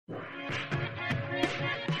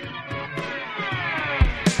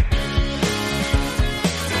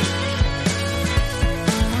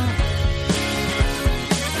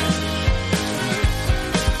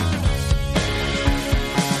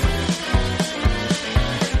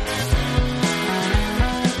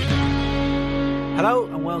Hello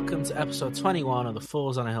and welcome to episode 21 of the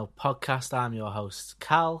Fools on a Hill podcast. I'm your host,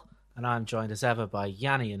 Cal, and I'm joined as ever by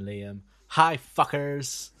Yanni and Liam. Hi,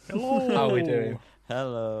 fuckers. Hello. How are we doing?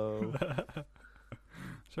 Hello.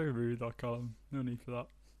 So rude, that Colin. No need for that.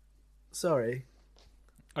 Sorry,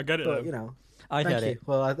 I get it, but though. you know, I thank get you. it.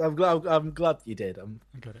 Well, I'm glad you did. I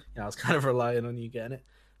get it. I was kind of relying on you getting it.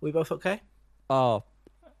 We both okay? Oh,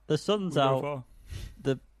 the sun's We'll go out. far.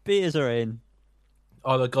 The beers are in.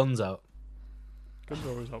 Oh, the gun's out. Guns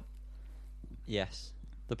always up. Yes,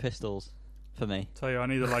 the pistols for me. Tell you, I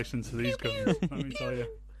need a license for these guns. Let me tell you.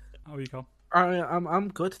 How are you, Cal? I'm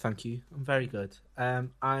good, thank you. I'm very good.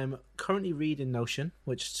 I'm currently reading Notion,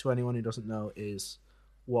 which to anyone who doesn't know is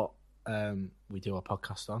what we do our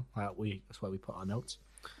podcast on. That's where we put our notes.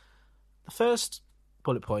 The first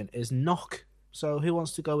bullet point is knock. So who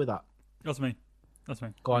wants to go with that? That's me. That's me.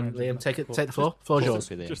 Go on, I'm gonna Liam. do Take the floor. Floor's yours.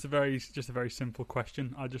 that. Just a very simple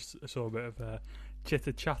question. I just saw a bit of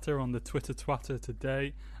chitter chatter on the Twitter twatter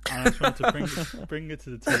today, and I just wanted to bring it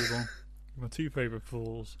to the table. My two favourite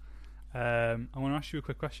fools. I want to ask you a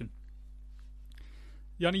quick question.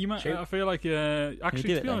 Yanni, you might. Shoot. I feel like actually, do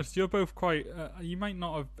to it be then? honest, you're both quite. You might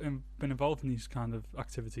not have been involved in these kind of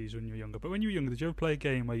activities when you were younger. But when you were younger, did you ever play a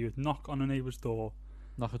game where you would knock on a neighbour's door?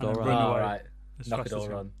 Knock a And door run on. Oh, away. right. As Knock a fast as door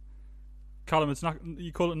you run. Callum, it's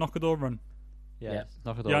you call it knock a door run. Yeah, Yeah.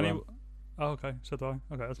 knock a door Yanni. on. Oh, okay. So do I.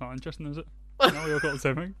 Okay, that's not interesting, is it? No, we all got the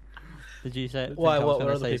same thing. Did you say? Why, think I was what gonna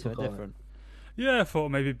were other say people something calling it? different? Yeah, I thought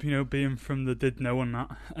maybe being from the did know and that,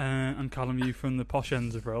 and Callum, you from the posh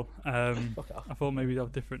ends of Roll. Fuck off. I thought maybe you'd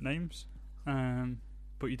have different names,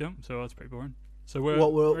 but you don't. So that's pretty boring. So we're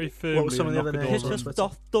What were- very what firmly were some of the knock other a door names? Hit run. Just- us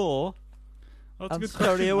doth door Oh, that's a and good scurry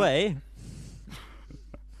question. away.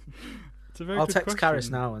 It's a very I'll good text question.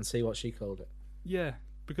 Karis now and see what she called it. Yeah,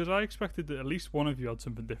 because I expected that at least one of you had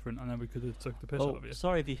something different, and then we could have took the piss out Oh, of you.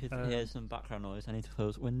 sorry if you could Um, hear some background noise. I need to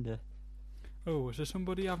close window. Oh, is there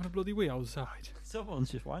somebody having a bloody wee outside?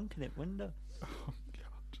 Someone's just wanking at window. Oh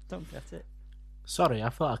God. Don't get it. Sorry, I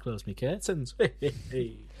thought I closed my curtains. Okay,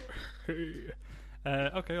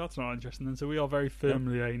 that's not interesting then. So we are very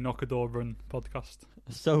firmly a knock a door run podcast.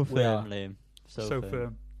 So We are. firm, Liam. So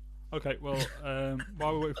firm. Okay, well,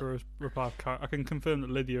 while we wait for a reply, I can confirm that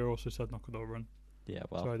Lydia also said knock a door run. Yeah,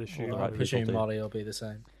 well. So I'd assume all the I right people presume do. Molly will be the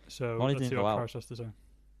same. So Molly let's see didn't what go Karis has to say.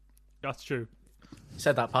 That's true. You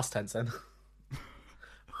said that past tense then.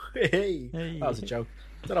 Hey. Hey. That was a joke.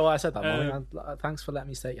 Don't know why I said that, Molly. Um, Thanks for letting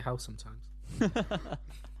me stay at your house sometimes.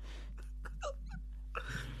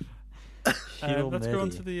 Shield Let's go on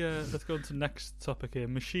Medi. to the let's go on to the next topic here.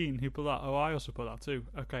 Machine. Who put that? Oh, I also put that too.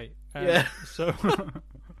 Okay. Yeah. So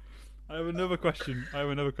I have another question.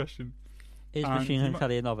 Is And Machine you Gun might-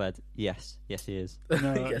 Kelly a knobhead? Yes. Yes, he is.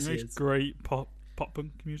 No, Yes, he he makes is. great pop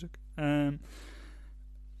punk music. Not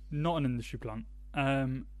an industry plant.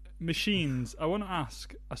 Machines. I want to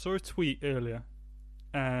ask. I saw a tweet earlier,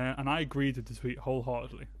 and I agreed with the tweet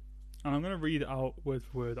wholeheartedly. And I'm going to read it out word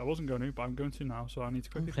for word. I wasn't going to, but I'm going to now, so I need to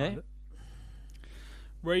quickly Okay. find it.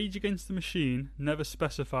 Rage Against the Machine never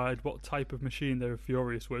specified what type of machine they were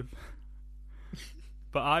furious with,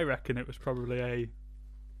 but I reckon it was probably a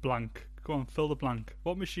blank. Go on, fill the blank.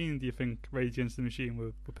 What machine do you think Rage Against the Machine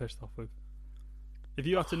were pissed off with? If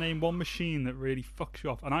you had to name one machine that really fucks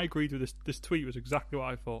you off, and I agreed with this tweet was exactly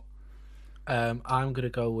what I thought. I'm going to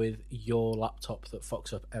go with your laptop that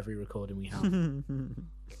fucks up every recording we have.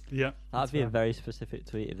 Yeah, That'd be a fair. very specific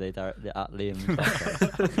tweet if they directed it at Liam.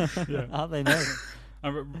 Yeah. How do they know?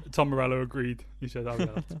 And Tom Morello agreed. He said, "Oh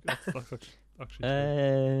yeah, that's actually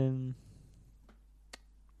true."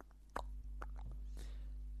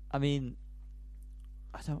 I mean,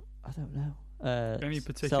 I don't know. Any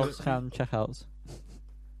particular- self-scan checkouts?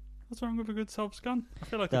 What's wrong with a good self-scan? I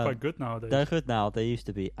feel like No. they're quite good nowadays. They're good now. They used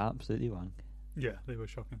to be absolutely wank. Yeah, they were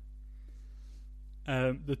shocking.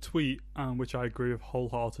 The tweet, which I agree with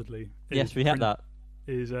wholeheartedly. Yes, we had that.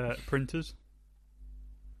 Is printers.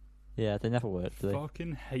 Yeah, they never worked. Do they?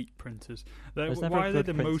 Fucking hate printers. There's never Why a are they good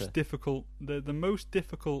the printer. most difficult? They're the most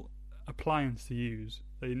difficult appliance to use.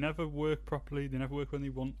 They never work properly. They never work when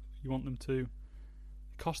you want them to. They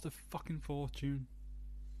cost a fucking fortune.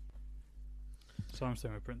 So I'm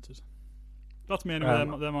staying with printers. That's me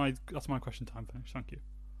anyway. That's my question time finished. Thank you.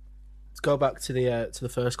 Let's go back to the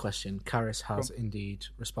first question. Karis has indeed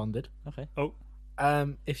responded. Okay.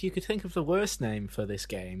 If you could think of the worst name for this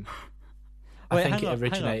game, I Wait, think hang it on, hang on.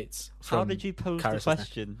 originates from. How did you pose the Karis' name.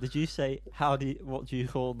 question? Did you say what do you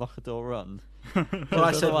call knock a door run? Well,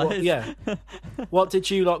 I said, Otherwise- yeah. What did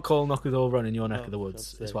you lot call knock a door run in your neck Oh, of the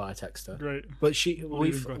woods? God's Is what I text her. Great. But Leading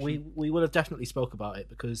question. we would have definitely spoke about it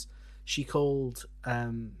because she called.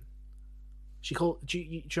 Do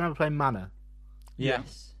you remember playing Mana?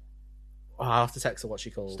 Yes. Oh, I'll have to text her what she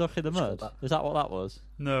called. Stuck in the what she called mud. that. Is that what that was?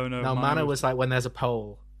 No, No, Mana was like when there's a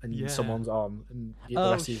pole and Yeah. someone on, and the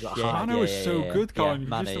Oh, rest of you've got shit. heart. Mana was yeah, so yeah. good, Colin. Yeah, You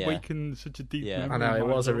Mana, just yeah. awakened such a deep Yeah. memory. I know, in it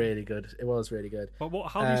my was soul. really good. It was really good. But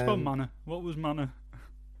how do you spell Um, Mana? What was Mana?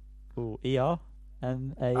 Ooh, ER?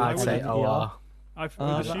 M-A-N-N-E-R? I'd say OR. I would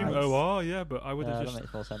Oh, assume nice. OR, yeah, but I would have That just.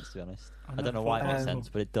 makes more sense, to be honest. I I never don't know thought why it that makes was sense,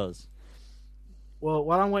 but it does. Well,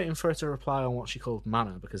 while I'm waiting for her to reply on what she called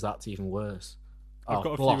Mana, because that's even worse. I've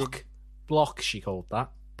got a few block. Block, she called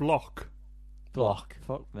that. Block. Block.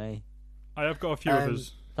 Fuck me. I have got a few Um,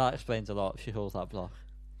 others. That explains a lot. She calls that block.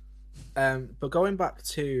 But going back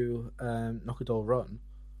to Knockadore Run,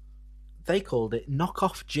 they called it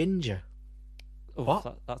Knockoff Ginger. Oof,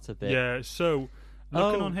 What? That's a bit. Yeah, so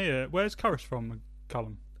looking Oh. on here, where's Caris from,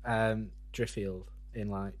 Callum? Driffield in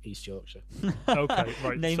like East Yorkshire. Okay,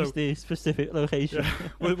 right. Names so, the specific location. yeah.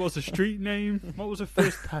 What was the street name? What was the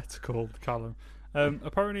first pet called, Callum?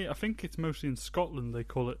 Apparently, I think it's mostly in Scotland. They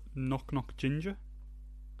call it Knock Knock Ginger,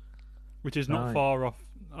 which is not Right. far off.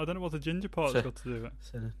 I don't know what the ginger part has So- got to do with it.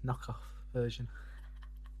 It's a knockoff version.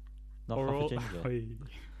 Knock Or off al- a ginger. Oi.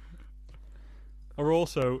 Or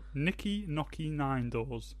also Nicky Knocky Nine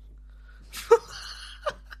Doors.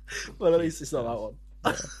 Well, at least it's not that one.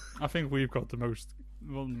 I think we've got the most.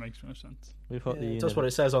 Well, it makes most sense. We've got Yeah, the, that's what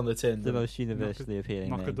it says on the tin. the most universally appealing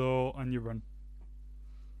Knock a name. door and you run.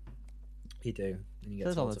 You do. And you get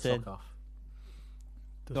Says on told the to tin. fuck off.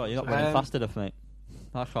 Does No, what you're not it say. running Um, fast enough, mate.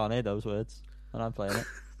 I can't hear those words when I'm playing it.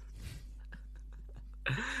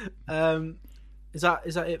 Is that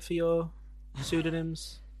it for your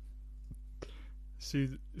pseudonyms?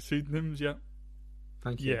 Pseudonyms, yeah.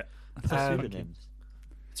 Thank you. Yeah. What's Um, pseudonyms?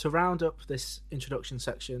 To round up this introduction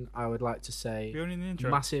section, I would like to say We're only in the intro.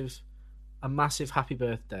 a massive happy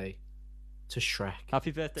birthday to Shrek.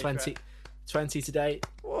 Happy birthday, 20, Shrek. 20 today.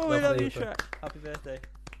 Whoa, we love Lovely. you, Shrek. Happy birthday.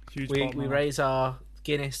 Huge We bottom line. raise our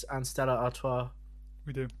Guinness and Stella Artois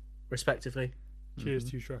We do. respectively. Cheers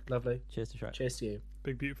to you, Shrek. Lovely. Cheers to Shrek. Cheers to you.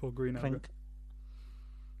 Big, beautiful green ogre. Clink.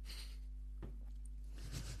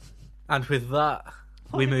 And with that,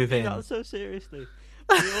 Why we did you move do in. that so seriously.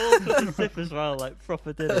 We all took a sip as well, like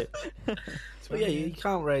proper did it. But yeah, you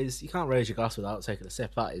can't raise your glass without taking a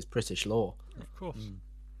sip. That is British law. Of course.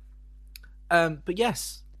 But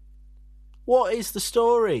yes, what is the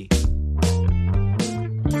story?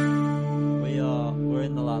 We're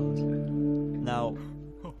in the land now.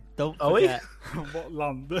 Don't Are we? forget What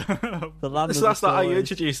land? the land. So of that's the not how you story.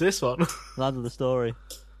 introduce this one. Land of the story.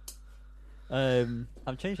 I'm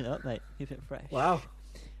changing it up, mate. Keep it fresh. Wow.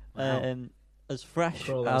 As fresh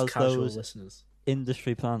For all as those casual those listeners.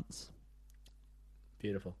 industry plants.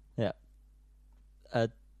 Beautiful.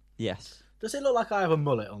 Yes. Does it look like I have a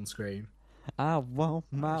mullet on screen? I want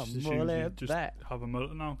my just assumed mullet you'd just back. have a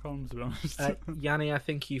mullet now, Colin, to be honest. Yanni, I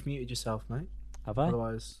think you've muted yourself, mate. Have I?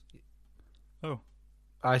 Otherwise. Oh.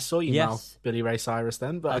 I saw you Yes. mouth Billy Ray Cyrus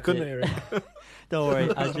then, but I I couldn't did. hear it. Don't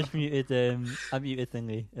worry. I just muted. I muted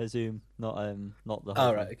thingy. Zoom, not the. Whole Oh,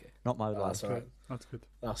 thing. right, okay. Not my Oh, live. that's all right. That's good.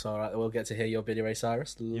 That's all right. We'll get to hear your Billy Ray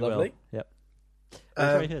Cyrus. You Lovely. will. Yep.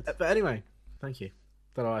 Very good. But anyway, thank you.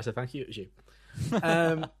 Don't know why I said thank you. It was you.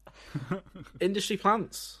 Industry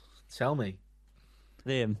plants. Tell me.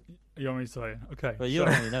 Liam. You want me to say? Okay. Well, you so-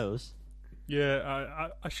 already knows. Yeah,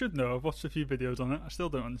 I should know. I've watched a few videos on it. I still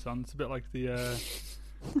don't understand. It's a bit like the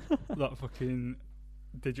that fucking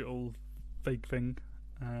digital fake thing.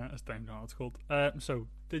 I don't know what it's called. So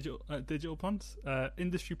digital plants,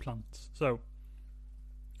 industry plants. So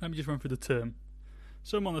let me just run through the term.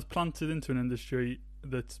 Someone that's planted into an industry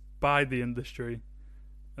that's by the industry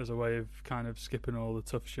as a way of kind of skipping all the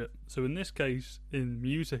tough shit. So in this case, in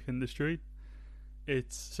music industry,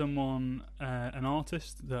 it's someone, an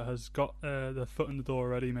artist that has got their foot in the door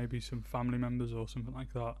already, maybe some family members or something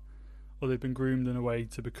like that, or they've been groomed in a way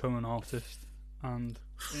to become an artist. And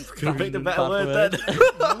Could have picked a better Bad word word. then.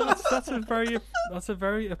 No, that's a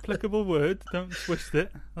very applicable word. Don't twist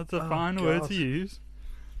it. That's a Oh, fine word God. to use.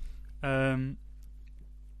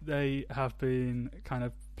 They have been kind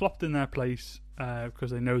of plopped in their place because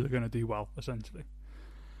they know they're going to do well, essentially.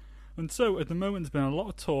 And so, at the moment, there's been a lot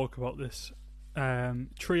of talk about this American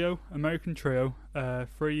trio,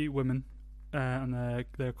 3 women, and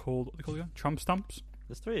they're called, what are they called again? Tramp Stamps.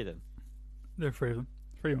 There's 3 of them. There are 3 of them.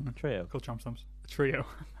 3 women. Trio. Called Tramp Stamps. A trio.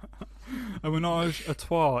 A menage a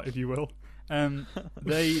trois, if you will.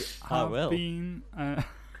 They have will. been.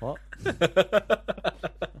 What?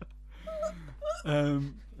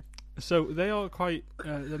 So they are quite.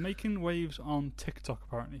 They're making waves on TikTok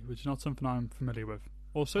apparently, which is not something I'm familiar with.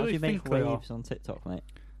 Or so How do they you think make they are. waves on TikTok,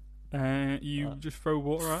 mate? You just throw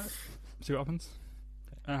water at it, see what happens.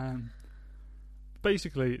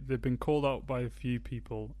 basically they've been called out by a few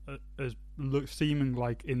people as seeming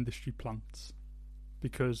like industry plants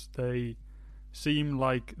because they seem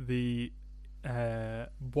like the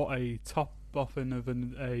what a top boffin of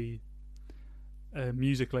a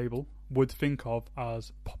music label would think of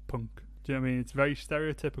as pop punk. Do you know what I mean? It's very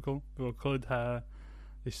stereotypical. They've got coloured hair.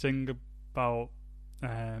 They sing about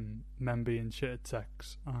men being shit at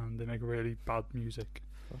sex, and they make really bad music.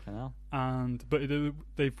 Fucking hell. But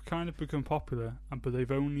they've kind of become popular, but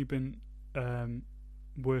they've only been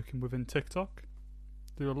working within TikTok.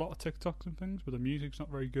 They do a lot of TikToks and things, but the music's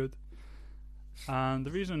not very good. And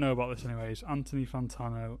the reason I know about this anyway is Anthony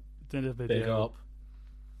Fantano did a video. Big up.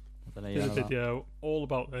 Did a video all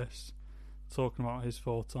about this, talking about his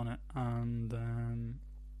thoughts on it, and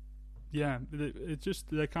it just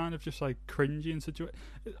they're kind of just like cringy and situation.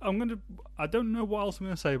 I don't know what else I'm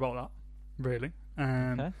gonna say about that, really.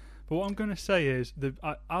 Okay. But what I'm gonna say is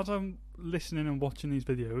as I'm listening and watching these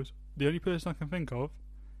videos, the only person I can think of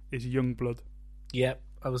is Youngblood. Yep,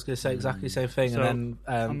 I was going to say exactly the same thing, So, and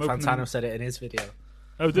then Fantano said it in his video.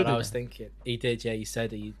 Oh, did he? I was thinking he did. Yeah, he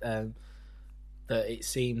said that it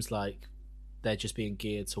seems like they're just being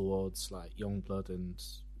geared towards like Youngblood and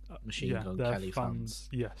Machine Gun they're Kelly fans.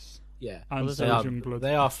 Yes. Yeah, And Well, so they is are. Youngblood.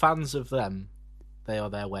 They are fans of them. They are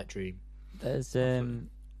their wet dream. There's been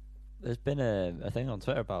a thing on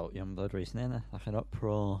Twitter about Youngblood recently, isn't there? Like an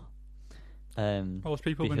uproar. Well, as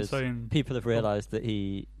people have been because saying, people have realised that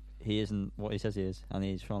he isn't what he says he is, and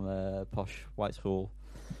he's from a posh white school.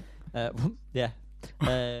 Yeah.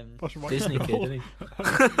 Posh white Disney kid, girl. isn't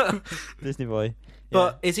he? Disney boy.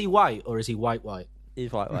 But is he white or is he white?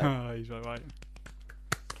 He's white. He's right.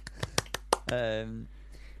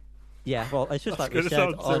 Yeah, well, it's just like That's we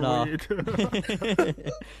gonna said sound so on our. weird.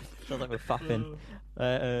 Sounds like we're fapping.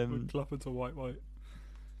 We're clapping to white.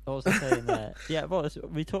 I was saying that. Yeah, well,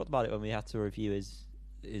 we talked about it when we had to review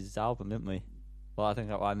his album, didn't we? Well, I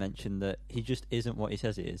think I mentioned that he just isn't what he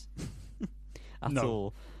says he is at No.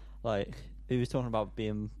 all. Like he was talking about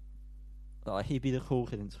being, like he'd be the cool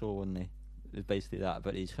kid in school, wouldn't he? It's basically that,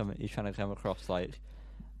 but he's trying to come across like,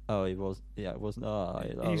 oh, he was, yeah, it wasn't.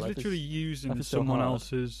 He's literally using someone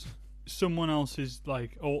else's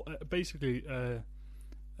like, or basically a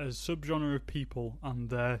subgenre of people and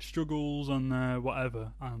their struggles and their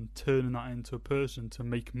whatever, and turning that into a person to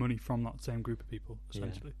make money from that same group of people,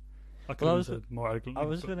 essentially. I could have said more elegantly. I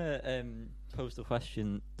was gonna pose the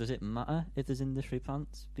question: does it matter if there's industry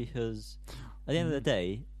plants? Because at the end of the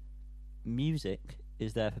day, music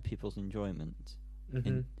is there for people's enjoyment.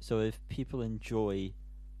 Mm-hmm. So if people enjoy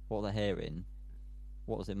what they're hearing,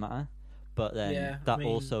 what does it matter? But then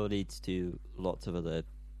also leads to lots of other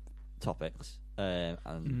topics.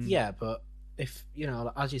 And Yeah, but if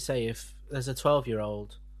as you say, if there's a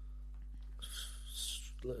 12-year-old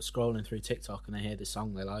scrolling through TikTok and they hear this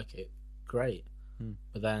song, they like it, great.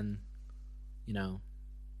 But then,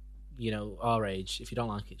 our age, if you don't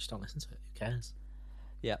like it, just don't listen to it. Who cares?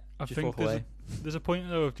 Yeah, I just think walk away. there's a point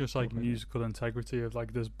though of just like musical integrity of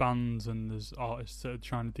like there's bands and there's artists that are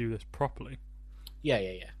trying to do this properly. Yeah.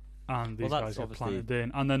 And these guys are obviously planted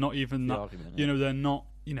in, and they're not even the that. argument, They're not.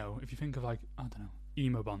 If you think of like I don't know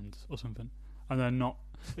emo bands or something, and they're not.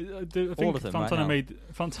 I think All of them Fantano right now.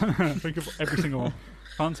 Fantano. Think of every single one.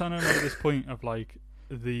 Fantano made this point of like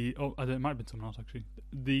it might have been someone else actually.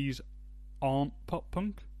 These aren't pop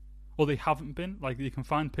punk, or they haven't been. Like you can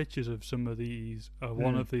find pictures of some of these.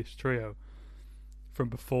 One of this trio from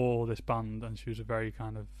before this band, and she was a very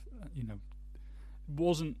kind of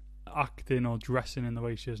wasn't acting or dressing in the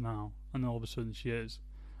way she is now, and all of a sudden she is.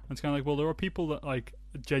 And it's kind of like, well, there are people that like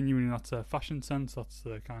genuinely that's their fashion sense, that's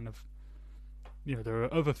their kind of there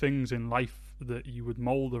are other things in life that you would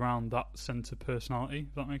mould around that sense of personality,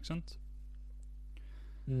 if that makes sense.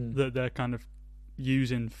 That they're kind of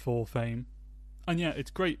using for fame. And yeah, it's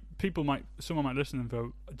great. Someone might listen and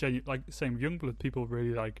go, like same with Youngblood, people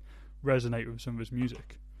really like resonate with some of his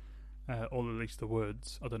music, or at least the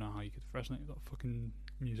words. I don't know how you could resonate with that fucking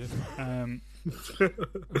music.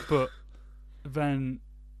 But then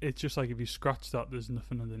it's just like if you scratch that, there's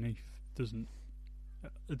nothing underneath.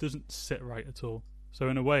 It doesn't sit right at all. So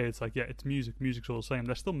in a way, it's like it's music. Music's all the same.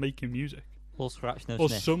 They're still making music. All scratch, no Or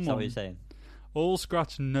sniff. Is that someone- what you're saying? All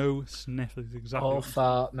scratch, no sniff. Is exactly. All what I'm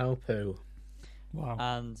fart, no poo. saying. Wow.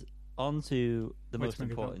 And on to the Wait most to make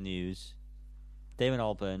it important news. Damon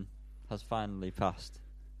Albarn has finally passed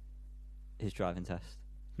his driving test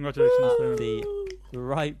Congratulations, at Damon. the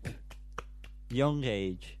ripe young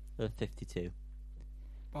age of 52.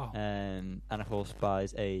 Wow. And of course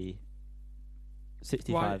buys a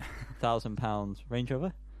 £65,000 Range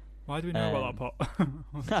Rover. Why do we know about that pot?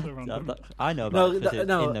 That's so random. I know about it 'cause it's in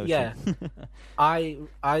Notion. yeah.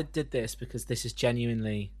 I did this because this is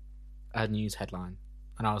genuinely a news headline,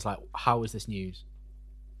 and I was like, "How is this news?"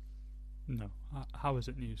 No. How is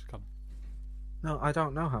it news, Colin? No, I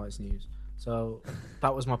don't know how it's news. So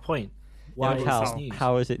that was my point. Why Yeah, is Cal, this news?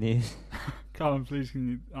 how is it news? Callum, please can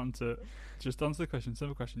you answer? Just answer the question.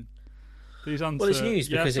 Simple question. Please answer. Well, it's news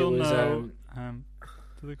because yes it or was. no,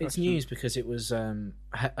 to the It's question. news because it was a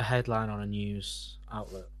headline on a news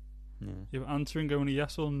outlet. Yeah. You're answering only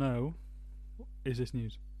yes or no. Is this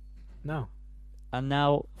news? No. And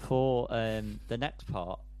now for the next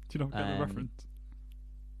part. Do you not get the reference?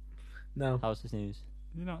 No. How's this news?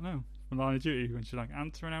 You don't know. From Line of Duty, when she's like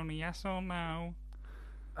answering only yes or no.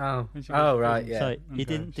 Oh. When she Oh, goes, right, "Cool." yeah. So Okay, he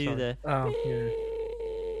didn't do sorry. the. Oh,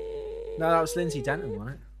 yeah. No, that was Lindsay Denton,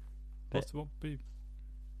 right? What's what be?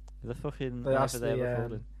 The fucking They asked whatever they're the,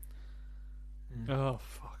 recording. Oh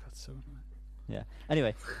fuck, that's so annoying. Yeah.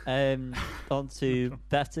 Anyway, on to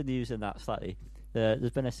better news than that slightly.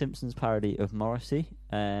 There's been a Simpsons parody of Morrissey.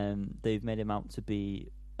 They've made him out to be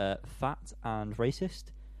fat and racist.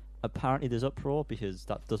 Apparently, there's uproar because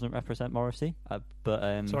that doesn't represent Morrissey.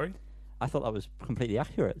 But Sorry? I thought that was completely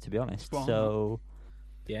accurate, to be honest. Spot on. So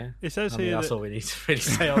Yeah. It says I mean, here that's that, all we need to really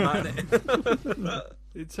say on that. Innit?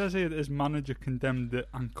 it says here that his manager condemned it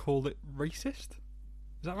and called it racist.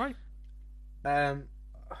 Is that right? I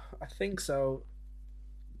think so.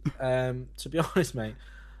 To be honest, mate,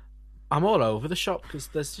 I'm all over the shop because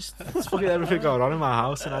there's fucking everything going on in my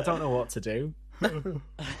house, and I don't know what to do.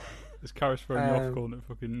 Is Karis throwing you off calling it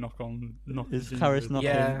fucking knocking is Karis knocking,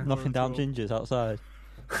 Yeah. knocking down gingers outside?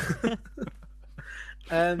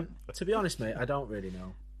 To be honest, mate, I don't really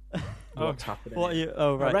know what's happening. What are you?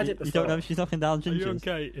 Oh right, read it you don't know before. if she's knocking down Are you gingers.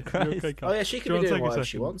 okay? Are you Christ. okay, Cal? Oh yeah, she Do can you be wanna doing take a whatever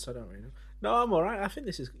she second? wants. I don't really know. No, I'm all right. I think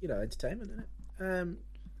this is entertainment, isn't it?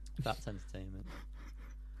 That's entertainment.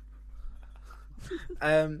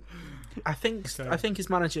 I think Okay. I think his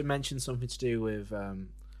manager mentioned something to do with Hank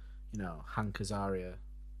Azaria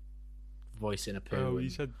voicing a poo. Oh, and you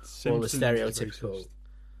said all the Simpsons is stereotypical. racist.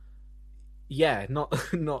 Yeah, not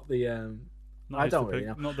the. Not I his don't really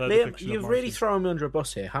know. Not their Liam, depiction of you've really Morrissey. thrown me under a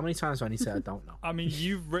bus here. How many times do I need to say I don't know? I mean,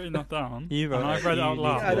 you've written that down, You wrote and I've it. read it You out need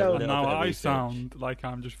loud, to do a little and now bit of I research. sound like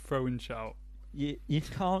I'm just throwing shit out. You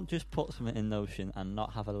can't just put something in Notion and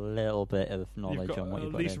not have a little bit of You've knowledge got on what to you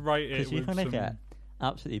at put least in. write it Because you're with going to some... get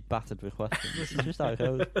absolutely battered with questions. It's just how it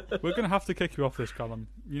goes. We're going to have to kick you off this, Callum.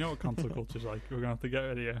 You know what cancel culture's like. We're going to have to get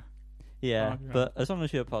rid of you. Yeah, Oh, yeah. but as long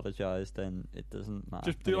as you apologise, then it doesn't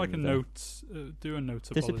matter. Just do like a At the end of note. Do a note.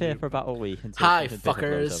 the day. Disappear for about a week until Hi, something bigger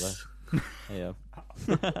blows fuckers. over. Yeah.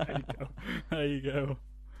 There you go. There you go.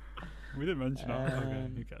 We didn't mention that. Okay,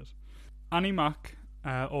 who cares? Annie Mac,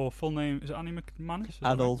 or full name, is it Annie McManus? Is that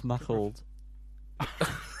Arnold right? Machold.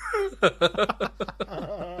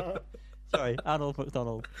 Sorry, Arnold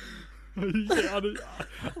McDonald. Yeah,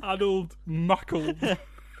 Arnold Mackled.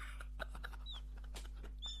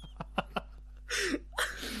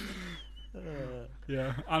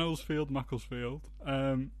 Yeah, Annelsfield Macclesfield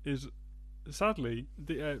is sadly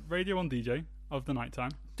the Radio 1 DJ of the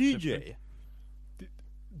nighttime. DJ.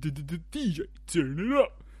 DJ, turn it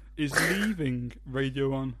up, is leaving Radio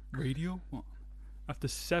 1 after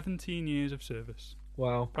 17 years of service.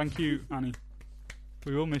 Wow. Thank you, Annie.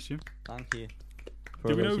 We will miss you. Thank you.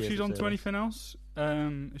 Do we know if she's on to anything else?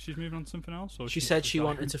 Is she's moving on to something else? Or She she's said she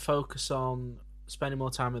retiring? wanted to focus on spending more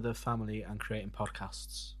time with her family and creating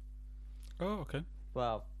podcasts. Oh, okay.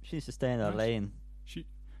 Well, she needs to stay in her Nice. lane.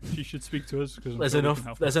 She should speak to us because There's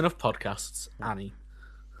enough podcasts, Annie.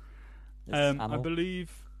 It's I Anil.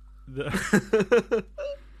 believe that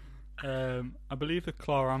I believe that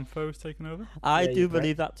Clara Amfo has taken over. I Yeah, do you're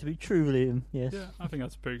believe that to be true, Liam. Yes. Yeah, I think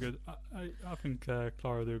that's pretty good. I think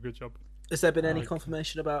Clara will do a good job. Has there been any Like-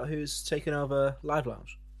 confirmation about who's taken over Live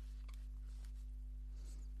Lounge?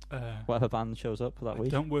 Whatever band shows up for that I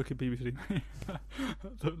week. don't work at BBC. I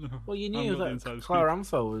don't know. Well, you I'm knew not the that inside Clara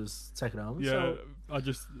scoop. Amfo was taken over. Yeah, So... I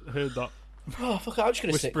just heard that. Oh, fuck it, I'm just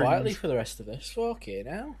going to sit Whisperings. quietly for the rest of this. Fuck it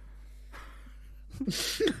now.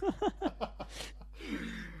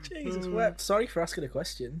 Jesus wept. Sorry for asking a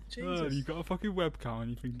question. Oh, Jesus. you've got a fucking webcam and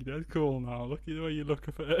you think you're dead cool now. Look at the way you look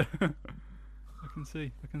at it. I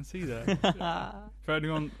can see there. For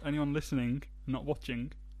anyone listening, not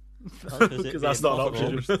watching, Because that's not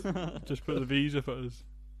an option. just put the visa for us.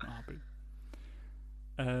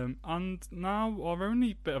 And now our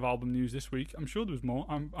only bit of album news this week. I'm sure there was more.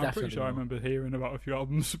 I'm pretty Definitely sure I more. remember hearing about a few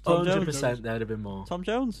albums. 100% there'd have been more. Tom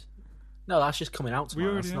Jones. No, that's just coming out We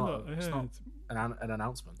tomorrow. already It's know not, that. it's Yeah, not it's- an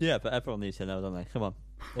announcement. Yeah, but everyone needs to know, don't they? Come on.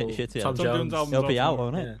 Well, Hit your shit Tom out. Tom Jones Jones. album's It'll be out,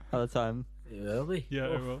 tomorrow. won't it? By the time It will be. Yeah,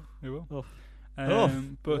 Oof. it will. It will. Oof.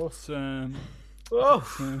 But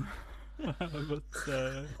Oof.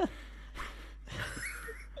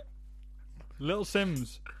 Little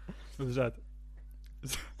Sims with a Z.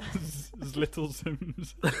 It's Little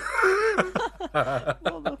Sims. What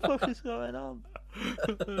the fuck is going on?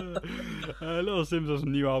 Little Sims has a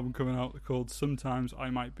new album coming out called Sometimes I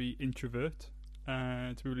Might Be Introvert,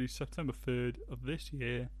 to be released September 3rd of this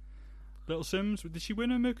year. Little Sims, did she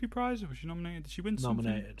win a Mercury Prize or was she nominated? Did she win something?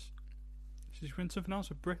 Nominated. Did she win something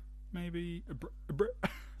else? A Brit, maybe? A Brit?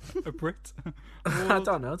 A Brit? I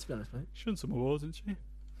don't know, to be honest, mate. She won some awards, didn't she?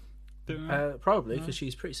 Don't know. Probably, because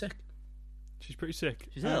she's pretty sick. She's pretty sick.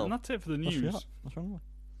 She's ill. And that's it for the What's she news. got? What's wrong with her?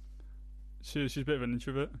 She's a bit of an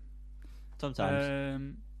introvert.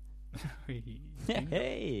 Sometimes. Hey.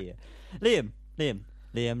 Hey, Liam.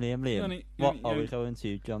 Yoni, What Yoni, are we Yoni. going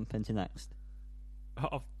to jump into next?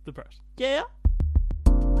 Off the press. Yeah.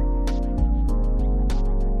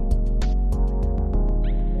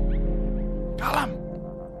 Callum!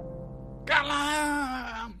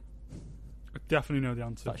 I definitely know the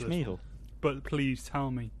answer That's to this me. one. But please tell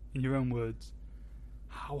me, in your own words,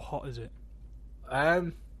 how hot is it?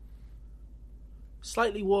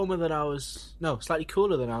 Slightly warmer than I was... No, slightly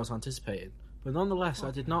cooler than I was anticipating. But nonetheless, I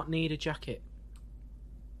did not need a jacket.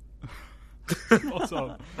 What's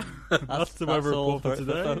up? That's the weather all report for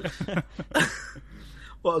today. folks.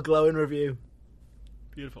 What a glowing review.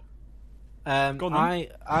 Beautiful. Go on, then.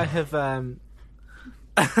 I have I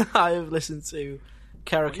have listened to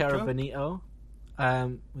Cara What you Cara got? Benito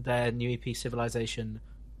with their new EP Civilization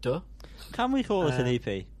Duh. Can we call this an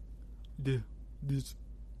EP?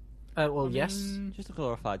 Well, yes. Just a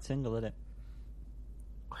glorified single, isn't it?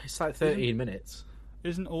 It's like 13 minutes.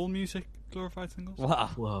 Isn't all music glorified singles? Wow.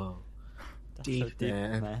 Whoa. That's Deep, so deep,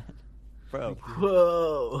 man. Bro.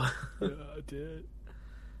 Whoa. Yeah, I did.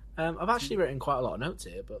 I've actually written quite a lot of notes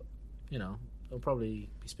here, but, you know, I'll probably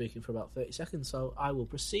be speaking for about 30 seconds, so I will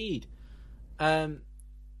proceed. I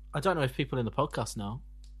don't know if people in the podcast know,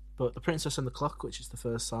 but The Princess and the Clock, which is the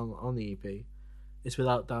first song on the EP, is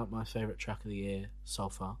without doubt my favourite track of the year so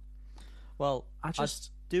far. Well, I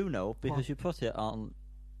just... do know because you put it on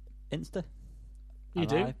Insta. You and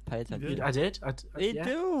do? I pay attention. You do? I did. You yeah.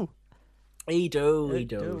 do. He do. You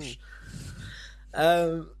do.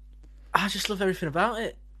 I just love everything about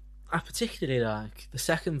it. I particularly like the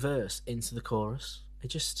second verse into the chorus. It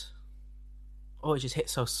just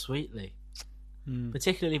hits so sweetly.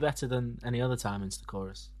 Particularly better than any other time into the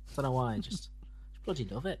chorus. Don't know why. I just bloody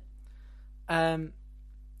love it. But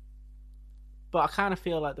I kind of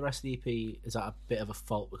feel like the rest of the EP is at a bit of a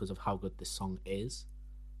fault because of how good this song is.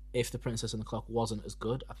 If The Princess and the Clock wasn't as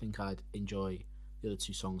good, I think I'd enjoy the other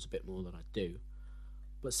two songs a bit more than I do.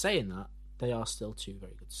 But saying that, they are still two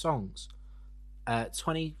very good songs.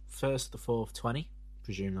 21st of the 4th, 20.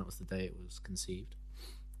 Presume that was the day it was conceived.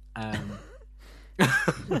 That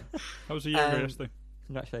was a year ago yesterday.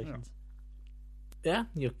 Congratulations. Yeah,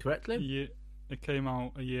 you're correct, Liam. It came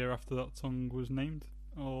out a year after that song was named.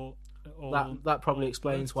 Or That probably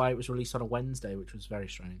explains why it was released on a Wednesday, which was very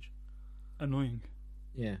strange. Annoying.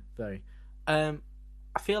 Yeah, very.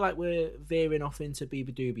 I feel like we're veering off into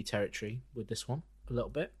Beaver Doobie territory with this one a little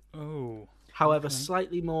bit. Oh. However, Okay.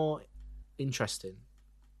 slightly more interesting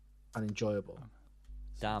and enjoyable.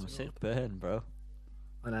 Damn, sick burn, bro.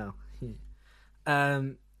 I know.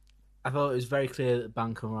 I thought it was very clear that the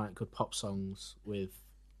band can write good pop songs with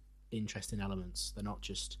interesting elements. They're not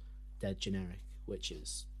just dead generic, which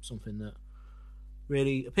is something that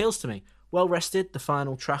really appeals to me. Well Rested, the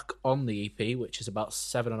final track on the EP, which is about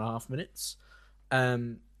 7.5 minutes,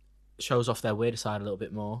 shows off their weirder side a little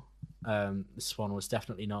bit more. This one was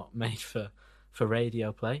definitely not made for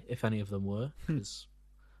radio play, if any of them were.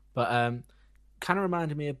 But kind of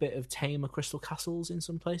reminded me a bit of Tamer Crystal Castles in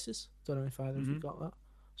some places. Don't know if either of you got that.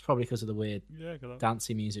 It's probably because of the weird Yeah, I got that.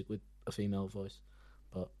 dancey music with a female voice.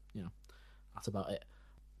 But, you know, that's about it.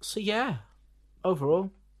 So, yeah, overall,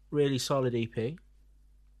 really solid EP.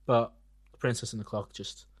 But The Princess and the Clock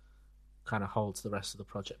just kind of holds the rest of the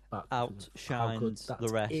project back. because of how good Outshines that the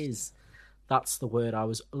rest. is. That's the word I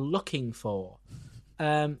was looking for.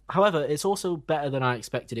 However, it's also better than I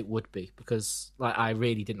expected it would be, because I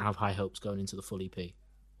really didn't have high hopes going into the full EP,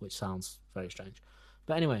 which sounds very strange.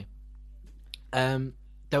 But anyway,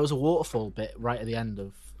 there was a waterfall bit right at the end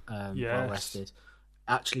of Yes. Well Rested.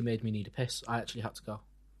 Actually made me need a piss. I actually had to go.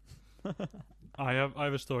 I have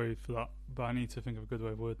a story for that, but I need to think of a good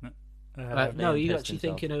way of wording it. No, are you pissed actually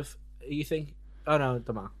himself. thinking of... You think... Oh, no,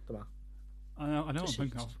 Dama. I know what I'm Just-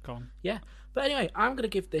 thinking of. Go on. Yeah. But anyway, I'm going to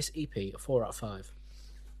give this EP a 4 out of 5.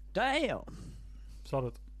 Damn.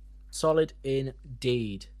 Solid. Solid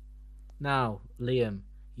indeed. Now, Liam,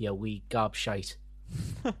 you wee gobshite.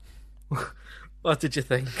 What did you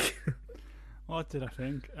think? What did I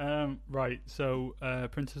think? Right, so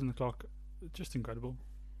Princess and the Clock, just incredible.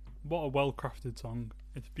 What a well-crafted song.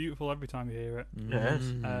 It's beautiful every time you hear it. Yes.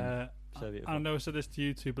 So beautiful. I know I said this to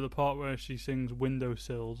you too, but the part where she sings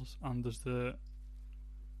windowsills and does the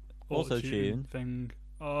Auto-tune thing,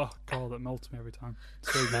 oh god, that melts me every time.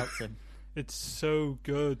 It's so good. Melting. It's so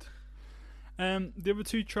good. The other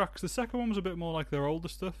two tracks, the second one was a bit more like their older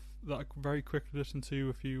stuff that I very quickly listened to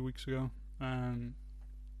a few weeks ago.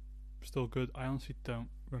 Still good. I honestly don't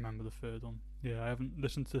remember the third one. Yeah, I haven't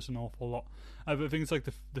listened to this an awful lot. I think it's like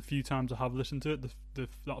the few times I have listened to it,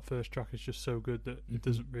 that first track is just so good that it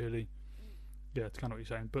doesn't really. Yeah, it's kind of what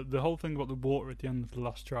you're saying. But the whole thing about the water at the end of the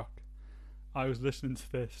last track, I was listening to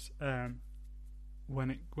this when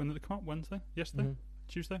did it come out? Wednesday? Yesterday? Mhm.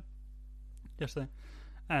 Tuesday? Yesterday.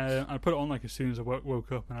 I put it on like as soon as I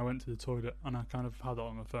woke up, and I went to the toilet, and I kind of had it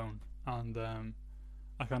on my phone, and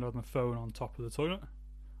I kind of had my phone on top of the toilet,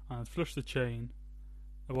 and I flushed the chain,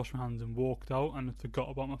 I washed my hands and walked out, and I forgot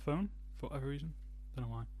about my phone for whatever reason, don't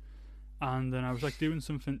know why. And then I was like doing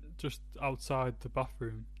something just outside the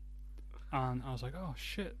bathroom, and I was like, oh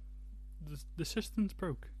shit, the cistern's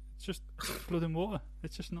broke. It's just blood and water.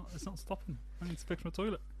 It's not stopping. I need to fix my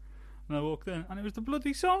toilet. And I walked in, and it was the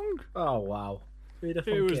bloody song. Oh wow. It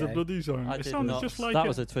was the bloody song. I It did sounded not. just like That it.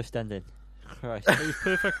 was a twist ending. Christ. It was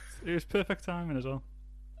perfect. It was perfect timing as well.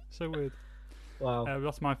 So weird. Wow.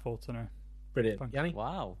 That's my thoughts on it. Brilliant. thanks. Yanni?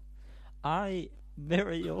 Wow. I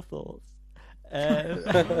mirror your thoughts.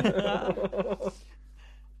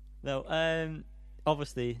 No,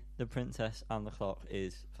 obviously, The Princess and the Clock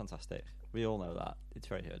is fantastic. We all know that. It's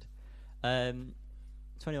very good.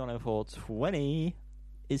 210420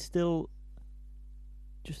 is still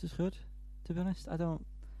just as good, to be honest. I don't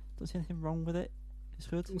see anything wrong with it. It's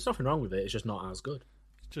good. There's nothing wrong with it. It's just not as good.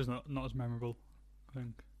 It's just not as memorable, I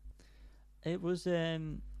think. It was. I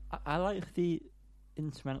like the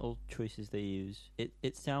instrumental choices they use.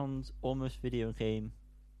 It sounds almost video game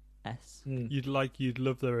s. You'd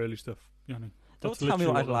love their early stuff, Yanni. Don't That's tell me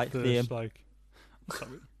literally what I'd like, Liam. like. I'm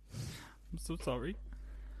sorry. I'm so sorry.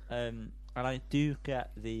 And I do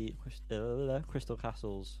get the Crystal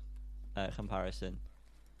Castles comparison,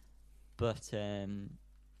 but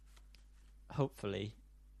hopefully,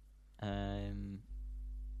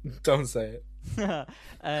 Don't say it. the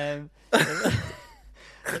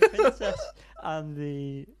Princess and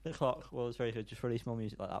the Clock was very good. Just release more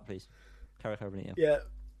music like that, please. Cara Bonito. Yeah.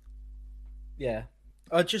 Yeah.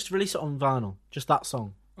 Just release it on vinyl. Just that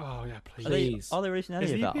song. Oh yeah, please. Please. Are they releasing any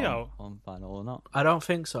Is of the that EP out? on vinyl or not? I don't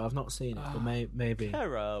think so. I've not seen it, but maybe.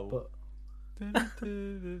 Caro. But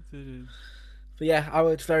yeah, I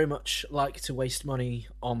would very much like to waste money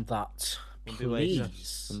on that. Wouldn't be wasted.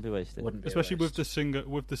 Please. Wouldn't be wasted. Wouldn't be a Especially with waste.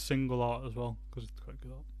 the single art as well, because it's quite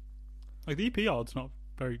good art. Like the EP art's not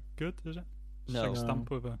very good, is it? It's No. like a stamp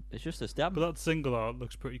with a. It's just a stab. But that single art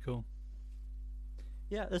looks pretty cool.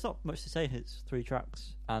 Yeah, there's not much to say. It's 3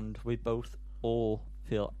 tracks, and we both all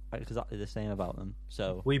feel exactly the same about them.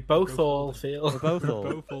 So We both all feel. we're both all.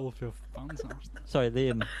 Both all feel fantastic. Sorry,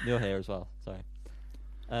 Liam, you're here as well. Sorry.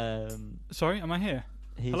 Sorry, am I here?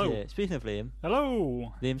 He's Hello. here. Speaking of Liam,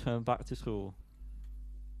 Hello. Liam's coming back to school.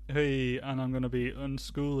 Hey, and I'm going to be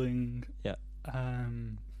unschooling. Yeah.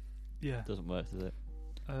 Yeah. Doesn't work, does it?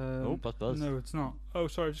 Oh, buzz. No, it's not. Oh,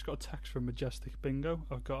 sorry, I just got a text from Majestic Bingo.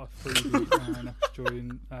 I've got a freebie next to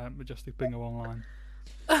join Majestic Bingo online.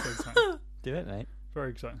 Very exciting. Do it, mate.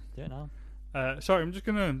 Very exciting. Do it now. Sorry, I'm just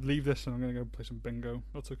going to leave this and I'm going to go play some bingo.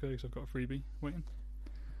 That's okay, because I've got a freebie waiting.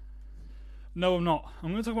 No, I'm not.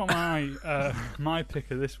 I'm going to talk about my my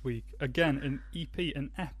pick of this week. Again, an EP,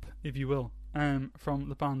 an EP, if you will, from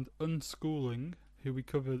the band Unschooling, who we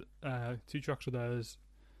covered 2 tracks of theirs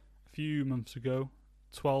a few months ago.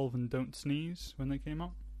 12 and Don't Sneeze when they came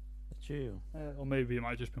out. That's you. Or maybe it might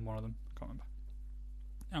have just been one of them. I can't remember.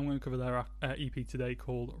 I'm going to cover their EP today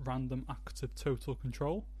called Random Acts of Total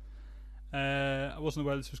Control. I wasn't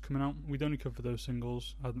aware this was coming out. We'd only covered those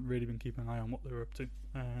singles. I hadn't really been keeping an eye on what they were up to.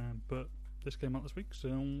 But this came out this week,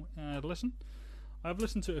 so listen. I've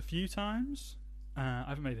listened to it a few times. I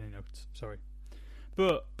haven't made any notes, sorry.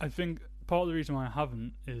 But I think part of the reason why I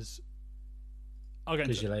haven't is I'll get into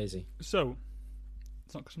Because you're lazy. So,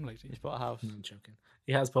 it's not because I'm lazy. He's bought a house. I'm joking.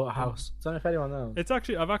 He has bought a house. Don't know if anyone knows.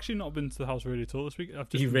 I've actually not been to the house really at all this week. I've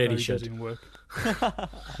just You been really very should. busy in work.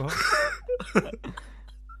 What?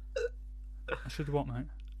 I should what, mate?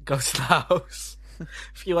 Go to the house.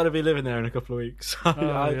 If you want to be living there in a couple of weeks.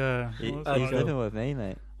 Oh yeah. He- Well, There you he's go. living with me,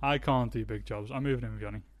 mate. I can't do big jobs. I'm moving in with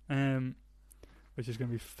Johnny, which is going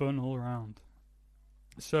to be fun all around.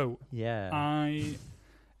 So Yeah.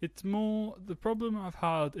 it's more the problem I've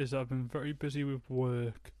had is I've been very busy with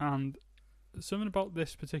work, and something about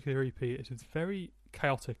this particular EP is it's very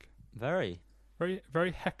chaotic, Very. very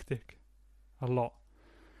very hectic. A lot.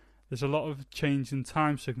 There's a lot of change in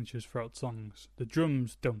time signatures throughout songs. The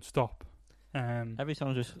drums don't stop. Every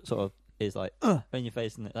song just sort of is like in your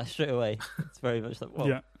face, and like straight away. It's very much like, whoa,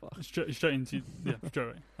 yeah, fuck. straight into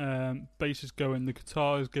straight away. Bass is going. The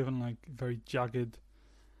guitar is given like very jagged.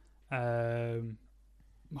 I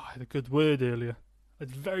had a good word earlier. A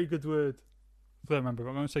very good word. I don't remember.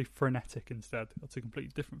 But I'm going to say frenetic instead. That's a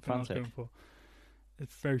completely different thing I was Frantic. going for.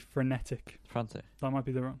 It's very frenetic. Frantic. That might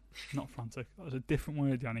be the wrong. Not frantic. That was a different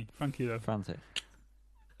word, Yanni. Thank you though. Frantic.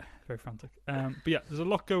 Very frantic. But yeah, there's a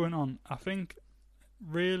lot going on. I think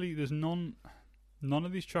really there's none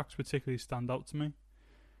of these tracks particularly stand out to me.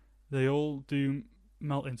 They all do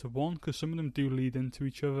melt into one because some of them do lead into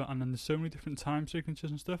each other, and then there's so many different time signatures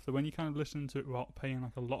and stuff that when you kind of listen to it without paying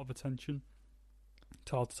like a lot of attention, it's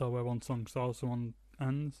hard to tell where one song starts and one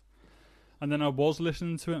ends. And then I was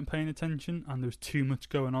listening to it and paying attention, and there was too much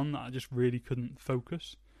going on that I just really couldn't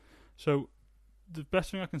focus. So the best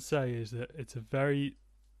thing I can say is that it's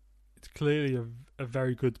clearly a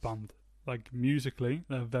very good band. Like musically,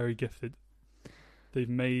 they're very gifted. They've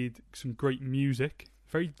made some great music,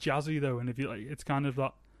 very jazzy though, and if you like, it's kind of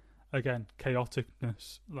that again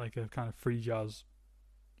chaoticness, like a kind of free jazz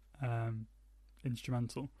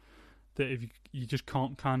instrumental. That if you just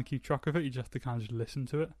can't kind of keep track of it, you just have to kind of just listen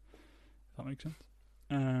to it. If that makes sense.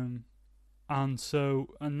 And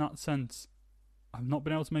so in that sense, I've not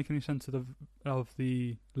been able to make any sense of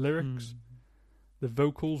the lyrics. The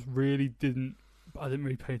vocals really didn't. I didn't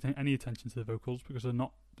really pay any attention to the vocals because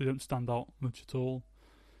they don't stand out much at all.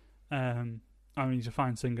 I mean, he's a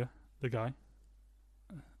fine singer, the guy.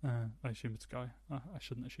 I assume it's a guy. I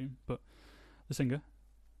shouldn't assume, but the singer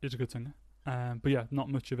is a good singer. But yeah, not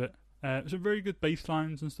much of it. Some very good bass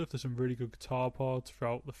lines and stuff. There's some really good guitar parts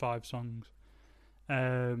throughout the 5 songs.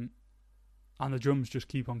 And the drums just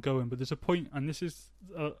keep on going. But there's a point, and this is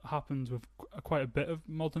happens with quite a bit of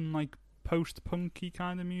modern, like, post-punky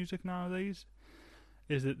kind of music nowadays,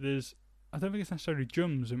 is that I don't think it's necessarily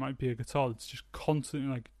drums, it might be a guitar that's just constantly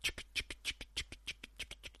like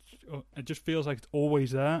it just feels like it's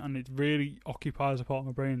always there, and it really occupies a part of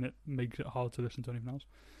my brain that makes it hard to listen to anything else.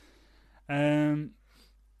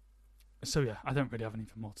 So yeah, I don't really have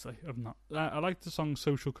anything more to say other than that. I like the song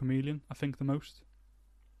Social Chameleon, I think, the most.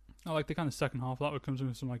 I like the kind of second half of that where it comes in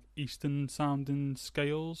with some like Eastern sounding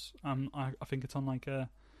scales. I think it's on like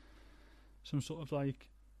some sort of like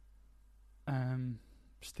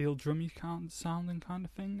steel drummy sounding kind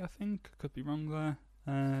of thing, I think. Could be wrong there.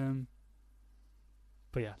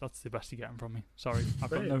 But yeah, that's the best you're getting from me. Sorry, I've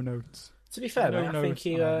got no notes. To be fair, No mate, I think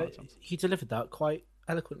notes, he delivered that quite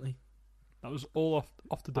eloquently. That was all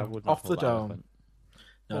off the dome. Off the dome. Eloquent.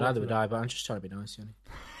 No, neither would I, but I'm just trying to be nice, Yanni.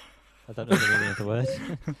 I don't know the meaning of the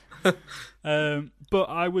word. But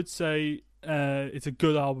I would say it's a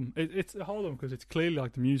good album. It's a hard one because it's clearly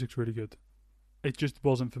like the music's really good. It just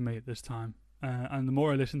wasn't for me at this time. And the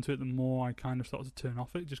more I listened to it, the more I kind of started to turn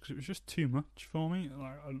off it, just because it was just too much for me.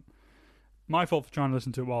 My fault for trying to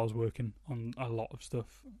listen to it while I was working on a lot of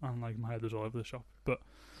stuff, and like my head was all over the shop. But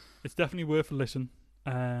it's definitely worth a listen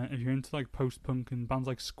if you're into like post-punk and bands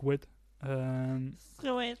like Squid.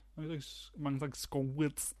 Squid. Bands like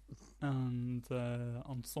Squid, and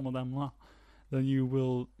on some of them, then you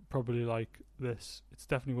will probably like this. It's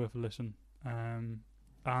definitely worth a listen. And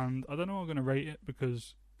I don't know how I'm going to rate it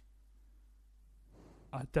because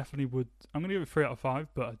I definitely would. I'm going to give it 3 out of 5,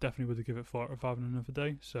 but I definitely would give it 4 out of 5 in another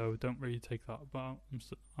day. So don't really take that. But I'm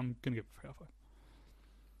going to give it 3 out of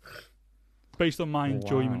 5 based on my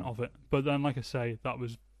enjoyment of it. But then, like I say, that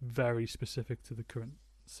was very specific to the current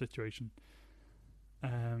situation.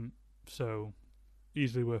 So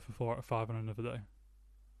easily worth a 4 out of 5 on another day.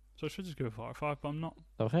 So I should just give it 4 out of 5, but I'm not.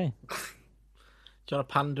 Okay. Do you want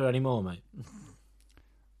to pander anymore, mate?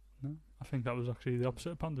 No, I think that was actually the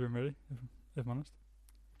opposite of pandering, really, if I'm honest.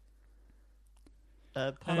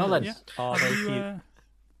 Pandas yeah. are they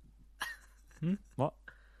cute? What?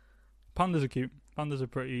 Pandas are cute. Pandas are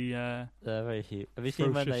pretty. They're very cute. Have you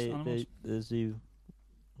seen when ferocious the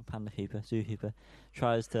zookeeper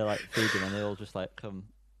tries to like feed them and they all just like come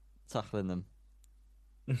tackling them,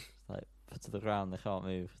 like put to the ground? They can't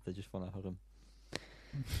move. They just want to hug them.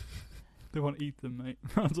 They want to eat them, mate.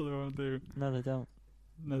 That's what they want to do. No, they don't.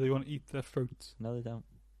 No, they want to eat their fruits. No, they don't.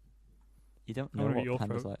 You don't I know want to what eat your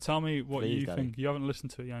pandas fruit. like. Tell me what Please, you Daddy. think. You haven't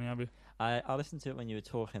listened to it, Yanni, have you? I listened to it when you were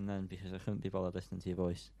talking then because I couldn't be bothered listening to your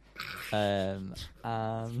voice. Because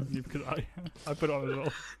Because I put it on as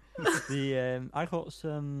well. I got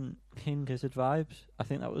some King Gizzard vibes. I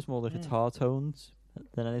think that was more the Mm. guitar tones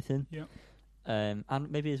than anything. Yeah. And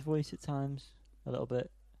maybe his voice at times a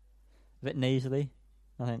bit nasally.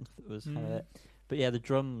 I think that was kind of Mm. it. But yeah, the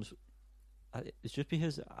drums. It's just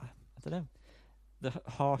because I don't know. They're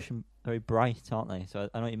harsh and very bright, aren't they? So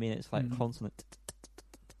I know what you mean. It's like Mm. constant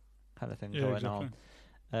kind of thing Yeah, going exactly.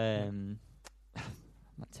 on.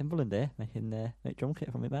 Like Timbaland there making make drum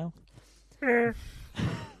kit from my mouth.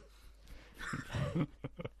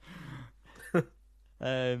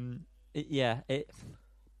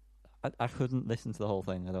 I couldn't listen to the whole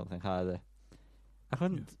thing. I don't think either. I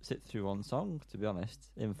couldn't sit through one song, to be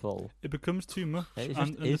honest, in full. It becomes too much. It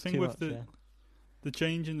and the is thing too with much, yeah. the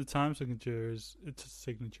change in the time signatures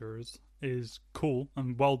is cool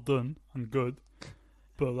and well done and good,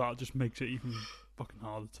 but that just makes it even fucking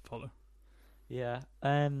harder to follow. Yeah.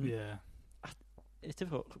 Yeah. It's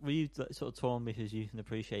difficult. Were you sort of torn because you can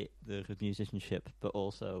appreciate the good musicianship, but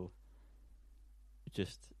also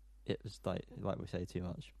just it was like we say, too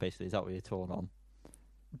much. Basically, is that what you're torn on?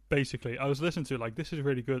 Basically, I was listening to it like, this is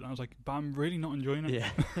really good, and I was like, but I'm really not enjoying it. Yeah.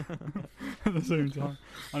 At the same time,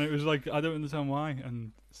 and it was like, I don't understand why,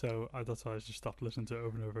 and so that's why I just stopped listening to it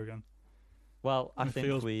over and over again. Well, I It think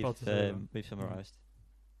feels we've bad to say that. we've summarised.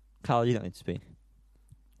 Carl, you don't need to speak.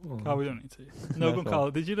 Carl, we don't need to. No, go on, go on.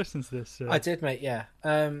 Carl. Did you listen to this? I did, mate. Yeah.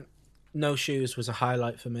 No Shoes was a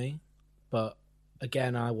highlight for me, but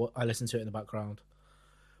again, I listened to it in the background,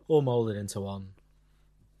 all molded into one.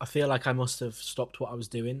 I feel like I must have stopped what I was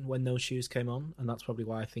doing when No Shoes came on, and that's probably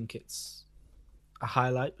why I think it's a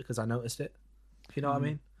highlight, because I noticed it. If you know what I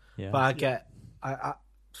mean. Yeah. But I get, I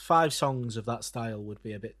 5 songs of that style would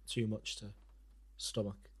be a bit too much to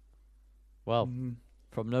stomach. Well, Mm.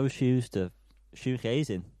 from No Shoes to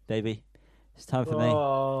shoegazing, baby. It's time for me.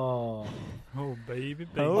 Oh, Oh, baby, baby.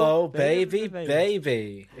 oh, baby, baby, baby.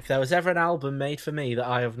 baby! If there was ever an album made for me that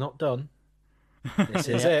I have not done, this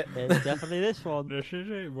is Yeah, it. It's definitely this one. This is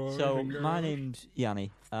it, boys So and girls. my name's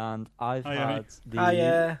Yanni, and I've Hi, had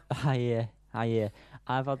Yanni. the Hiya.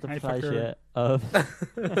 I've had the Hi, pleasure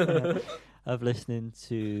of listening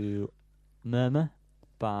to Murmur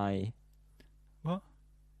by What?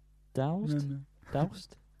 Doused,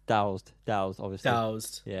 obviously.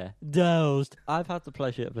 Doused. Yeah, Doused. I've had the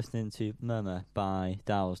pleasure of listening to Murmur by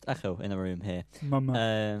Doused. Echo in the room here.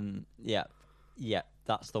 Mama. Yeah,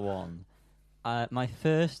 that's the one. My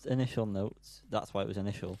first initial notes, that's why it was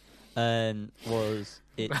initial, was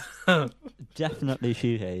it's definitely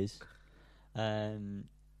shoegaze.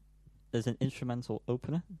 There's an instrumental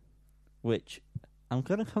opener, which I'm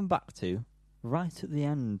going to come back to right at the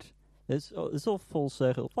end. It's all full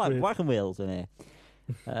circle, like Weird. wagon wheels in here.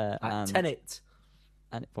 And Tenet.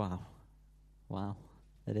 wow,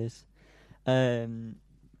 it is.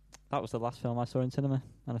 That was the last film I saw in cinema,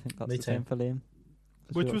 and I think that's Me the same too. for Liam.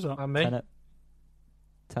 Which was that? And me.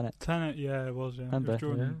 Tenet, Tenet, yeah, it was, yeah. Remember? It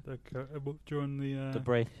was Yeah. during the the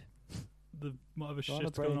break. the whatever We're on a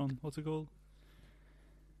shit's going break. on. What's it called?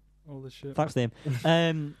 All this shit. Thanks, Liam.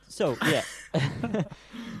 So yeah,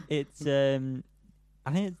 it's.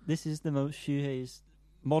 I think this is the most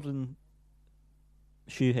modern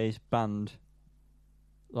shoegaze band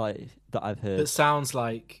like that I've heard. That sounds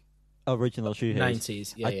like Original shoegaze.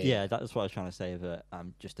 90s. Yeah. That's what I was trying to say, but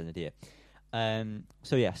I'm just an idiot.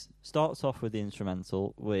 So yes, starts off with the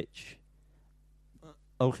instrumental, which,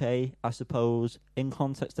 okay, I suppose in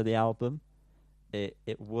context of the album, it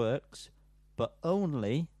works, but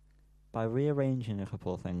only by rearranging a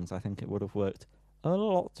couple of things. I think it would have worked a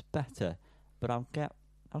lot better. But I'll get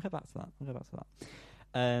back to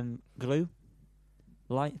that. Glue,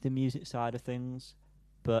 like the music side of things,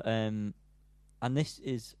 but and this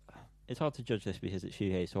is. It's hard to judge this because it's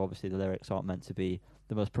shoegaze, so obviously the lyrics aren't meant to be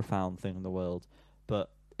the most profound thing in the world.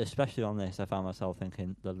 But especially on this, I found myself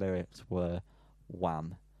thinking the lyrics were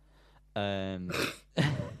wham. They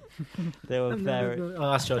were very.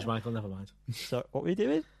 Oh, that's George Michael. Never mind. So what were you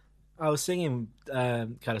doing? I was singing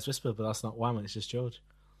Careless Whisper, but that's not Wham. It's just George.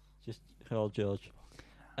 Just called George.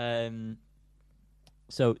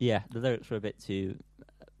 So yeah, the lyrics were a bit too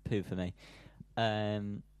poo for me.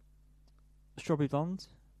 Strawberry Blonde.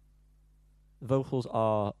 Vocals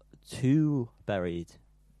are too buried.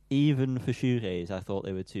 Even for shoegaze, I thought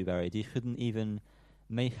they were too buried. You couldn't even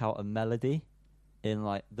make out a melody in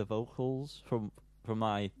like the vocals from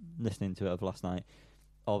my listening to it of last night,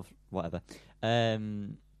 of whatever.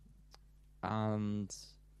 And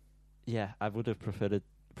yeah, I would have preferred.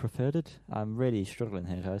 I'm really struggling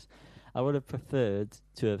here, guys. I would have preferred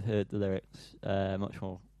to have heard the lyrics much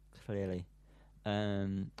more clearly.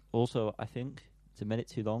 Also, I think it's a minute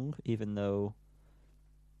too long, even though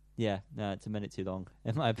Yeah, no, it's a minute too long,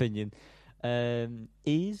 in my opinion.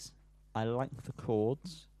 Ease, I like the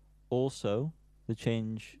chords. Also, the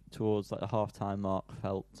change towards like the half-time mark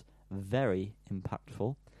felt very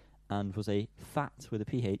impactful and was a fat with a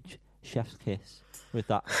PH, chef's kiss, with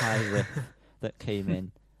that high riff that came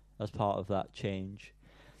in as part of that change.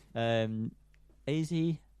 AZ5,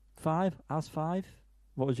 AS5,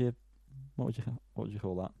 what would you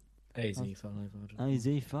call that? AZ5. AZ5.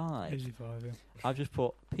 Easy 5, yeah. I've just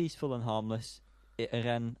put peaceful and harmless.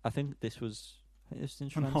 Again, I think this was And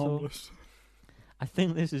instrumental. harmless. I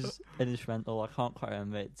think this is an instrumental. I can't quite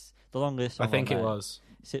remember. It's the longest song I think on it there. was.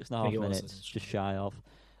 6.5 minutes, just shy of.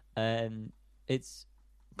 It's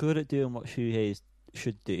good at doing what shoegaze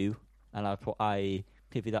should do, and I put I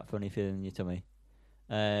give you that funny feeling in your tummy.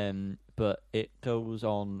 But it goes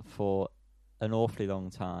on for an awfully long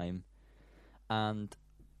time, and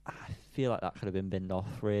I feel like that could have been binned off.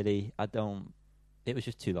 Really, it was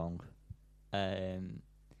just too long.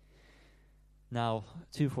 Now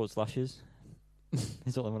 2 forward slashes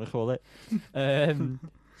is what I want to call it.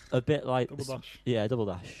 A bit like Double dash. Yeah, double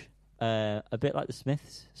dash. A bit like the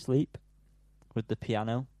Smiths' Sleep with the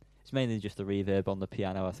piano. It's mainly just the reverb on the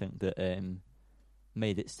piano, I think, that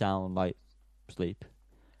made it sound like Sleep.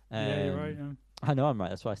 Yeah, you're right. Yeah. I know I'm right,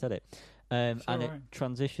 that's why I said it. And all it right.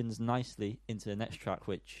 transitions nicely into the next track,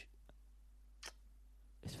 which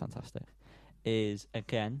is fantastic. Is,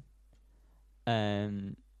 again,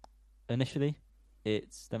 initially,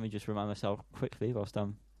 it's, let me just remind myself quickly whilst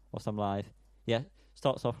I'm live. Yeah,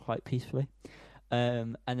 starts off quite peacefully.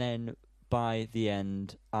 And then by the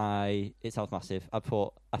end, it sounds massive. I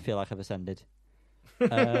feel like I've ascended.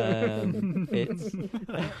 It's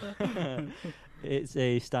it's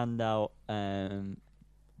a standout, and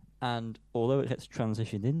although it gets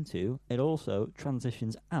transitioned into, it also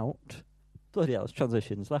transitions out. Bloody hell, it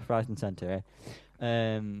transitions left, right, and centre.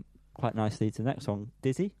 Quite nicely to the next song,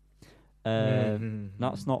 Dizzy.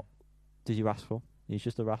 That's not Dizzy Rascal. He's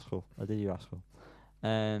just a rascal, a Dizzy Rascal.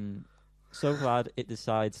 So glad it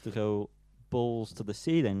decides to go balls to the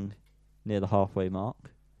ceiling near the halfway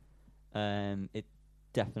mark. It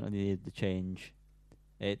definitely needed the change.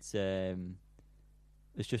 It's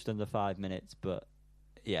just under 5 minutes, but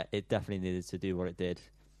yeah, it definitely needed to do what it did.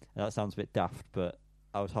 And that sounds a bit daft, but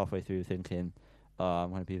I was halfway through thinking,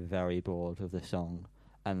 I'm going to be very bored of this song,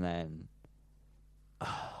 and then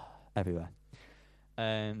everywhere.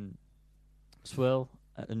 Swirl,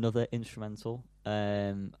 another instrumental.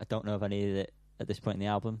 I don't know of any of it at this point in the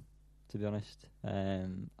album, to be honest.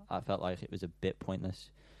 I felt like it was a bit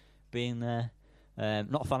pointless being there.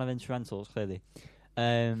 Not a fan of instrumentals, clearly.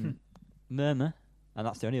 Murmur, and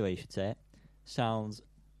that's the only way you should say it, sounds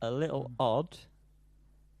a little odd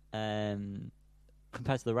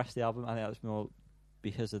compared to the rest of the album. I think that's more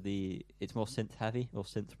because of it's more synth heavy or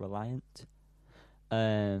synth reliant.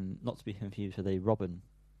 Not to be confused with a Robin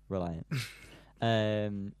reliant.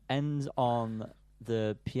 Ends on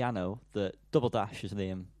the piano that Double Dash, as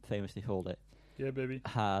Liam famously called it, Yeah, baby.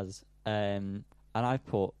 has. And I've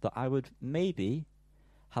put that I would maybe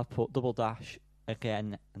have put Double Dash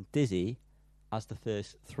again and Dizzy as the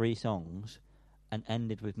first 3 songs and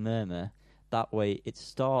ended with Murmur. That way it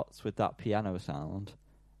starts with that piano sound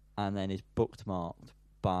and then is bookmarked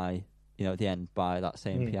by, at the end by that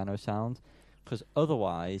same piano sound. Because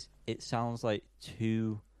otherwise it sounds like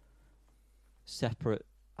 2 separate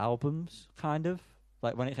albums, kind of.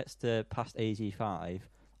 Like when it gets to past AZ5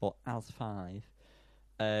 or AS5,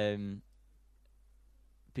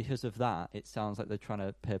 because of that, it sounds like they're trying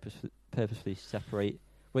to purposefully separate.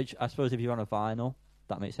 Which I suppose if you're on a vinyl,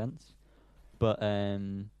 that makes sense. But I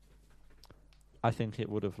think it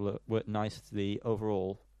would have worked nicely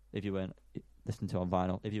overall if you weren't listening to it on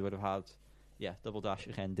vinyl. If you would have had, Double Dash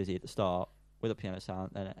again, Dizzy at the start with a piano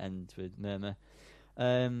sound, and it ends with Murmur.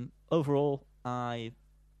 Overall, I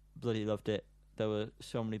bloody loved it. There were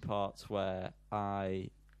so many parts where I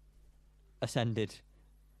ascended.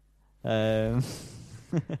 And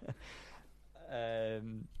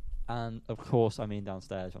of course I mean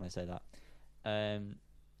downstairs when I say that.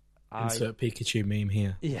 Insert Pikachu meme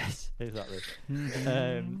here. Yes, exactly.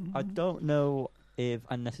 I don't know if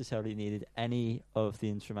I necessarily needed any of the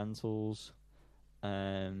instrumentals.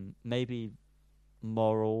 Maybe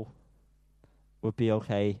Moral would be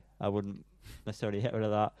okay. I wouldn't necessarily get rid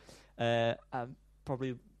of that. I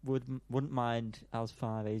probably wouldn't mind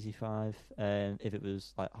AS5, AZ5 if it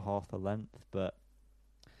was like half the length, but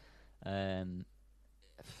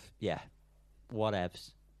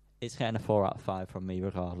whatevs. It's getting a 4 out of 5 from me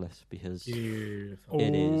regardless because Beautiful.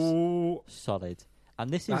 it is solid.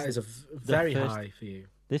 And this That is very first- high for you.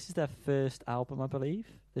 This is their first album, I believe,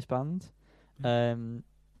 this band.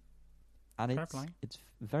 and Fair it's play. it's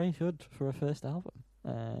very good for a first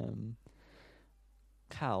album.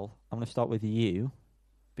 Cal, I'm going to start with you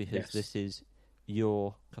because Yes. this is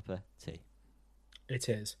your cup of tea. It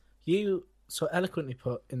is. You so eloquently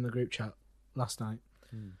put in the group chat last night.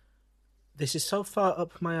 This is so far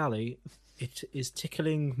up my alley, it is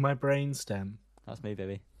tickling my brainstem, That's me,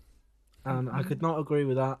 baby. and I could not agree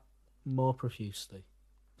with that more profusely.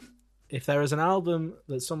 If there is an album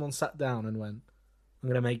that someone sat down and went, I'm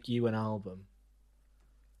going to make you an album,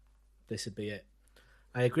 this would be it.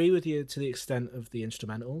 I agree with you to the extent of the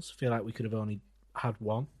instrumentals. I feel like we could have only had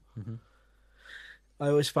one. Mm-hmm. I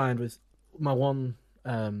always find with my one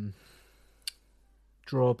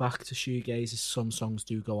drawback to shoegaze is some songs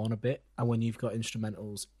do go on a bit, and when you've got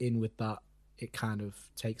instrumentals in with that, it kind of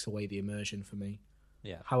takes away the immersion for me.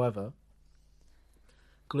 Yeah. However,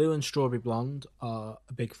 Glue and Strawberry Blonde are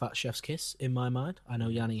a big fat chef's kiss in my mind. I know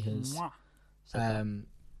Yanni has. Mwah. Said that.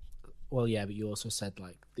 Well, yeah, but you also said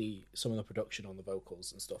like some of the production on the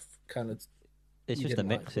vocals and stuff kind of. It's you just the didn't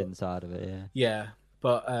like, mix but- inside of it, yeah. Yeah,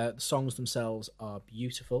 but the songs themselves are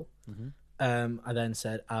beautiful. Mm-hmm. I then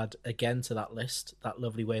said add again to that list. That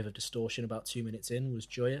lovely wave of distortion about 2 minutes in was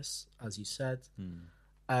joyous, as you said.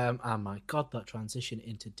 And my God, that transition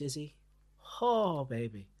into Dizzy. Oh,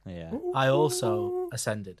 baby. Yeah. I also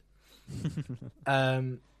ascended.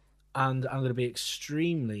 And I'm going to be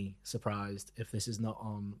extremely surprised if this is not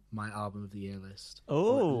on my album of the year list.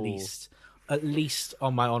 Or Oh. at least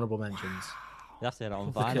on my honourable mentions. You have to get it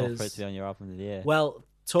on vinyl for it Because- to be on your album of the year. Well,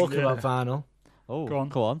 talking Yeah. about vinyl, Oh, Go on.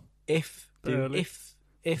 Go on. if Early.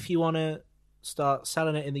 if you want to start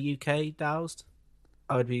selling it in the UK, doused,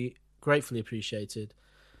 I would be gratefully appreciated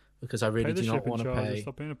because I really Pay the do not shipping want to charges. pay.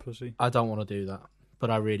 Stop being a pussy. I don't want to do that, but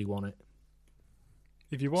I really want it.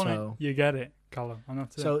 If you want So- it, you get it, Callum. And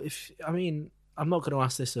that's it. So I'm not going to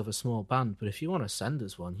ask this of a small band, but if you want to send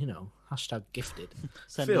us one, hashtag gifted.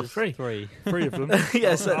 Send Feel us free. 3. 3 of them.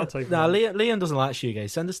 yes, I'll take no, one. Liam doesn't like shoegaze.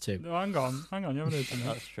 Send us 2. No, hang on. You haven't heard from me.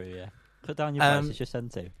 That's true, yeah. Cut down your prices, just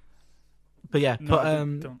send 2. But yeah, No, but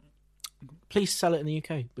don't. please sell it in the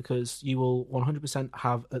UK because you will 100%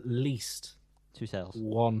 have at least 2 sales.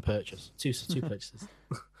 one purchase, two purchases.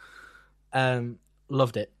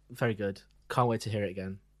 Loved it, very good. Can't wait to hear it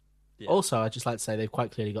again. Yeah. Also, I'd just like to say they've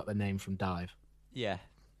quite clearly got their name from Dive. Yeah.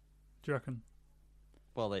 Do you reckon?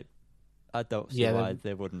 Well, I don't see Yeah, why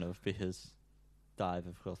they wouldn't have because Dive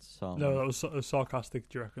have got a song. No, that was sarcastic.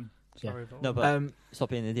 Do you reckon? Yeah. Sorry. about No, that. but stop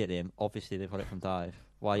being an idiot, Liam. Obviously, they got it from Dive.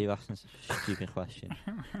 Why are you asking such a stupid question?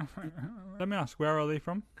 Let me ask, where are they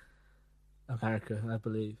from? America, I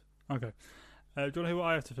believe. Okay. Do you want to hear what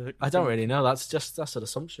I have to say? I don't really know. That's an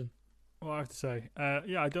assumption. What I have to say.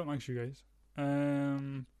 Yeah, I don't like shoegaze.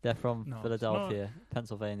 They're from No, it's Philadelphia,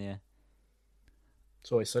 Pennsylvania.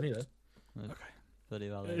 It's always sunny there. Bloody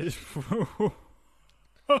well.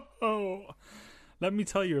 Let me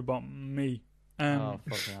tell you about me. Oh,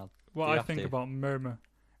 fucking hell. What you I have think to? about Murmur.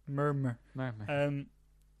 Murmur.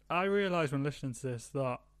 I realised when listening to this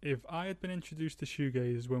that if I had been introduced to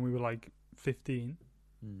shoegaze when we were like 15,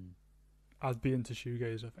 I'd be into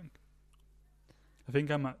shoegaze. I think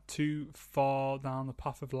I'm too far down the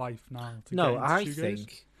path of life now to No, get into I shoegaze.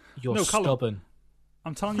 think you're No, Callum. stubborn.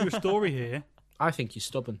 I'm telling you a story here. I think you're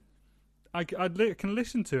stubborn. I can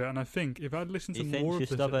listen to it, and I think if I'd listened to He thinks more you're of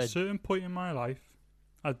this stubborn. at a certain point in my life,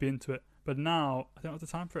 I'd be into it. But now, I don't have the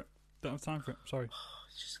time for it. Sorry. It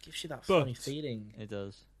just gives you that But- funny feeling. It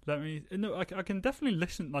does. I can definitely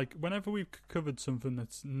listen. Like whenever we've covered something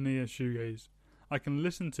that's near shoegaze, I can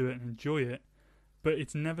listen to it and enjoy it. But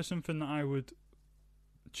it's never something that I would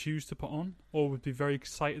choose to put on or would be very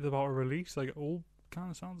excited about a release. Like it all kind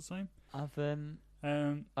of sounds the same.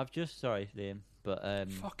 I've just sorry, Liam, but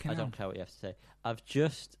Fucking I hell. don't care what you have to say. I've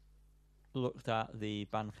just looked at the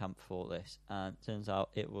Bandcamp for this, and it turns out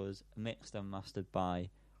it was mixed and mastered by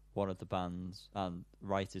one of the bands and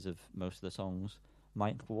writers of most of the songs,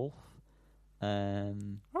 Mike Wolf.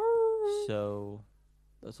 So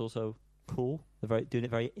that's also cool. They're doing it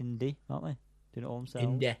very indie, aren't they? Doing it all themselves.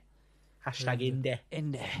 Indie. Hashtag indie.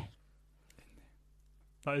 Indie.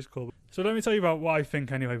 That is cool. So let me tell you about what I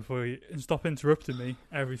think anyway before you stop interrupting me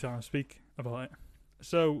every time I speak about it.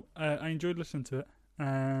 So I enjoyed listening to it.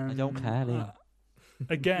 I don't care, Liam.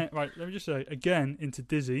 Again, right, let me just say, again, into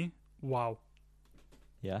Dizzy. Wow.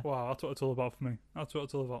 Yeah. Wow, that's what it's all about for me. That's what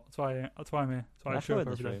it's all about. That's why I'm here. That's why I That's show in up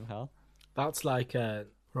this every day. room, Hal. That's like a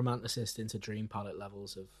romanticist into Dream Palette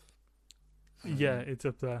levels of Yeah, it's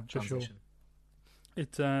up there for sure. transition.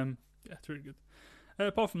 It's it's really good.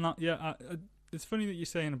 Apart from that, yeah, it's funny that you're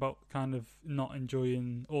saying about kind of not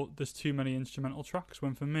enjoying or there's too many instrumental tracks.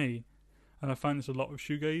 When for me, and I find this a lot with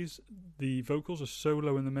shoegaze. The vocals are so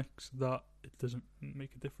low in the mix that it doesn't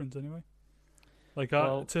make a difference anyway. Like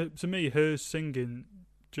Well- to me, her singing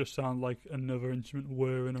just sounds like another instrument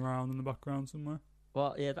whirring around in the background somewhere.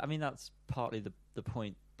 Well, yeah, I mean that's partly the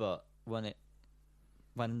point, but when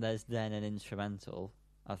there's then an instrumental,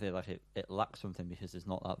 I feel like it lacks something because there's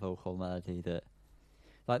not that vocal melody that,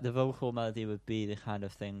 like the vocal melody would be the kind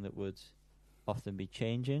of thing that would often be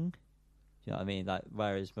changing. Do you know what I mean? Like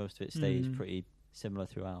whereas most of it stays Mhm. pretty similar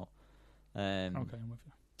throughout. Okay, I'm with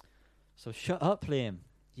you. So shut up, Liam.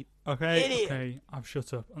 Okay, Idiot. okay, I've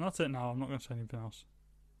shut up, and that's it now. I'm not going to say anything else.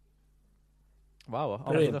 Wow,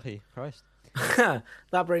 Brilliant. lucky Christ.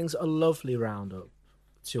 That brings a lovely roundup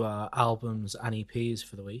to our albums and EPs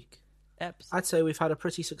for the week. Eps. I'd say we've had a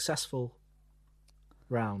pretty successful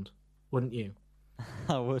round, wouldn't you?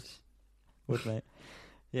 I would mate.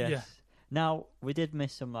 Yes. Yeah. Now we did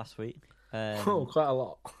miss some last week. Oh, quite a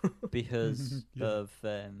lot. Because Yeah. of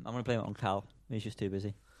I'm going to blame it on Cal. He's just too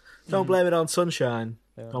busy. Don't blame it on sunshine.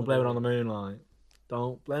 Blame Don't blame it on the moonlight.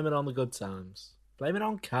 Don't blame it on the good times. Blame it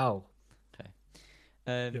on Cal.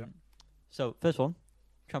 Yeah. So first one,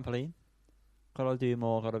 trampoline. Gotta do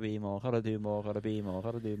more. Gotta be more. Gotta do more. Gotta be more.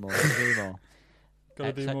 Gotta do more. Gotta do more.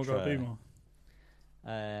 Gotta do more, gotta be etc.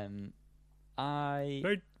 more. I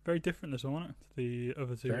Very, very different this one, wasn't it? The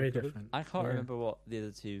other two. Very we covered. different. I can't Yeah. remember what the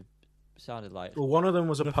other two sounded like. Well, one of them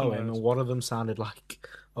was a Nothing poem, like and this. one of them sounded like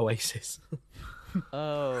Oasis.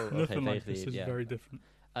 Oh, okay, Nothing like vaguely, this is yeah. very different.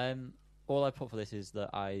 All I put for this is that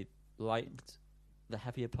I liked the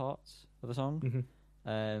heavier parts of the song. Mhm.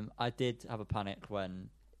 I did have a panic when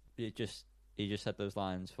he just said those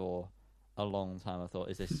lines for a long time. I thought,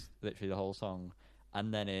 is this literally the whole song?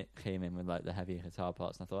 And then it came in with like the heavier guitar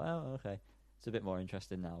parts, and I thought, oh, okay, it's a bit more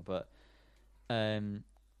interesting now. But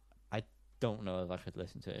I don't know if I could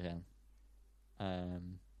listen to it again.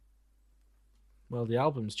 Well, the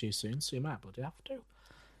album's due soon, so you might bloody have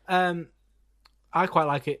to. I quite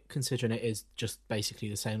like it, considering it is just basically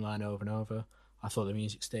the same line over and over. I thought the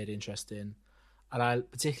music stayed interesting. And I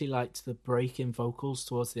particularly liked the break-in vocals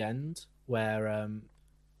towards the end, where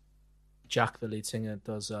Jack, the lead singer,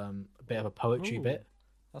 does a bit of a poetry Ooh, bit.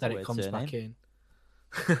 That's Then a it weird comes surname. back in.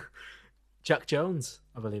 Jack Jones,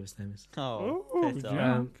 I believe his name is. Oh, Oh, good Jack.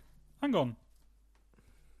 on. Hang on.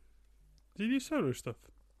 Did you do solo stuff?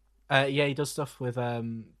 Yeah, he does stuff with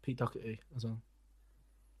Pete Doherty as well.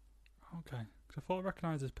 Okay. Because I thought I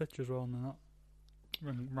recognised his picture as well, and then that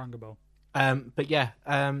rang a bell. But yeah,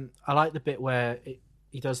 I like the bit where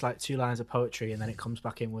he does like 2 lines of poetry and then it comes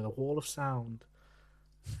back in with a wall of sound.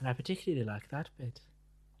 And I particularly like that bit.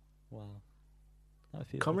 Wow. That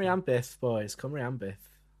feels Cymru and Biff, boys. Cymru and Biff.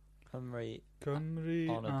 Cymru. Cymru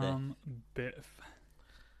On a and Biff.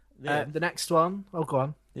 Liam, The next one. Oh, go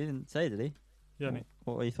on. he didn't say, did he? Yeah, me.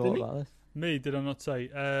 What were you thought Didn't he? about this? Me, did I not say?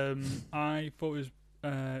 I thought it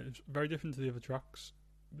was very different to the other tracks.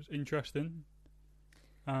 It was interesting.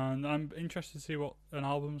 And I'm interested to see what an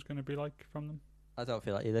album's going to be like from them. I don't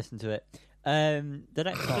feel like you listened to it. The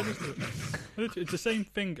next I one, did listen to it. It's the same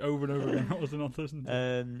thing over and over again. What was I not listening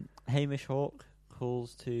to? Hamish Hawk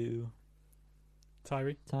calls to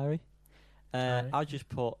Tyree. Tyree. Tyree. I just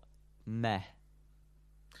put meh.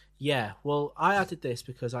 Yeah, well, I added this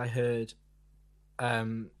because I heard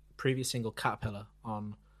previous single Caterpillar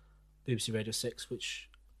on BBC Radio 6, which,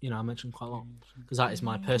 I mentioned quite a lot. Because that is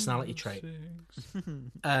my personality trait.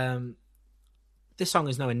 This song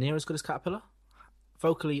is nowhere near as good as Caterpillar.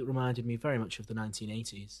 Vocally, it reminded me very much of the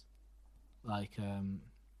 1980s, like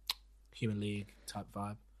Human League type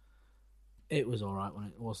vibe. It was all right when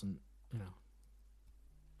it wasn't,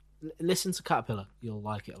 Listen to Caterpillar, you'll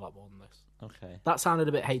like it a lot more than this. Okay. That sounded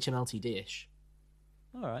a bit HMLTD-ish.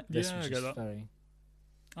 All right. This Yeah, was I get just that. very.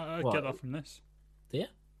 I What? get that from this. Do you?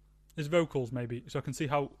 His vocals, maybe. So I can see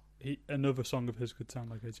how another song of his could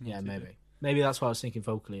sound like it. Yeah, maybe. Maybe that's why I was thinking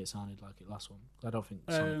vocally it sounded like it last one. I don't think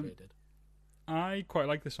sonically it did. I quite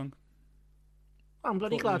like this song. I'm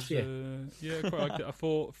bloody Thought it glad was, for you. Yeah, I quite liked it. I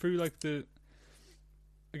thought through like the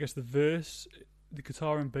verse, the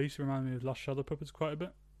guitar and bass remind me of Last Shadow Puppets quite a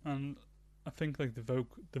bit, and I think like the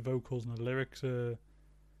vocals and the lyrics are.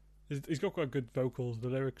 He's got quite good vocals. The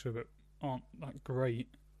lyrics aren't that great,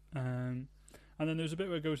 and then there's a bit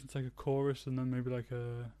where it goes into like a chorus and then maybe like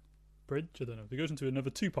a bridge. I don't know. It goes into another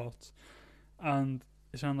 2 parts, and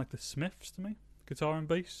it sounds like the Smiths to me, guitar and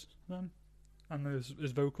bass then, and there's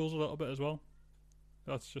his vocals a little bit as well.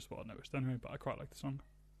 That's just what I noticed anyway, but I quite like the song.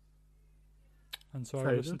 And so I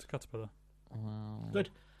Very listened good. to Caterpillar. Wow. Good.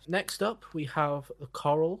 Next up, we have The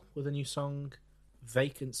Coral with a new song,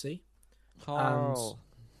 Vacancy. Carl.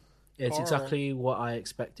 It's Coral. exactly what I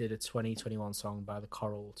expected a 2021 song by the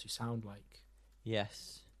Coral to sound like.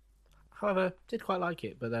 Yes. However, did quite like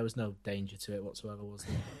it, but there was no danger to it whatsoever, was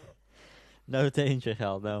there? No danger,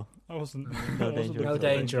 Hal, no. I wasn't. No I wasn't danger. looking No for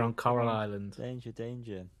danger on but, Coral Island. Danger,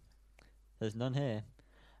 danger. There's none here.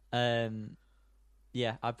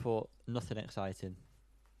 Yeah, I put nothing exciting.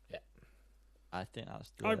 Yeah. I think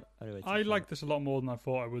that's I- the only way to I describe like it. this a lot more than I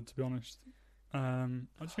thought I would, to be honest. I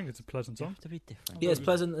just think it's a pleasant You song. have to be different. Yeah, it's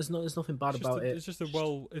pleasant. There's nothing bad It's just about a- it. It's just a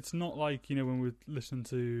well. It's not like when we listen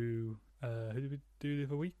to who did we do the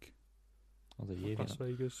other week? Oh, the you, Las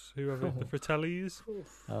Vegas, whoever the Fratellis.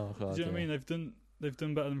 oh, God, Do you know what I mean? They've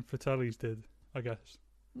done better than Fratellis did, I guess.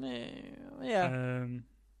 Yeah.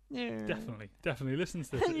 Definitely listen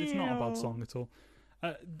to this. It's not a bad song at all.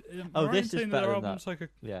 Oh, right this in is saying better their than album's like a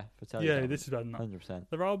Yeah, Fratelli. yeah. This is better than that. 100%.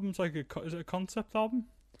 Their album's like is it a concept album?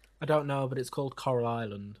 I don't know, but it's called Coral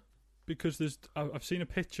Island. Because I've seen a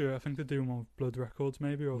picture. I think they're doing one with Blood Records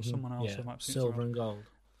maybe, or someone else. Yeah, I might have seen silver somewhere. and gold.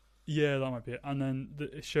 Yeah, that might be it. And then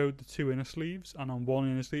it showed the two inner sleeves, and on one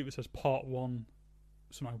inner sleeve it says Part 1,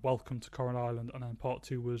 something like Welcome to Coral Island, and then Part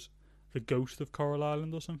 2 was The Ghost of Coral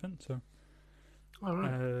Island or something. So, All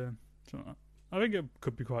right. something like that. I think it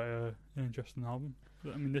could be quite an interesting album.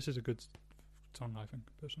 I mean, this is a good song, I think,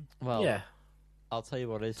 personally. Well, yeah, I'll tell you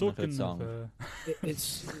what isn't a good Talking song. of,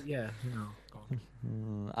 it's yeah. No, go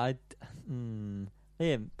on.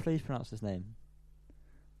 Liam, please pronounce his name.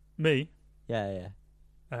 me, Yeah.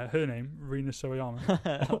 her name, Rina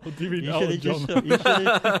Sawayama. Or do you mean You Elton should have John? you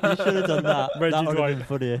should have done that. Reggie That would have Dwight. been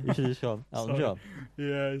funnier. You should have gone Elton Sorry. John.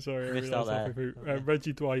 Yeah, sorry, I Missed realised out halfway there. through.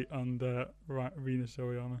 Reggie Dwight and Rina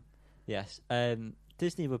Sawayama. Yes.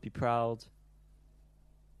 Disney would be proud.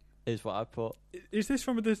 Is what I put. Is this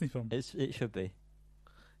from a Disney film? It should be.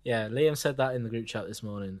 Yeah, Liam said that in the group chat this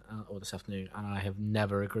morning or this afternoon, and I have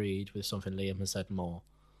never agreed with something Liam has said more.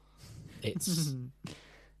 It's,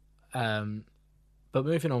 but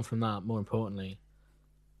moving on from that, more importantly,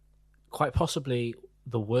 quite possibly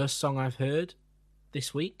the worst song I've heard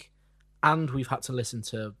this week, and we've had to listen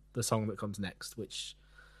to the song that comes next, which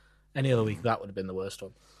any other week that would have been the worst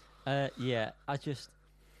one. Yeah.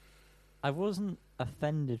 I wasn't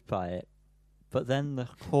offended by it, but then the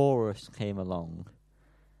chorus came along,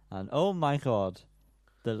 and oh my God,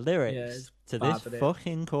 the lyrics it's to bad, this isn't it?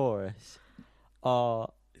 fucking chorus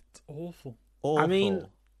are It's awful. awful.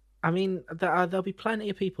 I mean, there'll be plenty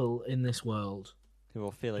of people in this world who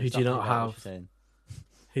will feel who do exactly not like what have- you're saying.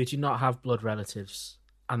 who do not have blood relatives,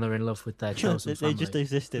 and they're in love with their chosen they family. just The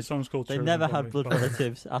existed. song's called They Chosen never Family, had blood by the way.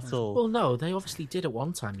 relatives at all. Well, no, they obviously did at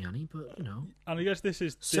one time, Yanni, but you know, And I guess this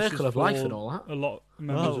is circle of for life and all that. a lot of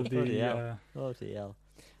members Oh, of bloody the hell. Bloody hell.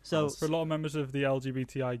 So for a lot of members of the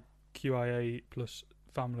LGBTIQIA plus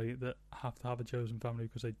family that have to have a chosen family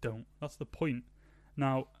because they don't. That's the point.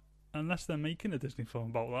 Now, unless they're making a Disney film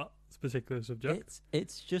about that particular subject,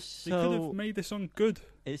 it's just they could have so made this song good.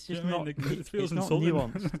 it's Do you just know what I not mean? It feels it's not insulting.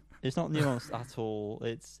 nuanced. It's not nuanced at all.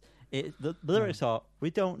 The lyrics are, we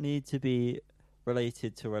don't need to be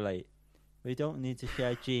related to relate. We don't need to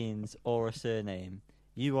share genes or a surname.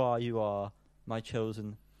 You are my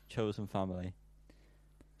chosen family.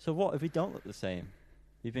 So what if we don't look the same?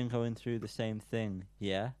 We've been going through the same thing,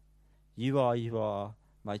 yeah? You are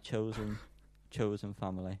my chosen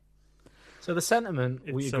family. So the sentiment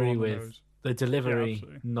It's we so agree on the with, nose. the delivery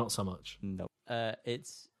absolutely. not so much. No.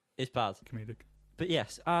 It's bad. Comedic. But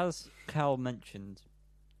yes, as Cal mentioned,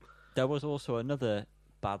 there was also another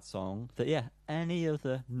bad song that, any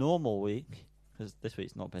other normal week, because this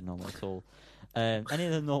week's not been normal at all, any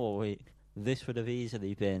other normal week, this would have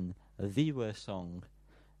easily been the worst song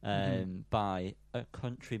by a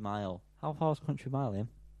country mile. How far is Country Mile, Ian?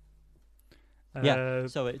 Yeah,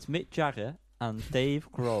 so it's Mick Jagger and Dave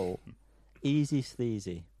Grohl, Easy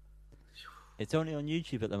Sleazy. It's only on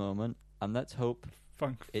YouTube at the moment, and let's hope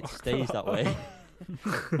Thank it fuck stays for that way.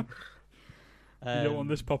 You don't want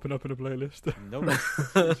this popping up in a playlist. Nope.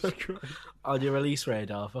 Jesus Christ. On your release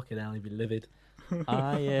radar, fucking hell, you'd be livid.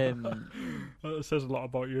 That says a lot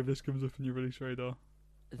about you if this comes up in your release radar.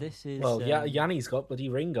 This is Well, Yanni's got bloody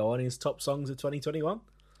Ringo on his top songs of 2021.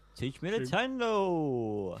 Teach me the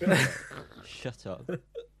tango. Shut up,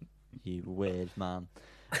 you weird man.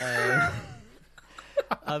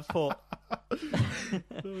 I thought.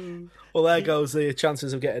 Well, there goes the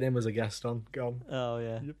chances of getting him as a guest on. Gone. Oh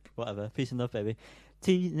yeah. Yep. Whatever. Peace and love, baby.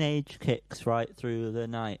 Teenage Kicks right through the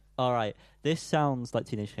night. All right. This sounds like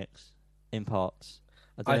Teenage Kicks in parts.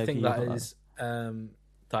 don't know I if think you that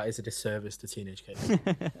got is a disservice to Teenage Kids.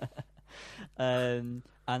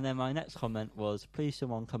 And then my next comment was, please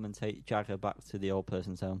someone come and take Jagger back to the old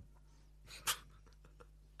person's home.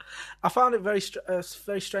 I found it very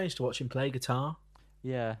strange to watch him play guitar.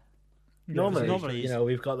 Yeah. Normally,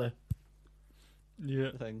 we've got the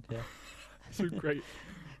Yeah, Thing. Yeah. so great.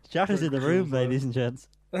 Jack is in the room, ladies and gents.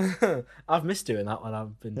 I've missed doing that when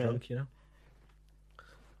I've been Yeah. drunk,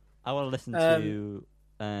 I want to listen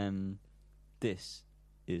to This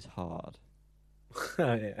Is Hard.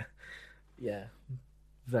 yeah,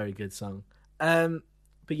 very good song.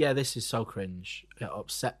 But yeah, this is so cringe. It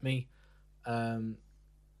upset me.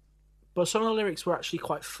 But some of the lyrics were actually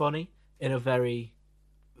quite funny in a very,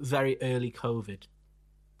 very early COVID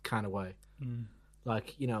kind of way.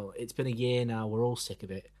 Like, it's been a year now. We're all sick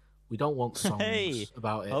of it. We don't want songs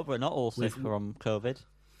about it. Oh, we're not all sick from COVID.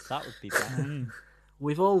 That would be bad.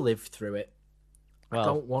 We've all lived through it. Well, I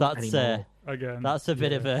don't want any more. Again, That's a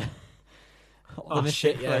bit of a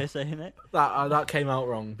shit, yeah. way of saying it. That came out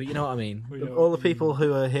wrong, but you know what I mean. We know All what the you people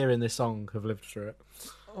who are hearing this song have lived through it.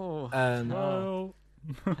 Oh, Well,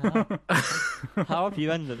 how have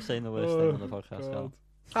you ended up saying the worst thing on the podcast, God. Carl?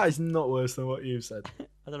 That is not worse than what you've said. I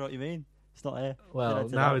don't know what you mean. It's not here. Well,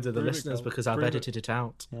 Edit it now out. do the Prove it, listeners Carl. because I've Prove it. edited it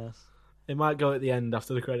out. Yes. It might go at the end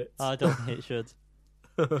after the credits. I don't think it should.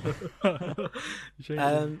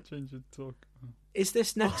 Change the talk. Is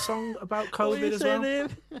this next song about What were COVID you as well? saying,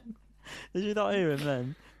 Ian? Did you not hear him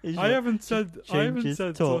then? I haven't said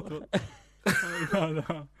talk.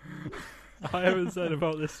 No. I haven't said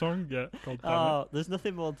about this song yet. God damn it. Oh, there's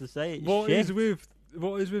nothing more to say. It's What shit. is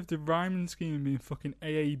with the rhyming scheme being fucking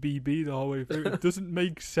AABB the whole way through? It doesn't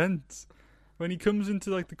make sense. When he comes into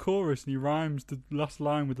like the chorus and he rhymes the last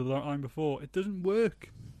line with the line before, it doesn't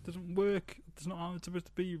work. It doesn't work. It's not how it's supposed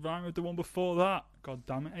to be. Rhyme with the one before that. God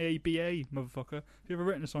damn it. AABA, motherfucker. Have you ever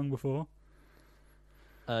written a song before?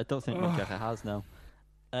 I don't think Mick Jagger has, no.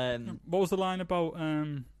 What was the line about?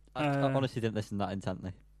 I honestly didn't listen that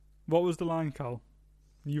intently. What was the line, Cal?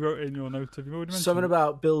 You wrote it in your notes. Have you already mentioned Something it?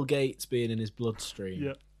 about Bill Gates being in his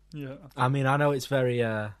bloodstream. Yeah. I mean, I know it's very,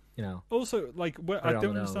 Also, like, I Very on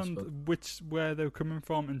don't the nose, understand but- where they were coming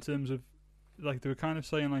from in terms of, like, they were kind of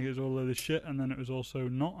saying like it was all a load of shit, and then it was also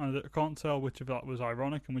not. And I can't tell which of that was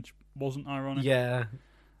ironic and which wasn't ironic. yeah.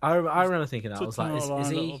 I remember thinking that. I was Touching like, on the line is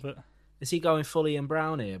a he little bit. is he going fully in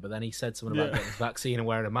brown here? But then he said something about Yeah. getting his vaccine and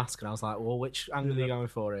wearing a mask, and I was like, well, which angle are you going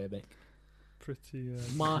for here, Mick? Pretty.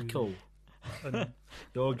 Michael, And,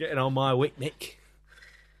 you're getting on my wick, Nick.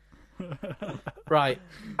 Right.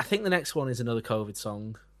 I think the next one is another COVID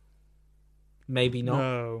song. Maybe not.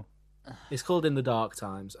 no. It's called In the Dark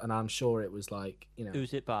Times, and I'm sure it was like,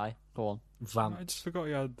 Who's it by? Go on. Vamp. I just forgot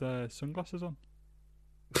he had sunglasses on.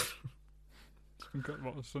 Forgot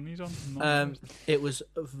what sunnies on. Not It was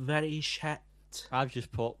very shit. I've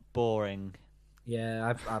just put boring.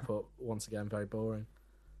 Yeah, I put, once again, very boring.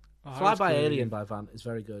 I Fly was by clearly- Alien by Vamp is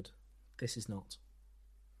very good. This is not.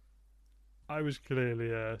 I was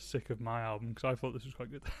clearly sick of my album because I thought this was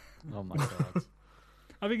quite good. Oh my god.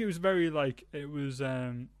 I think it was very like it was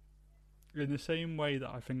in the same way that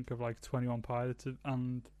I think of like 21 Pilots,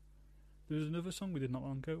 and there was another song we did not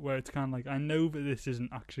long ago where it's kind of like I know that this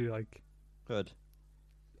isn't actually like Good.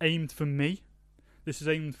 aimed for me. This is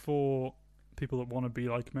aimed for people that want to be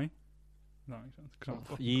like me. If that makes sense. 'Cause I'm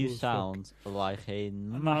fucking You cool as fuck. sound like a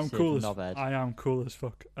And I'm massive cool as knobhead. I am cool as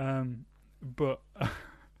fuck. But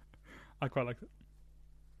I quite like it.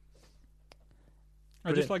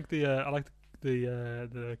 I just like the I like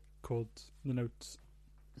the chords, the notes,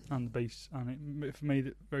 and the bass, and it made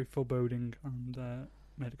it very foreboding and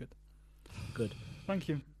made it good. Good. Thank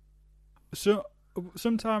you. So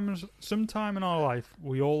sometime in our life,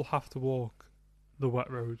 we all have to walk the wet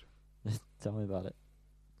road, Tell me about it.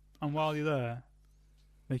 and while you're there,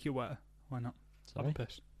 make it wetter. Why not? Sorry. Have a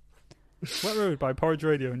piss. Wet Road by Porridge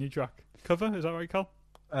Radio, new track. Cover, is that right, Cal?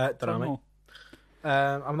 Don't Tell know, me mate.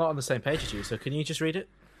 more. I'm not on the same page as you, so can you just read it?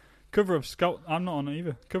 Cover of Scout. I'm not on it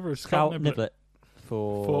either. Cover of Scout Scout Niblet. Niblet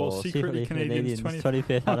for Secretly Canadian's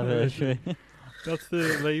 25th anniversary. That's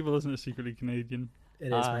the label, isn't it? Secretly Canadian. It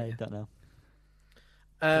is, I mate. don't know.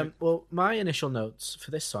 Well, my initial notes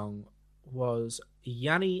for this song was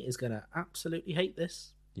Yanni is going to absolutely hate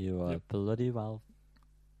this. You are Yep. bloody well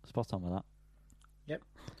spot on with that.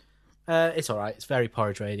 It's all right. It's very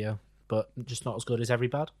Porridge Radio, but just not as good as Every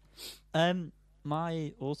Bad.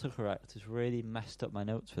 My autocorrect has really messed up my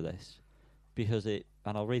notes for this because and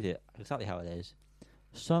I'll read it exactly how it is.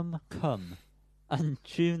 Some come and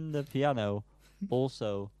tune the piano,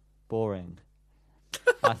 also boring.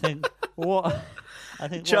 I think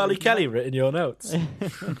Charlie Kelly written your notes.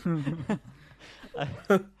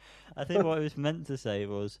 I think what it was meant to say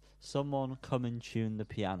was someone come and tune the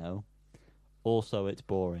piano, also it's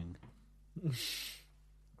boring.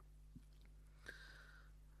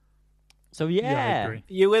 So Yeah, I yeah, agree.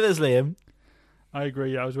 You with us, Liam? I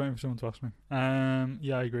agree. Yeah, I was waiting for someone to ask me.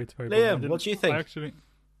 Yeah, I agree. It's very boring. I Liam, didn't- what do you think? I actually.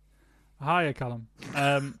 Hiya, Callum. I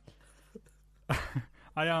am.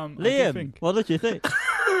 I do Liam, think. what did you think?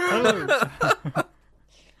 Hello.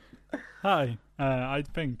 Hi. I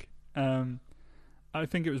think. I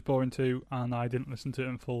think it was boring too, and I didn't listen to it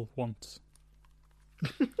in full once.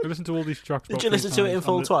 I listened to all these tracks. Did about you 3 listen to it in times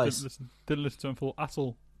full and twice? Didn't listen to it in full at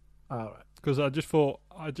all All right. because I just thought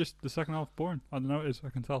the second half boring. I don't know what it is. I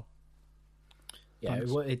can tell. Yeah,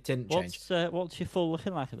 Thanks. it didn't change. What's your full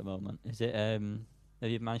looking like at the moment? Is it have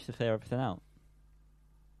you managed to clear everything out?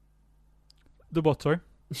 The what? Sorry.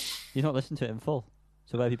 You've not listened to it in full.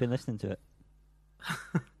 So where have you been listening to it?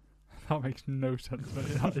 That makes no sense, mate.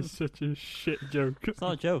 That is such a shit joke. It's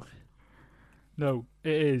not a joke. No,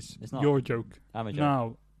 it is. It's not. Your joke. I'm a joke.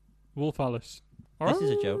 Now, Wolf Alice. This is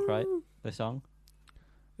a joke, right? The song.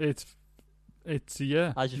 It's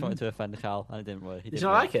yeah. I just wanted to offend Cal, and it didn't work. Did you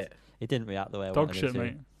not like it? He didn't react the way I Dog wanted shit, him to.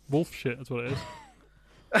 mate. Wolf shit. That's what it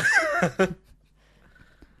is.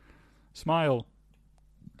 Smile.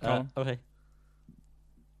 Callum. Okay.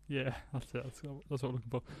 Yeah, that's it. That's what I'm looking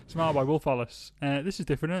for. Smile by Wolf Alice. This is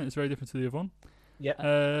different. Isn't it? It's very different to the other one.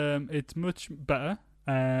 Yeah. It's much better.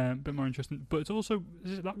 A bit more interesting, but it's also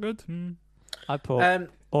is it that good? I put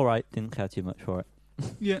all right. Didn't care too much for it.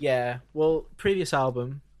 Yeah. Yeah. Well, previous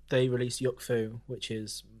album they released Yuck Fu, which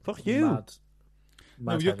is Fuck you. Mad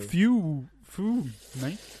No, you heavy. few,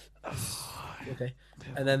 mate. Okay.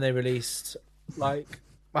 And then they released like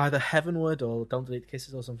either Heavenward or Don't Delete the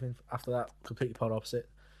Kisses or something after that. Completely polar opposite.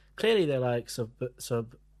 Clearly they're like sub.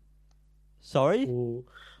 Sorry. Ooh,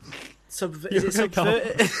 You okay, Carl?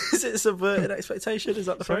 is it subverted expectation? Is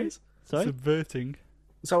that the Sorry? phrase? Sorry. Subverting.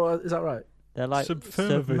 Is that right? They're like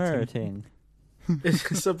Subverting. submerting.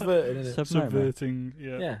 It's subverted, isn't it? Subverting.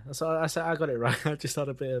 Yeah. Yeah, that's what I said. I got it right. I just had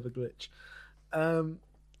a bit of a glitch.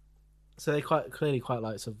 So they clearly quite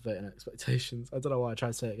like subverting expectations. I don't know why I tried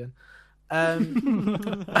to say it again. And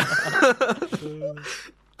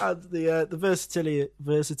the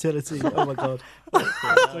versatility. Oh my god,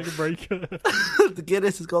 Take a break. the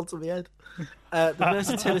Guinness has gone to my head. The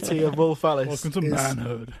versatility of Wolf Alice. Welcome to is,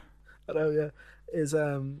 manhood. I know, yeah, is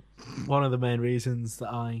one of the main reasons that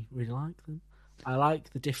I really like them. I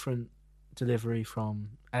like the different delivery from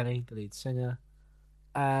Ellie, the lead singer.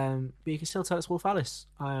 But you can still tell it's Wolf Alice.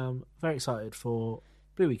 I am very excited for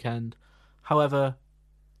Blue Weekend. However,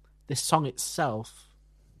 this song itself,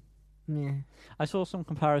 yeah. I saw some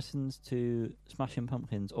comparisons to Smashing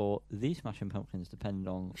Pumpkins or the Smashing Pumpkins, depending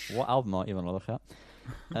on what album art you want to look at.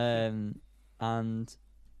 And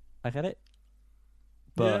I get it,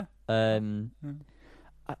 but I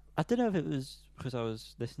don't know if it was because I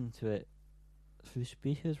was listening to it through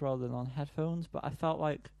speakers rather than on headphones, but I felt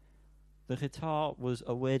like the guitar was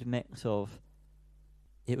a weird mix of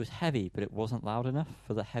it was heavy, but it wasn't loud enough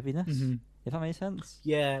for the heaviness. Mm-hmm. If that makes sense.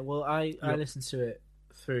 Yeah, well, I listened to it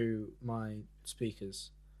through my speakers,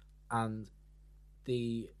 and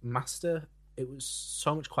the master, it was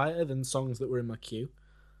so much quieter than songs that were in my queue.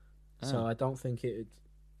 So Oh. I don't think it had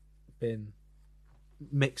been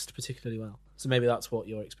mixed particularly well. So maybe that's what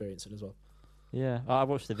you're experiencing as well. Yeah, I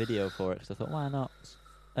watched the video for it because I thought, why not?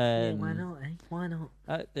 Yeah, why not, eh? Why not?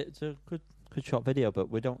 It's a good short video, but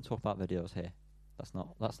we don't talk about videos here. That's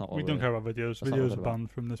not what We don't care about videos. That's not Videos what are we're about.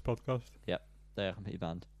 banned from this podcast. They are completely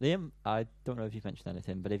banned. Liam, I don't know if you've mentioned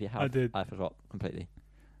anything, but if you have, I did. I forgot completely.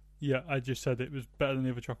 Yeah, I just said it was better than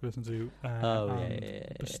the other track I listened to.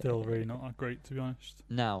 But still really not that great, to be honest.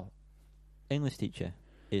 Now, English Teacher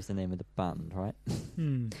is the name of the band, right?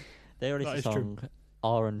 Hmm. They released That a is true. song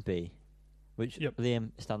R&B, which Yep.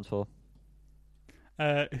 Liam stands for.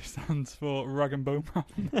 It stands for Rag and Bone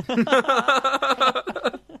Man.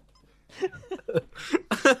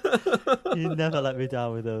 You never let me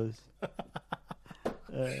down with those.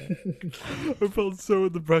 I felt so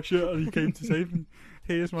under pressure and he came to save me.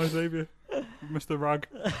 Here's my saviour, Mr. Rag.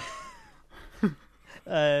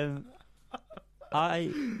 I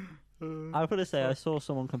gotta say, I saw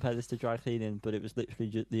someone compare this to dry cleaning, but it was literally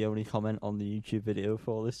just the only comment on the YouTube video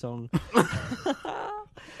for this song.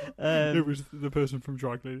 It was the person from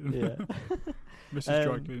Dry Cleaning. Yeah. Mrs.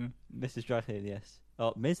 Dry Cleaning. Mrs. Dry Cleaning, yes.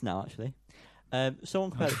 Oh, Ms. now, actually.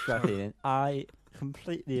 Someone compared it to dry cleaning. I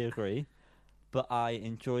completely agree, but I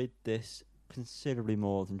enjoyed this considerably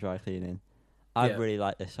more than dry cleaning. I Yeah. really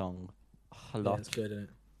like this song a Yeah, lot. it's good, isn't it?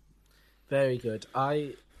 Very good.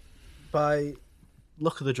 By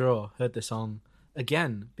luck of the draw, heard this on,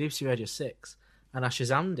 again, BBC Radio 6, and I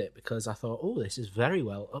Shazammed it because I thought, oh, this is very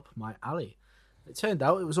well up my alley. It turned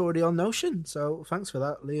out it was already on Notion, so thanks for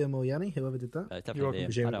that, Liam or Yanni, whoever did that. Definitely Liam.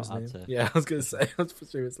 Presume I it don't was have Liam. to. Yeah, I was going to say, I was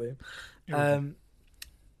presuming it's Liam.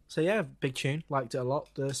 So yeah, big tune, liked it a lot.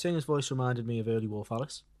 The singer's voice reminded me of early Wolf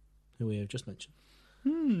Alice, who we have just mentioned.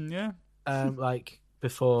 Yeah. Like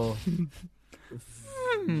before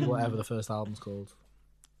whatever the first album's called.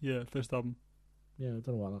 Yeah, first album. Yeah, I don't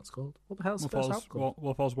know what that's called. What the hell's the Wolf first Alice, album called?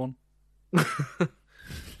 Wolf Alice 1.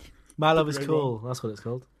 My Love Is Great Cool, that's what it's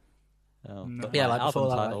called. Oh, No. but Yeah, my like before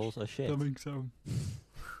album that, titles are shit. I think so.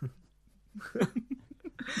 But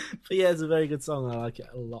yeah, it's a very good song, I like it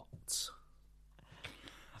a lot.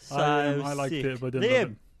 So I liked sick. it, but didn't love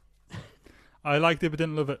Liam. it. I liked it, but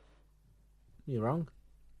didn't love it. You're wrong.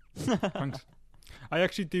 Thanks. I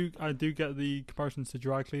do get the comparisons to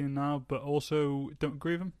Dry Cleaning now, but also don't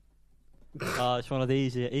agree with them. Oh, it's one of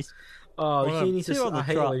these. It's Oh, Well, you need two to. on the I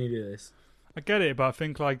hate it track. when you do this. I get it, but I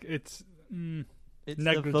think like it's the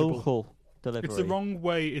negligible. vocal delivery. It's the wrong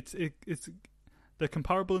way. It's they're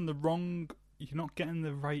comparable in the wrong. You're not getting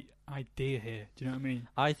the right idea here. Do you know what I mean?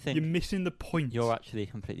 I think You're missing the point. you're actually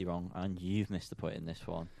completely wrong, and you've missed the point in this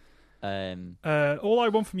one. All I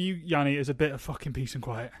want from you, Yanni, is a bit of fucking peace and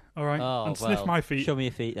quiet. All right, Oh, and sniff well, my feet. Show me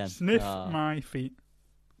your feet then. Sniff Oh, my feet.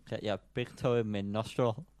 get your big toe in my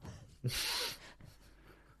nostril.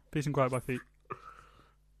 Peace and quiet by feet.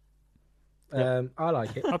 I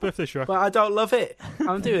like it, Happy birthday, Shrek. but I don't love it.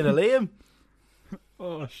 I'm doing a Liam.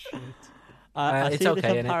 Oh shit. I it's see okay, the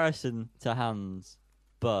innit? comparison to hands,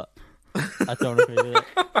 but I don't agree with it.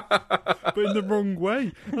 But in the wrong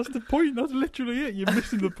way. That's the point. That's literally it. You're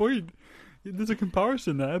missing the point. There's a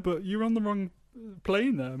comparison there, but you're on the wrong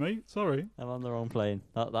plane there, mate. Sorry. I'm on the wrong plane.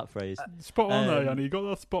 That phrase. Spot on there, Um, Yanni. You got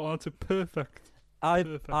that spot on. It's a perfect. I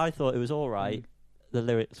perfect. thought it was all right. The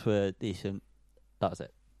lyrics were decent. That was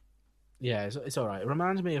it. Yeah, it's all right. It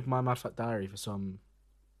reminds me of My Mad Fat Diary for some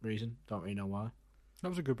reason. Don't really know why. That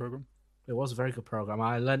was a good program. It was a very good program.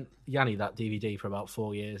 I lent Yanni that DVD for about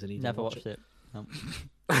 4 years, and he didn't Never watch watched it. No.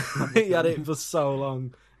 He had it for so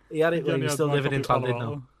long. He had it when he was still living in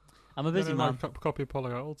Llandudno. I'm a busy man. Copy of Palo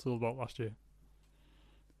Alto till about last year.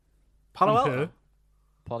 Palo And Alto. her.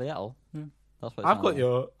 Polyethyl? Yeah. That's what it I've sounds got like.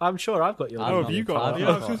 your. I'm sure I've got your. I've Oh, not have you been got? followed. Yeah,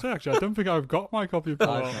 I was going to say actually, I don't think I've got my copy of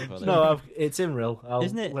Palo I've Alto. not got it. No, it's in real.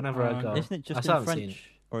 Isn't it? Whenever I go. Isn't it I just still in haven't seen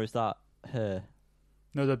French? Or is that her?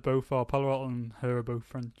 No, they both are. Palo Alto and her are both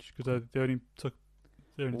French because they only took.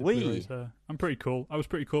 They only did Oui. Blu-rays her. I'm pretty cool. I was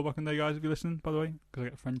pretty cool back in the day, guys. If you're listening, by the way, because I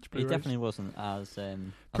get French He Blu-rays. definitely wasn't as a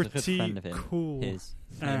good Pretty friend of him. cool. His.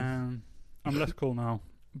 I'm less cool now,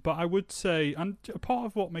 but I would say, and a part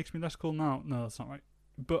of what makes me less cool now. No, that's not right.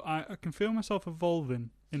 But I can feel myself evolving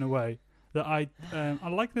in a way that I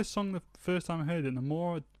like this song the first time I heard it, and the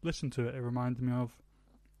more I listened to it, it reminded me of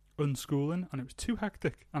Unschooling, and it was too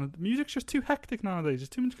hectic. And the music's just too hectic nowadays. There's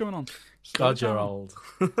too much going on. Slow God, it you're down. old.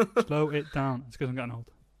 Slow it down. It's because I'm getting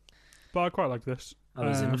old. But I quite like this. I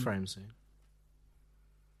was in the frame soon.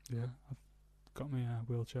 Yeah, I've got my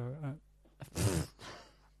wheelchair.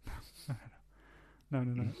 No.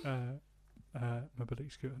 Mobility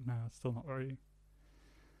scooter. No, it's still not very.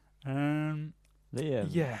 Liam.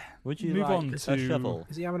 Yeah. Would you Move like on a to- shovel?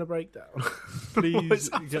 Is he having a breakdown? Please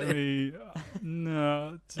What's get me.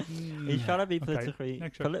 No. He's trying to be Okay, politically.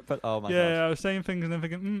 next show. Oh my Yeah, god. I was saying things and then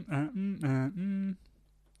thinking.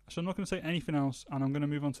 So I'm not going to say anything else, and I'm going to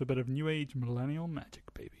move on to a bit of new age millennial magic,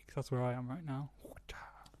 baby, because that's where I am right now.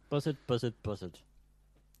 Buzzard, buzzard, buzzard.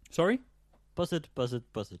 Sorry. Buzzard, buzzard,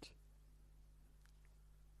 buzzard.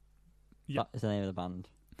 Yeah. That is the name of the band.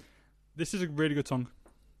 This is a really good song.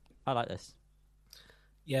 I like this.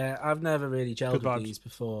 Yeah, I've never really gelled Good with vibes. these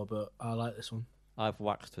before, but I like this one. I've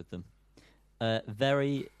waxed with them.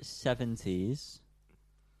 Very 70s.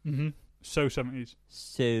 Mm-hmm. So 70s.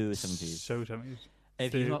 So 70s. So 70s.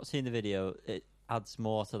 If you've not seen the video, it adds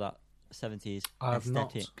more to that 70s I've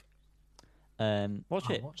not. aesthetic. Watch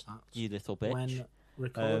I'll it, watch that you little bitch. when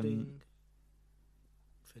recording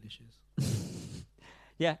finishes.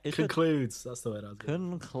 Yeah, it's good. Concludes. That's the word I was going.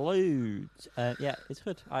 Concludes. Yeah, it's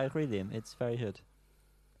good. I agree, Liam. It's very good.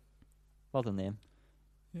 Well done, Liam.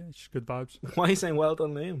 Yeah, it's just good vibes. Why are you saying well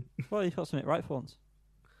done, Liam? Well, you've got something right for once.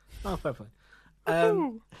 Oh, fair play.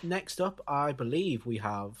 Next up, I believe we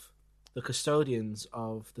have the custodians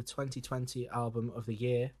of the 2020 album of the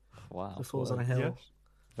year, Wow. The Falls on a Well, Hill. Yes.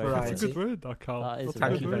 very Variety. That's a good word, that, Carl. That is That's a a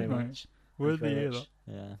Thank good you word, very mate. much. Word of the Thank you year, very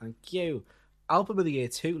that. Yeah. Thank you. Album of the year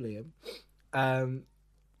too, Liam.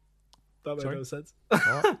 That made Sorry? no sense.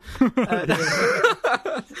 What?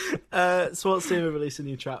 Sports Team have released a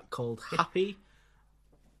new track called Happy,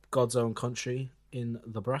 God's Own Country in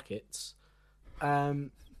the brackets.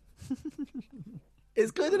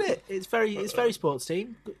 It's good, isn't it? It's very sports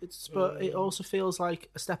team. But it also feels like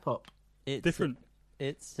a step up. It's Different.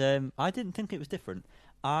 It's I didn't think it was different.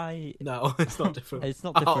 No, it's not different. It's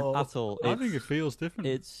not different Oh. at all. I think it feels different.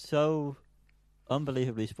 It's so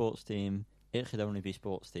unbelievably sports team. It should only be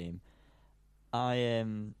sports team.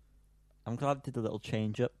 I'm glad it did a little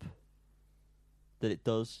change up that it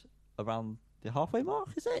does around the halfway mark,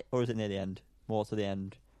 is it? Or is it near the end? More to the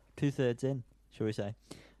end. 2/3 in, shall we say.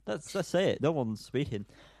 Let's say it. No one's speaking.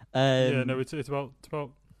 Yeah, no, it's about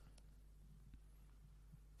 3/4.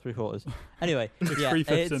 Anyway, It's yeah,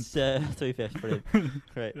 3/5 in. it's 3/5. Brilliant.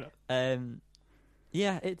 Great.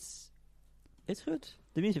 Yeah, it's good.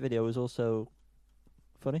 The music video was also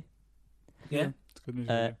funny. Yeah. It's good news.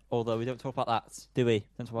 Video. Although we don't talk about that, do we?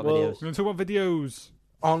 Don't talk about Well, videos. We're going to talk about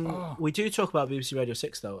videos. We do talk about BBC Radio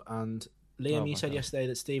 6 though, and Liam, Oh you my said God. yesterday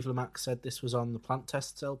that Steve Lamack said this was on the Plant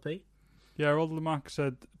Tests LP. Yeah, Rod Lamack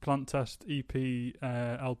said Plant Test EP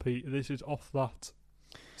LP. This is off that.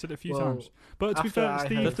 Said it a few Well, times. But to be after fair, I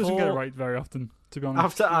Steve have- doesn't get it Before- right very often, to be honest.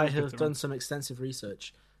 After He I always gets have it done wrong. some extensive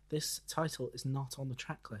research, this title is not on the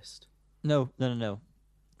track list. No.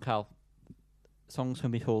 Cal, songs can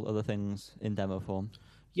be called other things in demo form.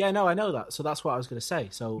 Yeah, no, I know that. So that's what I was going to say.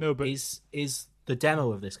 So No, but- is the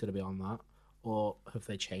demo of this going to be on that, or have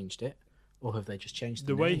they changed it, or have they just changed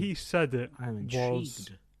The the way name? he said it I'm was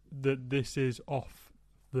intrigued. that this is off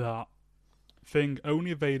that thing, only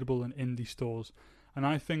available in indie stores. And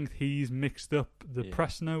I think he's mixed up the Yeah.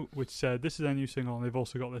 press note, which said this is their new single, and they've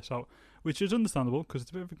also got this out, which is understandable because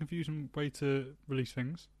it's a bit of a confusing way to release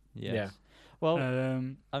things. Yes. Yeah. Well, Uh,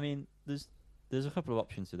 I mean, there's a couple of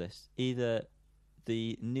options to this. Either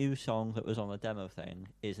the new song that was on the demo thing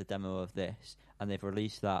is a demo of this, and they've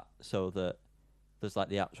released that so that there's like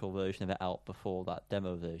the actual version of it out before that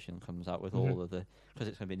demo version comes out with all of the, because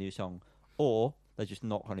it's going to be a new song, or they're just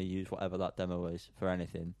not going to use whatever that demo is for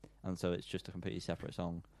anything, and so it's just a completely separate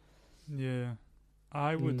song. yeah,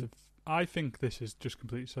 I would have. I think this is just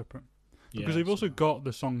completely separate because Yeah, they've also so- got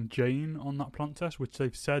the song Jane on that Plant Test, which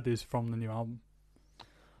they've said is from the new album.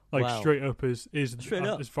 Like Wow. straight up is Straight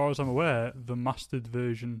up. as far as I'm aware, the mastered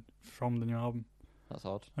version from the new album. That's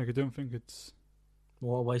odd. Like I don't think it's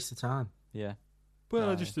What a waste of time. Yeah. well,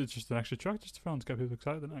 Aye. just it's just an extra track just to to get people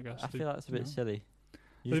excited, I guess. I feel like it's a bit silly.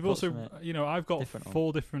 You They've just put also, something- I've got different on.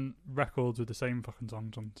 4 different records with the same fucking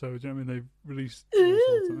songs on. So, do you know what I mean? They've released all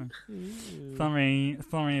sorts of things.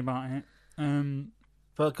 Sorry about it.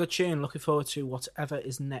 But good tune. Looking forward to whatever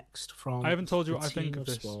is next from. I haven't told you the what I think team of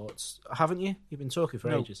this. Sports. Haven't you? You've been talking for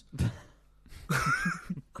No. ages. I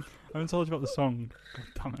haven't told you about the song.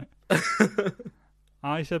 God damn it.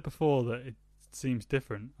 I said before that it seems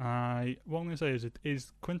different. What I'm going to say is it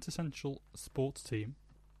is quintessential sports team,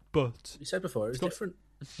 but You said before it was It's got- different.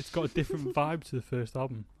 it's got a different vibe to the first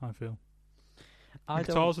album, I feel. I The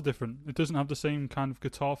don't. guitars are different. It doesn't have the same kind of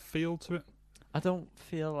guitar feel to it. I don't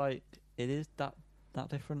feel like it is that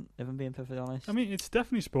different. If I'm being perfectly honest. I mean, it's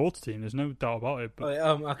definitely sports team. There's no doubt about it. But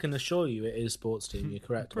I can assure you it is sports team. You're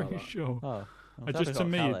correct I'm about pretty that. sure. Oh, Just to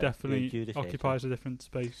me, it definitely occupies a different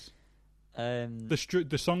space. Um,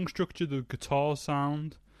 The song structure, the guitar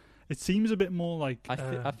sound, it seems a bit more like I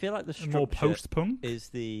feel like the more structure post punk. is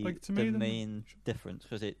the Like, to me, the then- main difference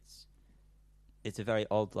because it's a very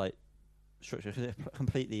odd like structure because it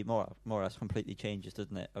completely more or less completely changes,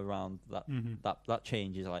 doesn't it? Around that Mhm. that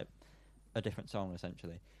change is like a different song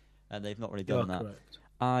essentially, and they've not really You're done that. correct.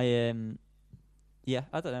 Yeah,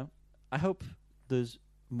 I don't know. I hope there's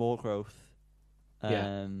more growth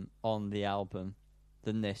Yeah. on the album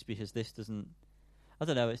than this because this doesn't. I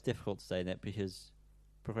don't know. It's difficult to say that because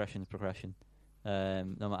progression's progression. No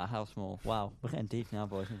matter how small. Wow, we're getting deep now,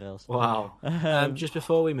 boys and girls. Wow. Just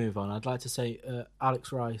before we move on, I'd like to say,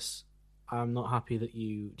 Alex Rice, I'm not happy that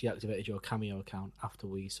you deactivated your Cameo account after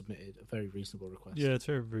we submitted a very reasonable request. Yeah, it's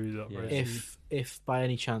very rude. That Yeah. very rude. If by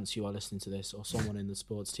any chance you are listening to this, or someone in the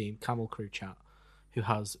sports team, Camel Crew Chat, who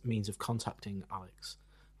has means of contacting Alex,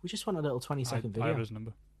 we just want a little 20-second I have video. his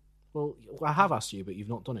number. Well, I have asked you, but you've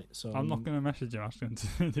not done it. So I'm not going to message him asking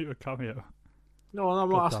to do a cameo. No, I'm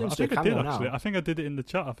not asking him I to do a think I did cameo actually. now. I think I did it in the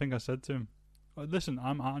chat. I think I said to him, "Listen,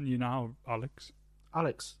 I'm on you now, Alex."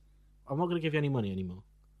 Alex, I'm not going to give you any money anymore.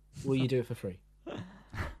 Will you do it for free? Yeah.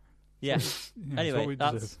 Yeah, it's what Anyway, we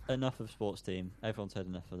that's deserve. enough of sports team. Everyone's heard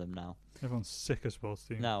enough of them now. Everyone's sick of sports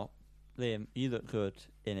team. Now, Liam, you look good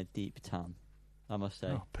in a deep tan, I must say.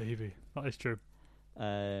 Oh baby, that is true.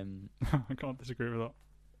 Um, I can't disagree with that.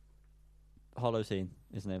 Hollow Scene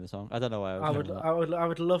is the name of the song. I don't know why I was I saying would, that. I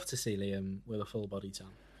would love to see Liam with a full body tan.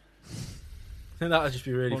 I think that would just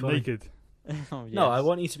be really Or funny. naked. Oh, No, I yes.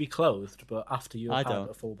 want you to be clothed, but after you I have had don't.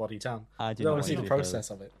 a full body tan. I I do don't not want to see to the be process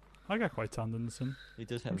of it. I get quite tanned in the sun. He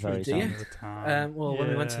does have I'm sure very you do. tan. All the time. Well, when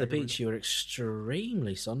we went to Yeah, the beach, you were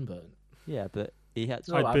extremely sunburnt. Yeah, but he had.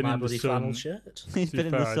 Not I'd like been my in the bloody flannel sun. shirt. He's To be been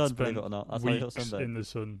in the fair, I'd sun, believe spent it or not. That's why he got weeks sunburned. in the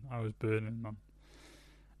sun. I was burning,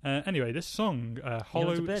 man. Anyway, this song, You went to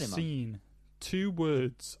Hollow Burning Man? Scene, 2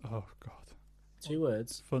 words. Oh God, 2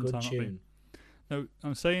 words. Fun Good time, not me. tune. no,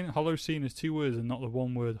 I'm saying Hollow Scene is 2 words and not the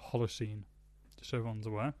one word Holocene. Just so everyone's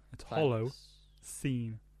aware, it's Hollow Thanks.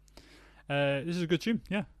 Scene. This is a good tune.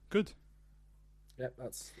 Yeah, good. Yep,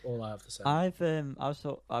 that's all I have to say. I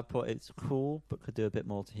put it's cool, but could do a bit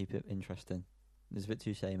more to keep it interesting. It's a bit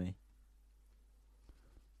too samey.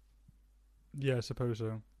 Yeah, I suppose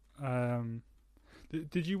so.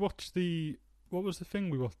 Did you watch what was the thing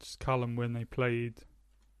we watched, Callum, when they played?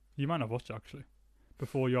 You might have watched it, actually,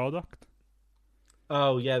 before Yard Act.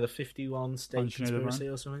 Oh, yeah, the 51 State Punching It Conspiracy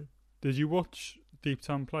or something. Did you watch Deep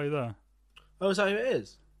Town play there? Oh, is that who it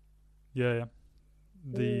is? Yeah.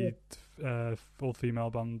 The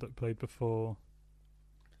all-female band that played before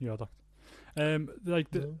Yard Act.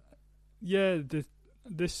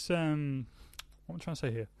 This what am I trying to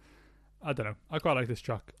say here? I don't know. I quite like this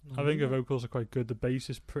track. I think the vocals are quite good. The bass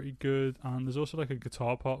is pretty good, and there's also like a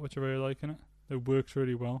guitar part which I really like in it. It works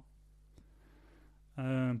really well.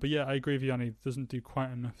 But yeah, I agree with Yanni. It doesn't do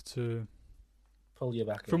quite enough to Pull you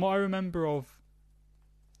back in. From what I remember of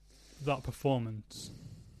that performance,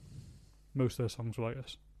 most of their songs were like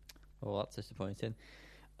this. Oh, that's disappointing.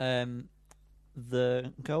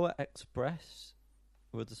 The Goa Express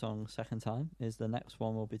with the song Second Time is the next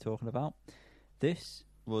one we'll be talking about. This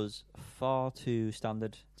was far too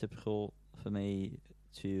standard, typical for me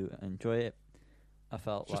to enjoy it. I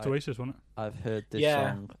felt Just like Oasis, wasn't it? I've heard this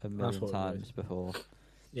Yeah, song a that's million what it times was. before.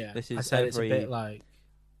 Yeah, This I is said it's a every- bit like...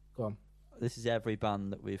 Go on. This is every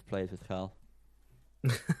band that we've played with Carl.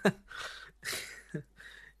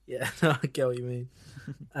 Yeah, no, I get what you mean.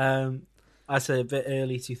 I'd say a bit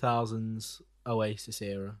early 2000s Oasis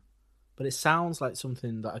era. But it sounds like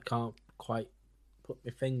something that I can't quite put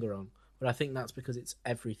my finger on. But I think that's because it's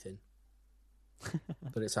everything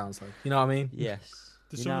that it sounds like. You know what I mean? Yes.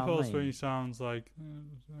 The You song know of what I Falls mean? Very sounds like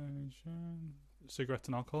cigarettes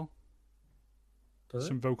and alcohol. Does it?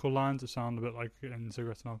 Some vocal lines that sound a bit like in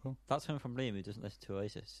cigarettes and alcohol. That's coming from Liam, who doesn't listen to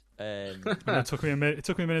Oasis. And it took me a minute. It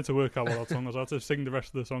took me a minute to work out what that song was. I had to sing the rest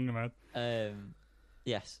of the song in my head.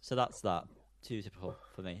 Yes, so that's that. Too typical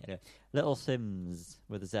for me. Anyway, Little Sims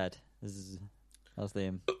with a Z. That's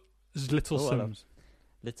Liam. This is Little Oh, hello. Sims.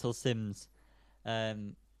 Little Sims.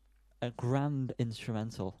 A grand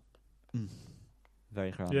instrumental.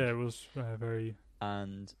 Very grand. Yeah, it was very.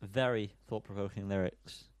 And very thought-provoking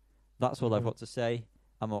lyrics. That's all I've got to say.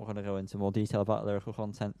 I'm not going to go into more detail about lyrical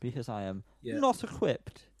content because I am Yeah. not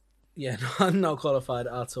equipped. Yeah, no, I'm not qualified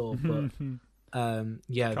at all. But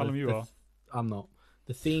yeah, Callum, you are. I'm not.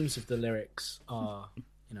 The themes of the lyrics are,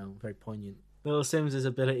 very poignant. Little Sims'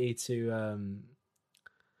 ability to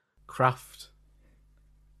craft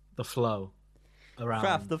the flow around.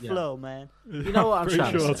 Craft the flow, man. You know what I'm Pretty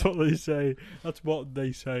trying to sure that's say. what they say. That's what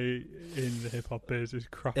they say in the hip hop biz. Is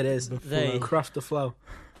craft. It is. the They- flow. Craft the flow.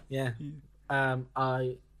 Yeah.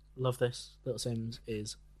 I love this. Little Sims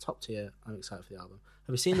is top tier. I'm excited for the album.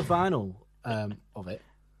 Have you seen the vinyl of it?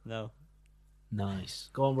 No. Nice.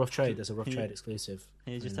 Go on Rough Trade. There's a Rough Can you- Trade exclusive.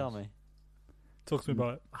 Can you just Very tell nice. me? Talk to me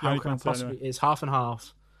about it. Yeah, How you can I can't say possibly? anyway. It's half and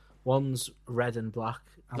half. One's red and black.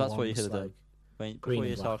 And That's what you one's could have done. like, Before green your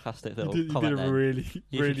and black. sarcastic You little did comment a then, really,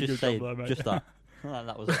 you really should good just say job there, mate. just that. And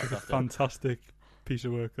that was what I was after. Fantastic piece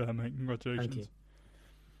of work there, mate. Congratulations. Thank you.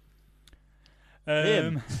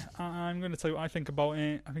 Liam. I'm going to tell you what I think about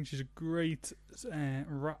it. I think she's a great she's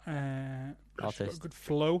got a Artist. good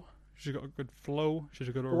flow. She's got a good flow. She's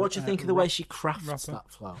a good. But what do you think of the way rap- she crafts rapper.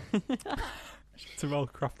 that flow? It's a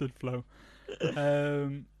well-crafted flow.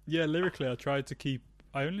 Yeah, lyrically,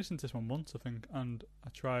 I only listened to this one once, I think, and I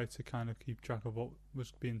tried to kind of keep track of what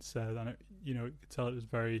was being said, and you could tell it was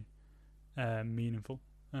very meaningful,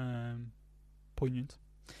 poignant.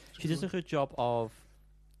 She does a good job of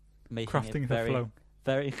making Crafting it her very, flow.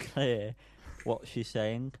 very clear what she's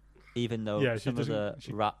saying, even though Yeah, she some of the doesn't-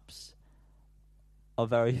 she- raps are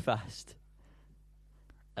very fast.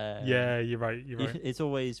 Yeah, you're right. You're right. It's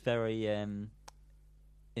always very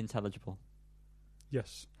intelligible.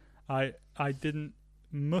 Yes, I didn't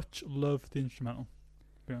much love the instrumental,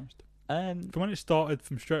 to be honest. From when it started,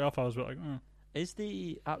 from straight off, I was like, oh. Is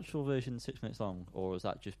the actual version 6 minutes long, or is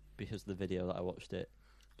that just because of the video that I watched it?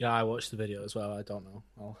 Yeah, I watched the video as well. I don't know.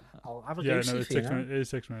 I'll have a Yeah, goosey no, it's for you 6 now. minutes. It is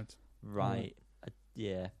 6 minutes. Right.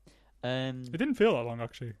 Yeah. It didn't feel that long,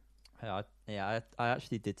 actually. I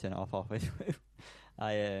actually did turn it off halfway through.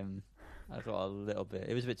 I got a little bit.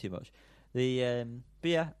 It was a bit too much. But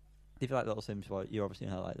yeah, If you like Little Sims, well, you're obviously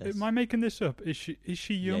going to like this. Am I making this up? Is she Yeah,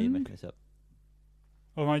 young? you're making this up.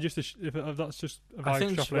 Or am I just if that's just if I I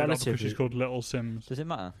think it's extrapolate that because relatively- she's called Little Sims? Does it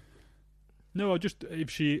matter? No, I just if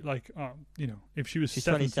she like if she was She's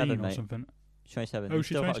 17 27, or mate. something. She's 27. Oh, You've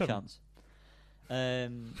she's still got a 27. chance.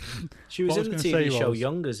 She was What I in was the gonna TV say show was-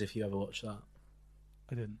 Youngers, if you ever watched that.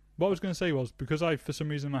 I didn't. What I was going to say was because I for some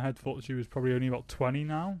reason in my head thought she was probably only about 20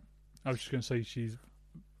 now. I was just going to say she's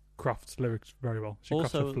crafts lyrics very well. She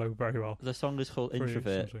crafts Also- her flow very well. The song is called For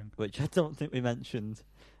Introvert, something. which I don't think we mentioned.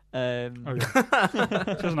 Oh yeah,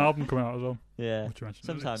 she has an album coming out as well. Yeah. Which you mentioned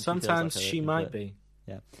earlier. Sometimes Sometimes she she feels might like be.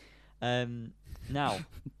 Now,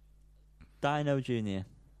 Dino Jr.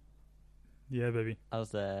 Yeah, baby.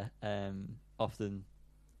 as they're often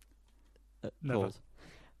Never.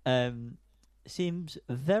 called, seems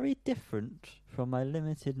very different from my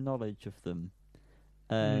limited knowledge of them.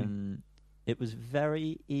 It was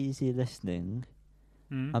very easy listening,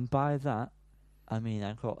 Mm. and by that, I mean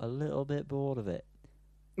I got a little bit bored of it.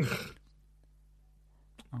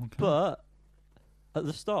 Okay. But at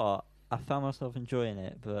the start, I found myself enjoying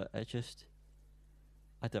it, but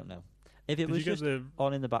I don't know. If it Did was you get just the?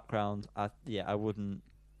 on in the background, I wouldn't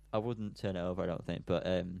turn it over. I don't think, but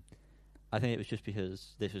I think it was just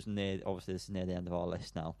because this is near the end of our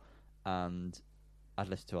list now, and I'd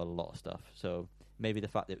listened to a lot of stuff. So maybe the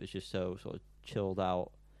fact that it was just so sort of chilled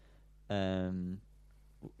out,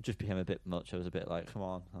 just became a bit much. I was a bit like, come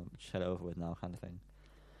on, I'm just get it over with now, kind of thing.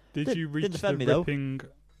 Did you didn't reach the offend me, though. ripping?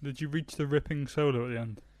 Did you reach the ripping solo at the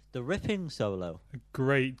end? The ripping solo. A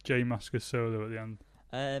great J Mascis solo at the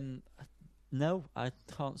end. No, I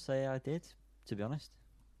can't say I did, to be honest.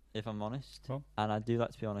 If I'm honest, Well. and I do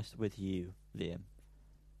like to be honest with you, Liam.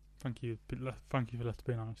 Thank you for letting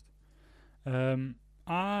being honest.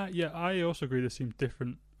 I also agree this seemed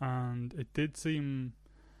different, and it did seem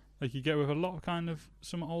like you get with a lot of kind of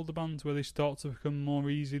some older bands where they start to become more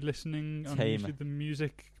easy listening, and Tame. usually the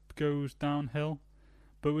music goes downhill.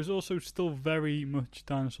 But it was also still very much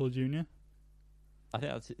Dinosaur Jr. I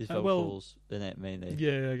think that's his well, vocals in it mainly.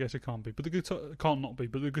 Yeah, I guess it can't be, but the guitar it can't not be.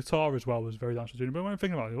 But the guitar as well was very Dinosaur Jr. But when I'm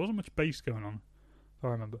thinking about it, there wasn't much bass going on, if I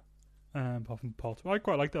remember. Apart from part, I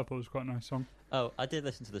quite liked that. I thought it was quite a nice song. Oh, I did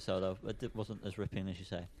listen to the solo, but it wasn't as ripping as you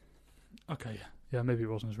say. Okay, yeah, maybe it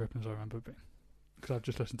wasn't as ripping as I remember it being. Because I've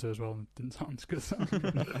just listened to it as well and it didn't sound as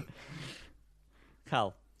good.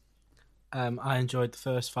 Cal. I enjoyed the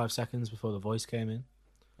first 5 seconds before the voice came in.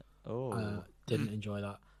 Oh, Didn't enjoy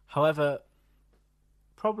that. However,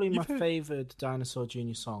 probably my You've heard- favoured Dinosaur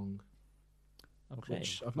Jr. song, okay.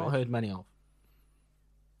 which I've not heard many of.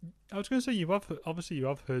 I was going to say you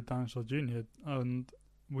have heard Dinosaur Jr. and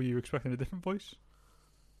were you expecting a different voice?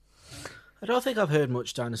 I don't think I've heard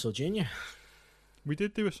much Dinosaur Jr. We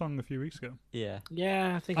did do a song a few weeks ago. Yeah.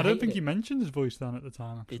 Yeah, I think I don't hated think it. you mentioned his voice then at the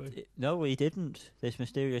time. Actually, No, he didn't. This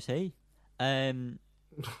mysterious he. Can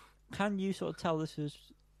you sort of tell this was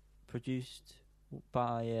produced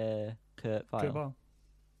by Kurt Vile? Kurt Vile.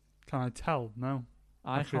 Can I tell? No.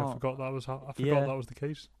 Actually, I can't. forgot that was Yeah. that was the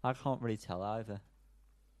case. I can't really tell either.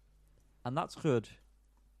 And that's good.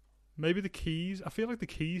 Maybe the keys. I feel like the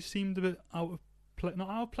keys seemed a bit out of not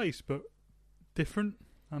out of place, but different.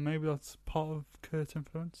 And maybe that's part of Kurt's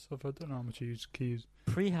influence. I don't know how much he used keys.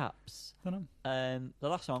 Perhaps. I don't know. The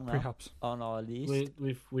last song now Perhaps. on our list.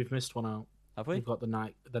 We've missed one out. Have we? We've got the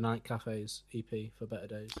night cafes EP for Better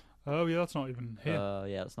Days. Oh yeah, that's not even here.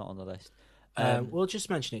 Yeah, it's not on the list. We'll just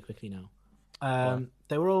mention it quickly now. Right.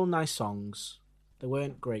 They were all nice songs. They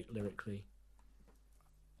weren't great lyrically.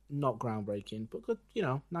 Not groundbreaking, but good.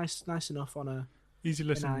 Nice enough on a Easy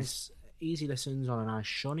listens. nice easy listens on a nice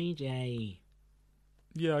sunny day.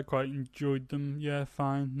 Yeah, I quite enjoyed them. Yeah,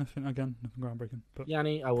 fine. Nothing groundbreaking. But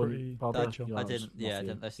Yanni, I Pretty- wouldn't bother. chill. You I know, didn't. it's not Yeah, I for you.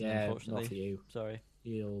 didn't listen. Yeah, Unfortunately, not for you. sorry.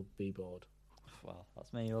 You'll be bored. Well,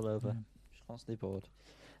 that's me all over. Yeah. Just constantly bored.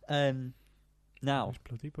 Now it's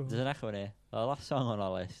bloody bored. there's an echo in here. The last song on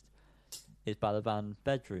our list is by the band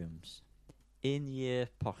Bedrooms. In Your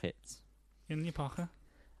Pocket. In your pocket.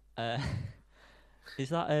 Is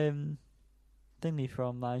that thingy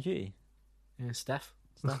from Line of Duty? Yeah, Steph.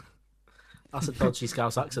 Steph? That's a dodgy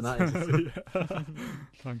Scouse accent, that is. Yeah.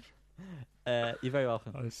 Thanks. You're very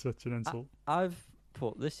welcome. That is such an insult. I've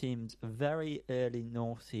put this seems very early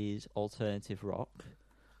noughties alternative rock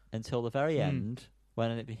until the very end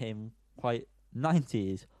when it became quite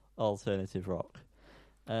 90s alternative rock.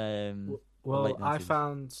 Well, late I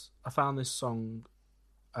 90s. found this song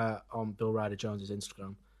on Bill Ryder Jones's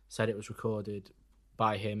Instagram. Said it was recorded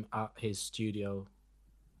by him at his studio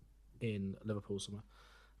in Liverpool somewhere,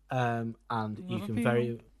 and you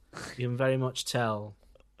can very much tell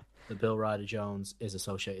that Bill Ryder Jones is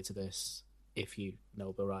associated to this if you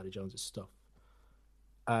know Bill Riley Jones's stuff.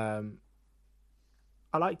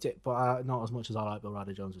 I liked it, but not as much as I like Bill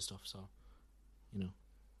Riley Jones's stuff. So,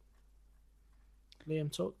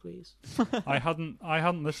 Liam, talk please. I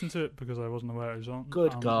hadn't listened to it because I wasn't aware it was on.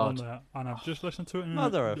 Good God. On there, and I've just listened to it.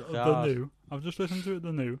 Mother of the God. new. I've just listened to it.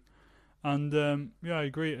 The new, and I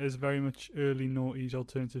agree. It is very much early noughties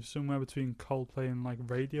alternative, somewhere between Coldplay and like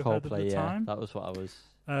Radiohead at Coldplay, the yeah, time. that was what I was.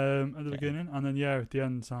 At the beginning, and then at the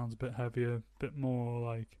end sounds a bit heavier, a bit more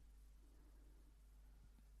like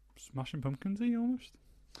Smashing Pumpkinsy almost.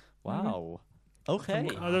 Wow. Okay.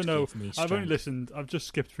 I don't know. Give me I've only strength. listened. I've just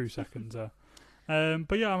skipped through seconds there.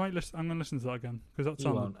 But yeah, I might listen. I'm going to listen to that again because that You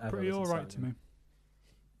sounded won't ever pretty listen all to right that to me.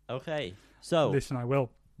 Okay. So Listen, I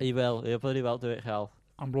will. you will. You'll bloody well do it, Cal.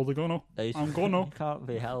 I'm bloody gonna. I'm gonna. He can't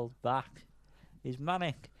be held back. He's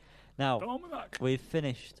manic. Now Don't me back. we've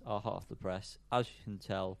finished our hot off the press. As you can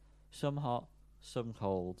tell, some hot, some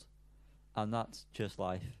cold, and that's just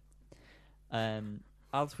life.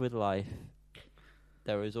 As with life,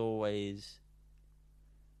 there is always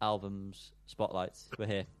albums, spotlights. We're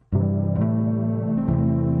here.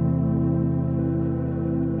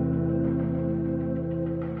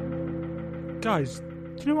 Guys,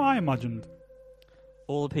 do you know what I imagined?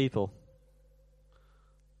 All the people.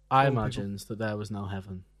 I Old imagined that there was no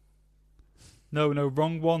heaven. No,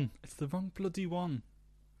 wrong one. It's the wrong bloody one.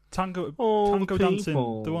 Tango All dancing.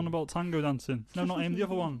 people. The one about tango dancing. No, not him. The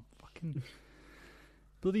other one. Fucking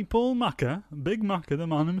bloody Paul Macca, Big Macca, the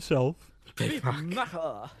man himself. Big Mac.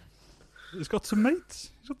 Macca. He's got some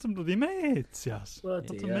mates. He's got some bloody mates. Yes, Bloody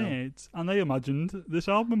got some hell. mates, and they imagined this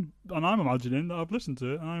album, and I'm imagining that I've listened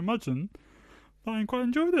to it, and I imagine that I quite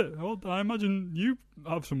enjoyed it. Well, I imagine you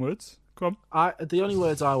have some words. Come on. The only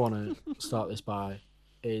words I want to start this by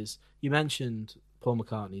is you mentioned Paul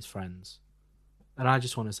McCartney's friends, and I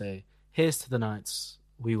just want to say, here's to the nights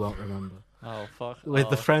we won't remember, Oh, fuck. with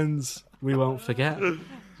the friends we won't forget. Jeez.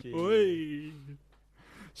 Oi.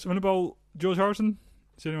 Something about George Harrison.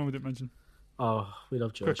 Is there anyone we didn't mention? Oh, we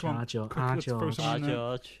love George. Quick one. Ah, George. Quick, Ah, let's throw George. some- Ah, in there.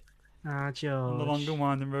 George. Ah, On the long George. and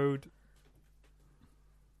winding road.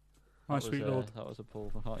 My That sweet was, lord. That was a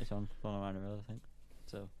Paul McCartney song. Don't know road, I think.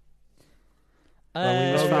 So. Well,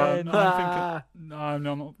 we was Oh, found- yeah, no, I'm thinking- Ah. No,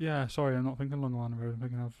 I'm not. Yeah, sorry, I'm not thinking long and winding road. I'm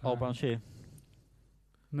thinking of Old Brown Shoe.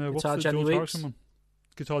 No, what's Guitar the Jenny George Weeps? Harrison one?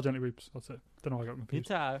 Guitar Jenny Weeps. That's it. Don't know why I got confused.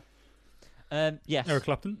 Guitar. Yes. Eric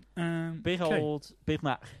Clapton. Okay. Behold, Big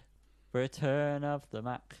Mac. Return of the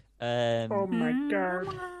Mac. Oh my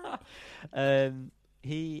god.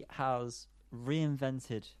 He has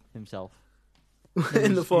reinvented himself.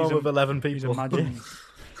 In the form he's of 11 He's people. imagined.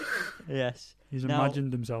 Yes. He's Now-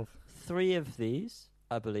 imagined himself. 3 of these,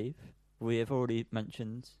 I believe, we have already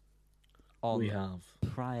mentioned on We have.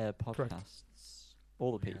 prior Correct. podcasts.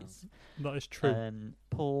 All the We P's. That is true.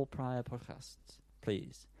 Paul prior podcasts,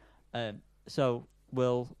 please. So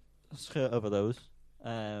we'll skirt over those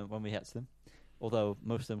when we get to them. Although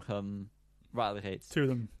most of them come right out of the gates.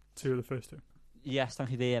 Two of the first two. Yes, thank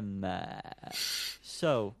you, Liam.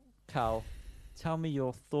 So, Cal, tell me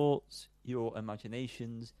your thoughts, your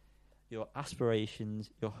imaginations, your aspirations,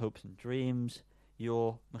 your hopes and dreams,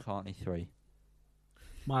 your McCartney 3.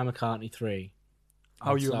 My McCartney 3.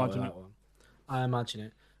 How I'll you start with imagine that one. I imagine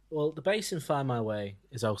it. Well, the bass in Find My Way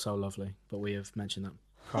is also lovely, but we have mentioned that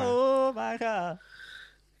prior. Oh my god.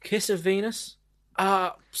 Kiss of Venus.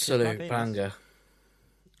 Absolute Venus. banger.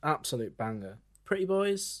 Absolute banger. Pretty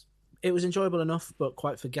Boys. It was enjoyable enough, but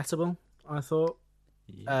quite forgettable, I thought.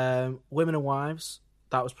 Yeah. Women and Wives.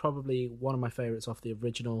 That was probably one of my favourites off the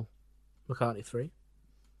original McCartney 3.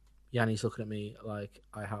 Yanni's looking at me like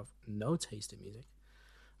I have no taste in music.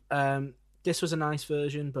 This was a nice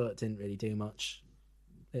version, but didn't really do much.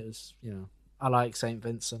 It was, I like St.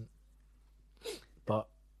 Vincent, but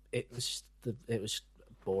it was just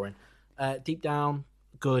boring. Deep Down,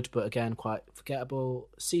 good, but again quite forgettable.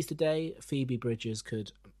 Seize the Day, Phoebe Bridgers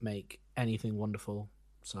could make anything wonderful,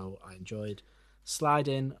 so I enjoyed. Slide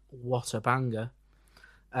In, what a banger.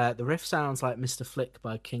 The riff sounds like Mr. Flick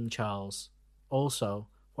by King Charles. Also,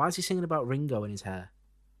 why is he singing about Ringo in his hair?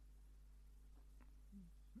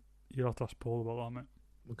 You'll have to ask Paul about that, mate.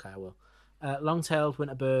 Okay, I will. Long-tailed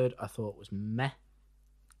Winterbird, I thought was meh.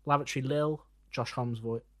 Lavatory Lil, Josh Homme's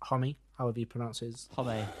voice, Homme, however you pronounce his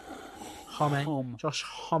Homme. Homme. Hom. Josh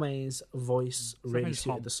Homme's voice I think really it's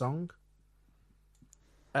suited Hom. the song.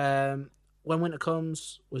 When Winter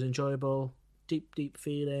Comes was enjoyable. Deep, deep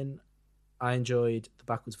feeling. I enjoyed the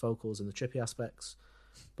backwards vocals and the trippy aspects,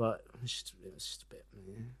 but it was just a bit.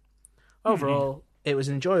 Overall, it was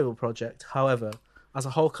an enjoyable project. However, as a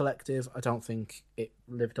whole collective, I don't think it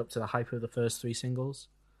lived up to the hype of the first 3 singles.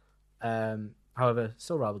 I However,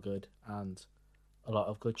 still rather good, and a lot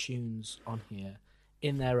of good tunes on here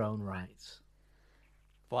in their own right.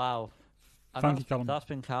 Wow. And Thank you, Callum. That's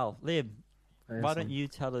been Cal. Liam, why don't you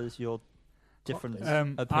tell us your different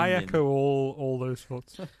opinion? I echo all those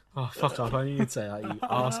thoughts. Oh, fuck off. I knew you'd say that, you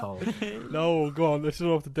arsehole. No, go on. This is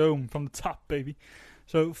off the dome, from the top, baby.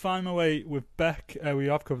 So, Find My Way with Beck. We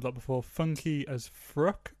have covered that before. Funky as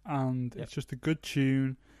Fruck, and it's just a good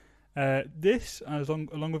tune. This,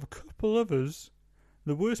 along with a couple others,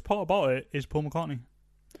 the worst part about it is Paul McCartney.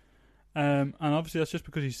 And obviously that's just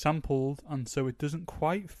because he's sampled, and so it doesn't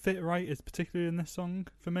quite fit right, it's particularly in this song,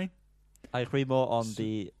 for me. I agree more on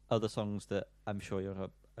the other songs that I'm sure you're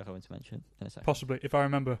going to mention in a second. Possibly, if I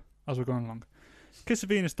remember as we're going along. Kiss of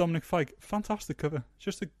Venus, Dominic Fike, fantastic cover. It's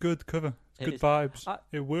just a good cover. It's good vibes.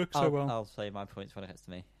 It works so well. I'll say my points when it gets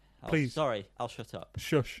to me. Please. Sorry, I'll shut up.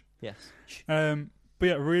 Shush. Yes. But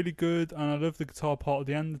yeah, really good, and I love the guitar part at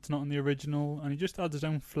the end. It's not in the original, and he just adds his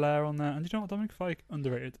own flair on there. And you know what, Dominic Fike,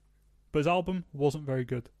 underrated. But his album wasn't very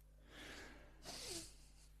good.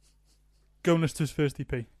 Go and listen to his first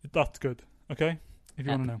EP. That's good, okay? If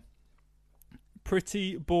you want to know.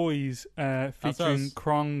 Pretty Boys featuring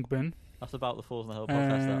Khruangbin. That's about the Falls in the Hill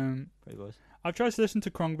podcast, that. Pretty Boys. I've tried to listen to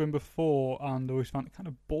Khruangbin before and always found it kind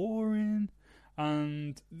of boring.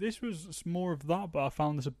 And this was more of that, but I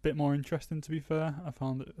found this a bit more interesting, to be fair. I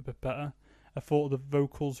found it a bit better. I thought the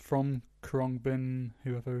vocals from Khruangbin,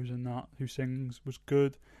 whoever is in that, who sings, was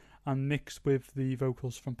good. And mixed with the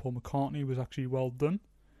vocals from Paul McCartney was actually well done.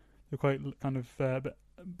 They're quite kind of a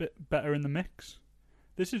bit better in the mix.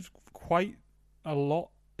 This is quite a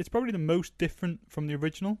lot. It's probably the most different from the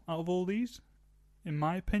original out of all these, in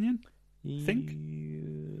my opinion. I think.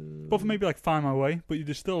 But for maybe like Find My Way, but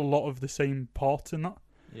there's still a lot of the same parts in that.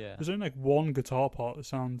 Yeah. There's only like one guitar part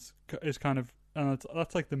that is kind of, and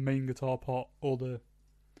that's like the main guitar part, or the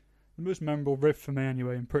most memorable riff for me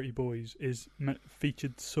anyway in Pretty Boys is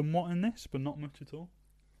featured somewhat in this, but not much at all.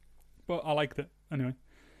 But I liked it anyway.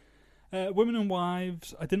 Women and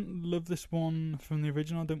Wives, I didn't love this one from the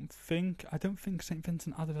original, I don't think. I don't think St.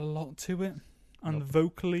 Vincent added a lot to it. And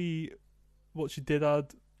vocally, what she did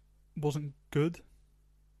add wasn't good.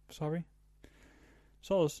 Sorry.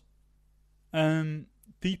 Soz.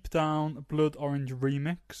 Deep Down, Blood Orange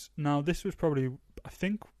remix. Now, this was probably, I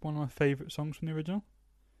think, one of my favourite songs from the original.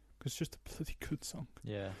 Because it's just a bloody good song.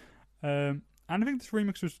 Yeah. And I think this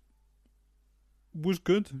remix was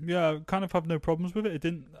good. Yeah, I kind of have no problems with it.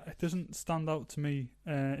 It doesn't stand out to me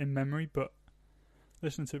in memory, but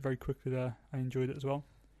listening to it very quickly there, I enjoyed it as well.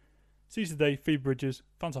 Seize the Day, Phoebe Bridgers,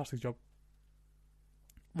 fantastic job.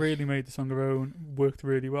 Really made the song their own, worked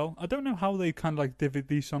really well. I don't know how they kind of like divvied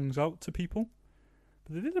these songs out to people,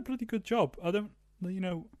 but they did a bloody good job.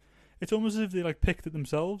 It's almost as if they like picked it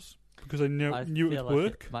themselves because they knew it would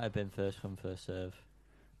work. It might have been first come, first serve.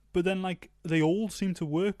 But then, like, they all seem to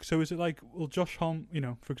work. So is it like, well, Josh Homme,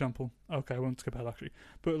 for example, okay, I won't skip ahead actually,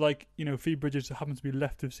 but like, Phoebe Bridgers happens to be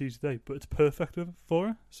left of Seize the Day, but it's perfect for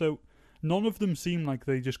her. So none of them seem like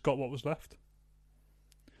they just got what was left.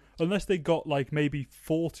 Unless they got like maybe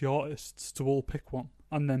 40 artists to all pick one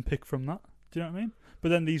and then pick from that. Do you know what I mean? But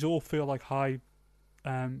then these all feel like high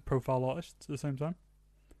profile artists at the same time.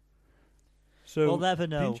 So we'll never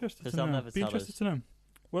know. Be interested to know.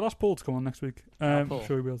 We'll ask Paul to come on next week. I'm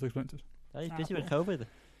sure he'll be able to explain it to us. He's busy with COVID.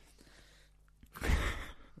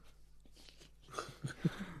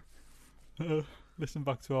 Listen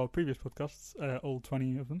back to our previous podcasts, all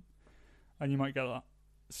 20 of them, and you might get that.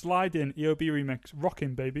 Slide In, EOB remix,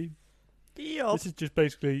 Rockin' Baby. EOB. This is just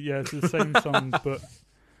basically, it's the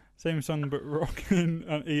same song, but Rockin'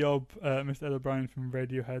 and EOB, Mr. Ed O'Brien from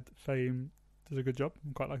Radiohead fame, does a good job.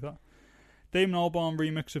 I quite like that. Damon Albarn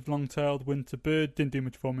remix of Long-Tailed Winter Bird didn't do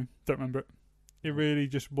much for me. Don't remember it. It really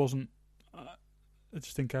just wasn't. I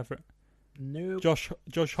just didn't care for it. Nope.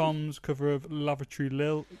 Josh Homme's cover of Lavatory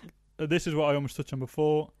Lil. This is what I almost touched on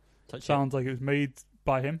before. Sounds like it was made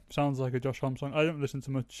by him. Sounds like a Josh Homme song. I don't listen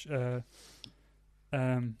to much.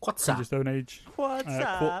 Quatsa. Stone Age.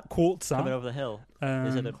 Quatsa. Coming over the hill.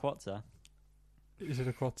 Is it a Quatsa? Is it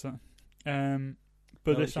a Quatsa?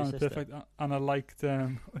 But this sounds perfect, and I liked.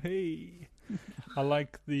 I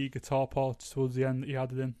like the guitar parts towards the end that he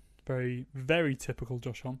added in. Very, very typical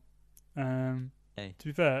Josh Homme. To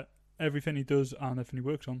be fair, everything he does and everything he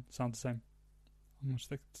works on sounds the same. I'm going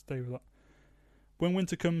to stay with that. When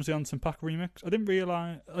Winter Comes, the Anderson .Paak remix. I didn't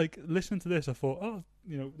realise, listening to this, I thought,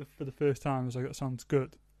 for the first time, I was like, that sounds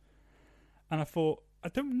good. And I thought, I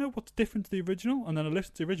don't know what's different to the original. And then I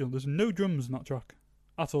listened to the original. There's no drums in that track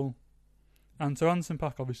at all. And so Anderson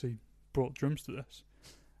 .Paak obviously brought drums to this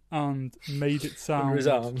and made it sound. Under his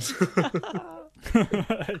arms.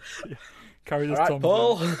 Carry this, All right, Tom.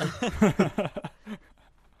 Paul.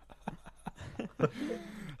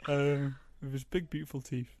 With his big, beautiful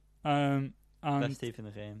teeth. And Best teeth in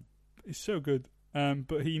the game. it's so good.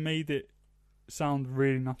 But he made it sound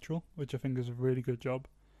really natural, which I think is a really good job.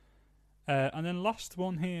 And then last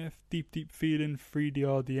one here, Deep Deep Feeling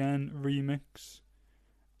 3DRDN remix.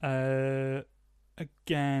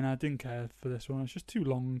 Again, I didn't care for this one. It's just too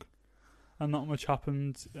long, and not much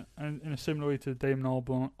happened. And in a similar way to Damon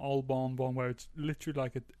Albarn one, where it's literally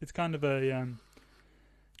like it's kind of a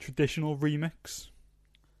traditional remix,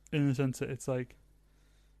 in the sense that it's like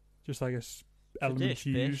just like elements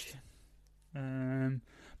used.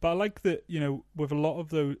 But I like that, you know, with a lot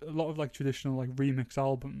of like traditional like remix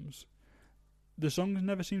albums, the songs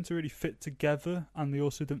never seem to really fit together, and they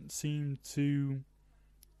also don't seem to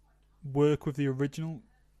work with the original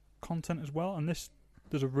content as well. And this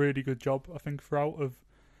does a really good job, I think, throughout, of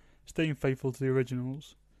staying faithful to the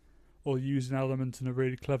originals or using elements in a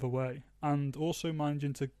really clever way, and also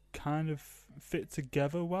managing to kind of fit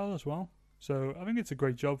together well as well. So I think it's a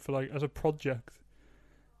great job for, like, as a project.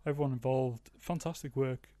 Everyone involved, fantastic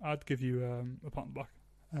work. I'd give you a pat on the back,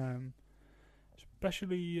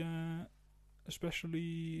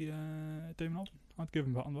 especially Damon Albarn. I'd give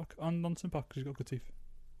him a pat on the back, and Nonsense Pack, because he's got good teeth.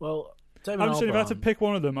 Well, Damon I'm just saying, if I had to Albarn- pick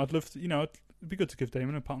one of them, I'd love to. You know, it'd be good to give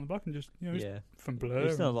Damon a pat on the back and just, you know, he's Yeah. from Blur.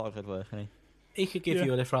 He's done a lot of good work, hasn't He could give Yeah.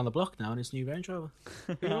 you a lift around the block now in his new Range Rover.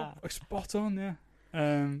 he? Yeah, spot on, yeah.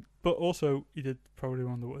 But also, he did probably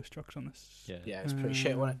one of the worst tracks on this. Yeah. Yeah, it's pretty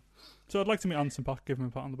shit, wasn't So I'd like to meet Anderson Paak, give him a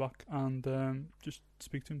pat on the back, and just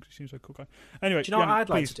speak to him, because he seems like a cool guy. Anyway, it? Do you know what Yanni, I'd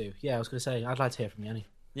like please. to do? Yeah, I was going to say, I'd like to hear from Yanni.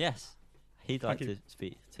 Yes. He'd like Thank you. to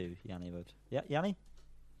speak to Yanni would. Yeah, Yanni?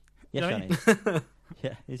 Yes, Yanni. Yanni.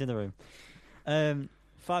 Yeah, he's in the room.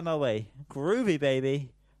 5 Mile Way. Groovy,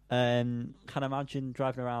 baby. Can imagine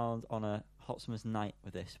driving around on a hot summer's night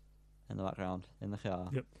with this in the background, in the car.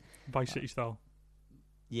 Yep. Vice City style.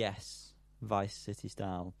 Yes. Vice City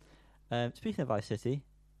style. Speaking of Vice City,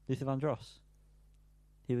 Luther Vandross.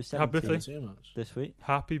 He was Happy 70 birthday. Too much. this week.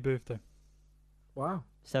 Happy birthday. Wow.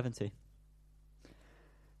 70.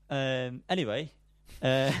 Anyway.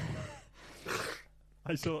 I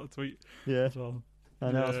saw that tweet Yeah. as well.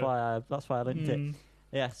 I know, Yeah. that's why I linked it. Mm,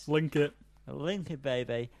 Yes. link it. Link it,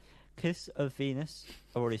 baby. Kiss of Venus.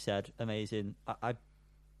 I already said, amazing. I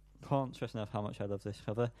can't stress enough how much I love this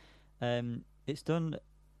cover. It's done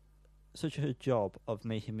such a good job of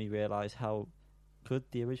making me realise how good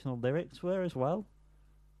the original lyrics were as well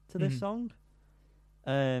to this Mhm. song.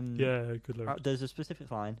 Yeah, good lyrics. There's a specific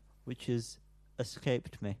line which has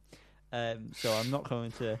escaped me, so I'm not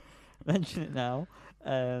going to mention it now.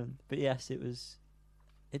 But yes, it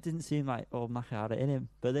didn't seem like old Macca had it in him,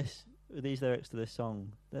 but these lyrics to this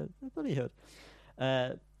song, they're bloody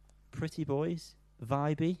good. Pretty boys,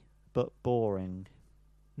 vibey but boring.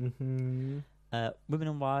 Mm-hmm. Women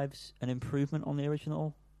and Wives, an improvement on the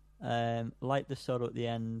original. Like the solo at the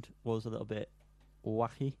end was a little bit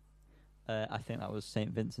wacky. I think that was St.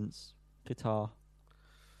 Vincent's guitar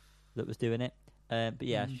that was doing it. But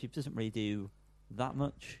yeah, Mhm. she doesn't really do that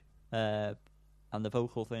much. And the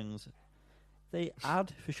vocal things, they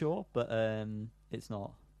add for sure, but it's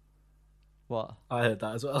not. What? I heard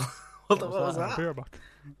that as well. what was was that? that? Be right back.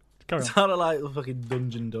 Carry It on. sounded like the fucking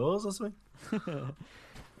dungeon doors or something.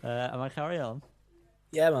 Am I carry on?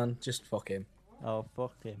 Yeah, man, just fuck him. Oh,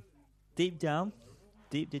 fuck him. Deep down.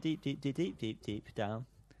 Deep down.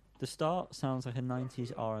 The start sounds like a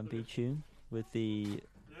 90s R&B tune with the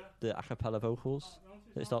a cappella vocals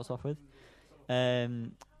that it starts off with.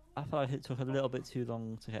 I felt like it took a little bit too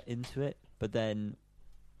long to get into it, but then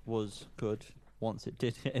was good once it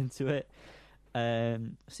did get into it.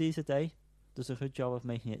 Caesar Day does a good job of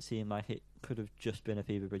making it seem like it could have just been a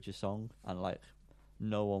Phoebe Bridgers song, and like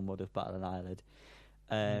no one would have batted an eyelid.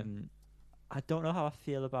 I don't know how I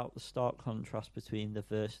feel about the stark contrast between the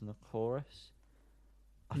verse and the chorus.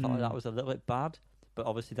 I felt like that was a little bit bad, but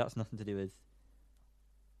obviously that's nothing to do with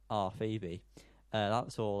our Phoebe.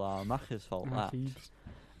 That's all our Macca's fault.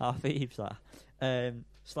 Our Phoebe's that.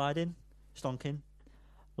 Sliding, stonking,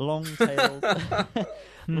 long-tailed,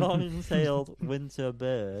 long-tailed winter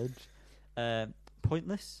bird.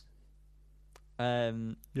 Pointless.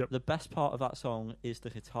 Yep. The best part of that song is the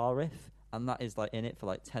guitar riff, and that is like in it for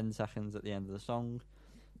like 10 seconds at the end of the song.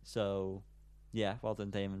 So, yeah, well done,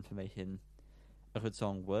 Damon, for making a good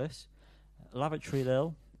song worse. Lavatory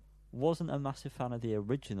Lil, wasn't a massive fan of the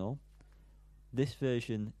original. This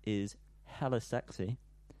version is hella sexy.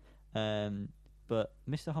 But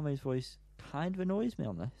Mr. Homme's voice kind of annoys me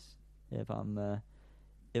on this. If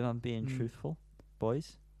I'm being truthful,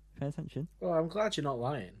 boys, pay attention. Well, I'm glad you're not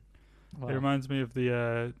lying. It reminds me of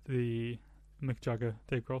the Mick Jagger,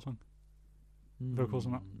 Dave Grohl song. Vocals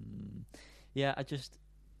on that. Yeah, it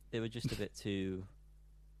was just a bit too.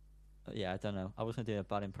 Yeah, I don't know. I was going to do a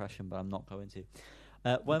bad impression, but I'm not going to.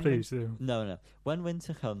 Please do. No. When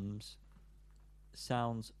Winter Comes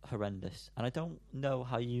sounds horrendous, and I don't know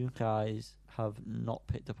how you guys have not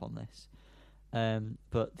picked up on this.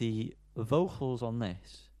 But the vocals on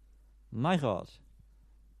this, my God,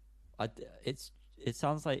 it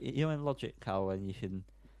sounds like, you know, in Logic, how when you can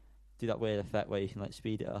do that weird effect where you can like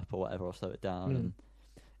speed it up or whatever or slow it down, and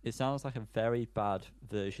it sounds like a very bad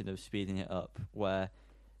version of speeding it up, where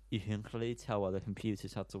you can clearly tell where the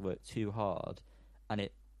computers had to work too hard, and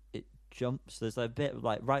it jumps. There's a bit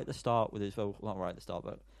like right at the start with his vocal, not right at the start,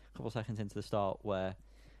 but a couple of seconds into the start, where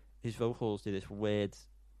his vocals do this weird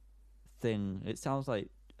thing. It sounds like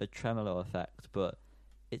a tremolo effect, but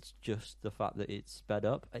it's just the fact that it's sped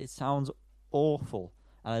up. It sounds awful,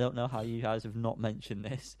 and I don't know how you guys have not mentioned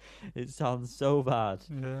this. It sounds so bad.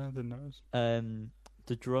 Yeah, I didn't notice.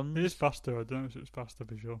 The drums. It is faster. I don't know if it's faster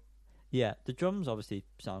for sure. Yeah, the drums obviously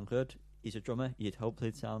sound good. He's a drummer. You'd hope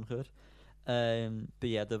they'd sound good. But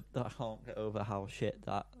yeah, I can't get over how shit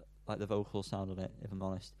that like the vocals sound on it, if I'm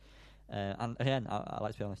honest. And again, I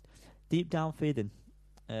like to be honest. Deep Down Feeling,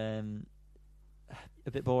 a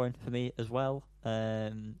bit boring for me as well.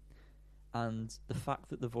 And the fact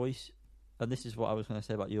that the voice, and this is what I was going to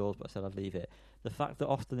say about yours, but I said I'd leave it. The fact that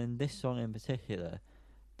often in this song in particular,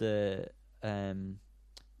 the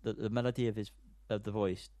melody of the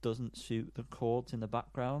voice doesn't suit the chords in the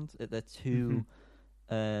background. They're too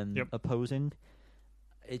opposing.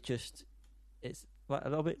 It's like a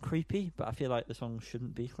little bit creepy, but I feel like the song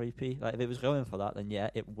shouldn't be creepy. Like if it was going for that, then yeah,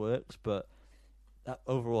 it works. But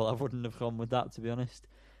overall, I wouldn't have gone with that, to be honest.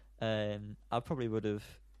 I probably would have.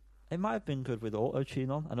 It might have been good with auto tune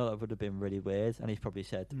on. I know that would have been really weird, and he's probably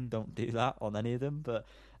said don't do that on any of them. But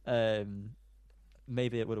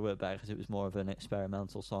maybe it would have worked better because it was more of an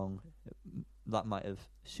experimental song. That might have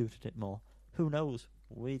suited it more. Who knows?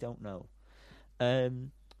 We don't know.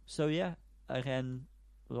 So yeah, again,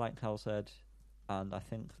 like Hal said, and I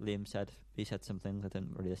think Liam said, he said something, I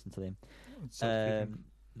didn't really listen to Liam,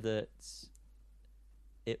 that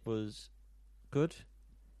it was good,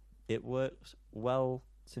 it works well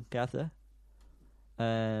together,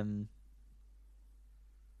 but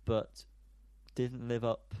didn't live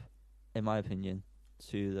up, in my opinion,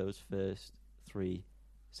 to those first 3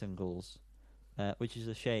 singles. Which is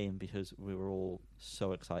a shame because we were all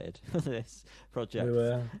so excited for this project. We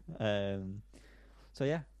were. So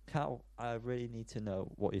yeah, Cal, I really need to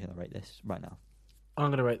know what you're going to rate this right now. I'm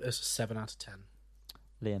going to rate this a 7 out of 10.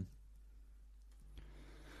 Liam.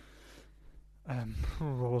 I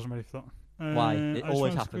wasn't ready for that. Why? It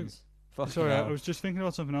always happens. Sorry, I was just thinking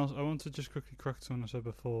about something else. I want to just quickly correct something I said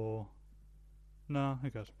before. No, who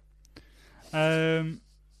cares?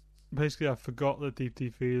 Basically, I forgot the Deep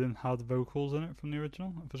Deep Feeling had the vocals in it from the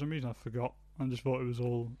original. For some reason, I forgot. I just thought it was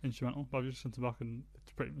all instrumental. But I've just listened back, and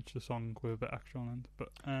it's pretty much the song with a bit extra on it. But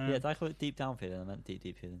yeah, did I call it Deep Down Feeling? I meant Deep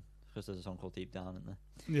Deep Feeling because there's a song called Deep Down, isn't there?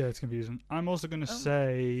 Yeah, it's confusing. I'm also going to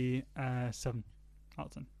say 7 out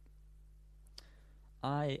of 10.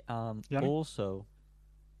 I am also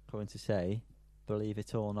going to say, believe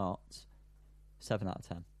it or not, 7 out of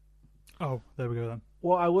 10. Oh, there we go then.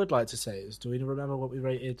 What I would like to say is, do we remember what we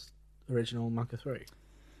rated original Manca 3?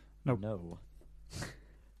 No.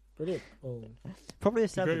 Brilliant. Oh. Probably a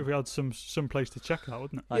It'd be great 7. if we had some place to check that,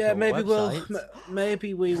 wouldn't it? Like yeah, a maybe website.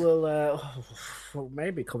 maybe we will.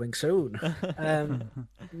 Maybe coming soon.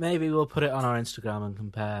 Maybe we'll put it on our Instagram and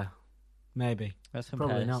compare. Maybe. Let's Probably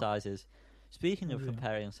compare not. sizes. Speaking of Probably not.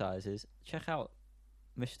 comparing sizes, check out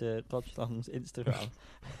Mr. Godslong's Instagram.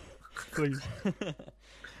 Please.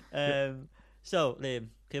 So, Liam,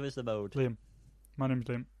 give us the mode. Liam. My name's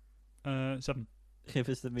Liam. 7. Give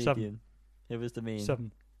us the median. 7. Give us the mean.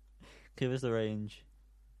 7. Give us the range.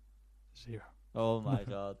 0. Oh my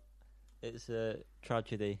god. It's a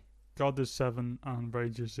tragedy. God is 7 and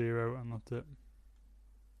Rage is 0, and that's it.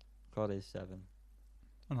 God is 7.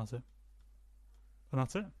 And that's it. And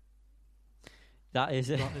that's it. That is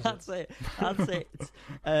it. That is That's it. That's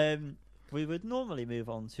it. We would normally move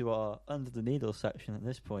on to our Under the Needle section at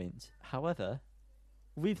this point. However,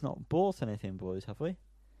 we've not bought anything, boys, have we?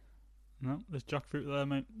 No, there's jackfruit there,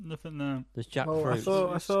 mate. Nothing there. There's Oh,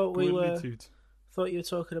 jackfruit. I thought we were. Toot. Thought you were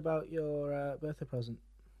talking about your birthday present.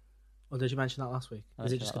 Or did you mention that last week? I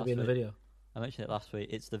Is it mentioned just that going to be in the last video? I mentioned it last week.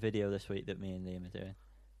 It's the video this week that me and Liam are doing.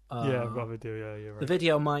 Yeah, I've got a video, yeah, you're right. The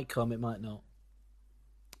video might come, it might not.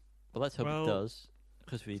 Well, let's hope Well, it does.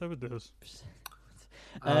 Because we. So it does.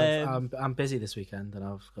 I'm busy this weekend and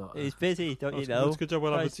I've got. He's busy, don't you It's know? a good job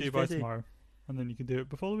we'll have it Christ, to you he's by busy. tomorrow. and then you can do it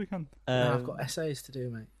before the weekend. I've got essays to do,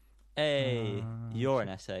 mate. Hey, you're an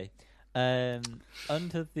essay.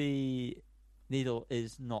 Under the Needle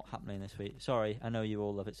is not happening this week. Sorry, I know you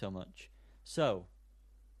all love it so much. So,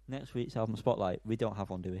 next week's album spotlight, we don't have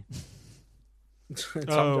one, do we?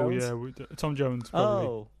 Tom Jones? Yeah, Tom Jones. Probably.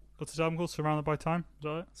 Oh, What's his album called? Surrounded by Time. Is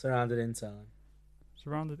that it? Surrounded in Time.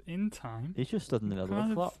 Surrounded in Time. he's just stood in the middle of Kind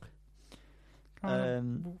a of- clock.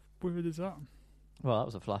 Kind of weird is that? Well, that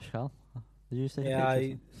was a flash, Cal. Did you say? Yeah,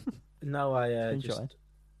 pictures? No, I Screenshot.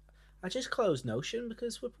 just closed Notion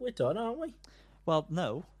because we're done, aren't we? Well,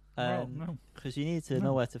 no. Well, no. Because you need to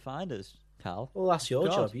know where to find us, Cal. Well, that's your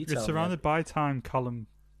God. job. You It's tell surrounded by time column. me.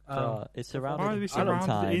 So it's surrounded. Why would it be I don't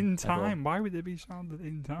surrounded in everyone. time? Why would it be surrounded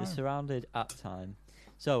in time? It's surrounded at time.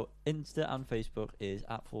 So Insta and Facebook is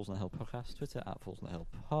at Falls on the Hill Podcast, Twitter at Falls on the Hill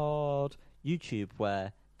Pod, YouTube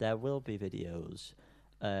where there will be videos.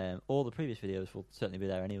 All the previous videos will certainly be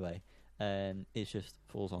there anyway. It's just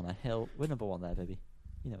Falls on a Hill. We're number one there, baby.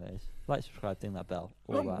 You know what it is. Like, subscribe, ding that bell,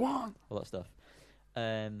 all that stuff.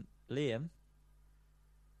 Liam,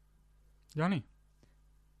 Yanni.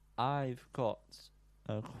 I've got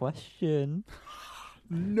a question.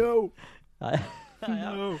 No. I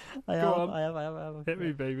No. I have. Hit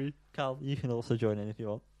me, baby. Cal, you can also join in if you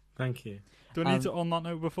want. Thank you. Do I need to on that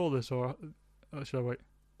note before this, or should I wait?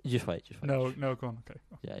 Just wait. No, go on. Okay.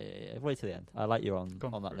 Yeah. Wait till the end. I like you on Go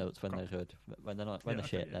on, that notes when go they're good. When they're not, when Yeah, they're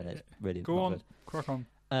shit, okay, then yeah, it's really Go not on. good. Crack on.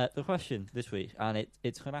 The question this week, and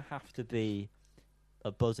it's gonna have to be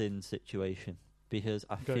a buzz-in situation because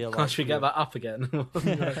I Okay. feel like Can't we get that up again?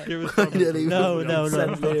 Yeah, give us I some- nearly No, sent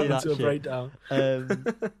let's not do Liam that into a shit. breakdown.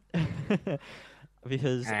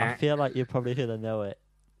 Because I feel like you're probably gonna know it.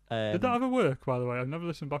 Did that ever work, by the way? I've never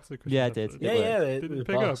listened back to the Christmas Yeah, it did. episode. Yeah, It yeah. worked. It Did it was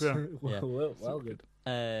pick up? boss. Yeah. Well good.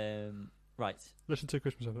 Right. Listen to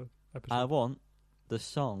Christmas episode. I want the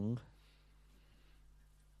song,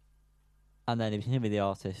 and then if you can hear me the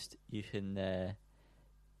artist, you can.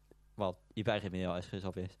 Well, you better give me the artist because it's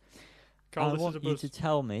obvious. Carl, I this want is a you buzz. to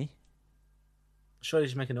tell me. Surely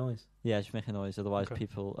just make a noise. Yeah, just make a noise, otherwise Okay.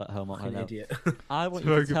 people at home won't Fucking know. idiot. I want It's a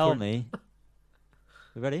you very to good tell point. me.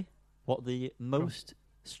 You ready? What the most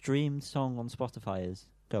streamed song on Spotify is?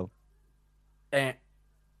 Go. Eh.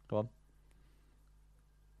 Go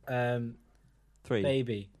on. 3.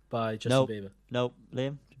 Baby by Justin Nope. Bieber. No,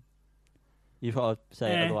 Liam. You've got to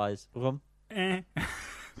say it, Eh. otherwise. Go on. That's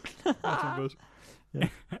a buzz.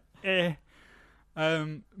 Yeah.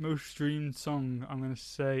 Most streamed song. I'm gonna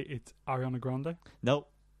say it's Ariana Grande.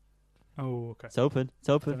 Nope. Oh, okay. It's open. It's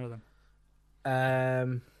Don't open. know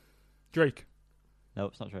then. Drake. No,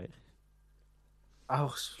 it's not Drake. I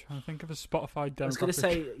was Trying to think of a Spotify demographic. gonna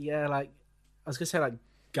say like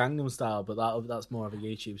Gangnam Style, but that's more of a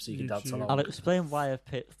YouTube, so you can dance YouTube. along. I'll explain why I've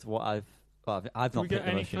picked what I've. Well, I've Do not we picked get the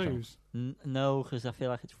any most streamed song. clues? No, because I feel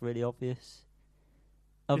like it's really obvious.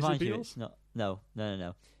 Oh, Is it mind you, Beatles? it's not. No.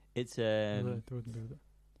 It's Wouldn't do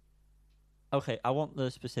that. okay. I want the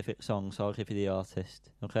specific song, so I'll give you the artist.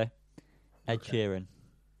 Okay. Ed Okay. Sheeran.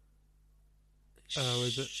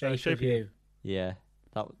 Is it, Shape, Shape of of You? You? Yeah,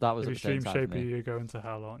 that was If at you the same stream time Shape for of me. You, you're going to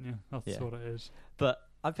hell, aren't you? That's Yeah. what it is. But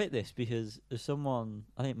I picked this because there's someone,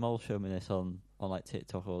 I think Mole showed me this on like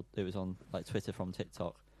TikTok, or it was on like Twitter from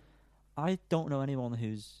TikTok. I don't know anyone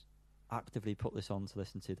who's actively put this on to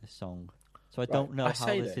listen to this song, so I Right, don't know I how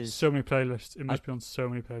say this this. is. So many playlists. It must be on so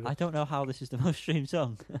many playlists. I don't know how this is the most streamed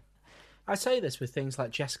song. I say this with things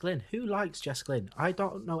like Jess Glynn. Who likes Jess Glynn? I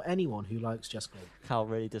don't know anyone who likes Jess Glynn. Cal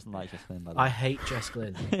really doesn't like Jess Glynn, by the I way. hate Jess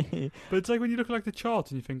Glynn. But it's like when you look at like the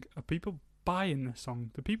charts and you think, are people buying this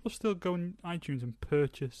song? Do people still go on iTunes and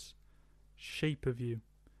purchase Shape of You?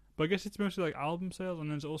 But I guess it's mostly like album sales, and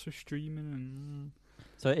then there's also streaming and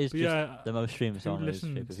So it is but just yeah, the most streamed who song is Shape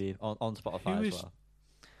listens? of You on Spotify Who as is- well.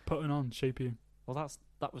 putting on Shape of You. Well,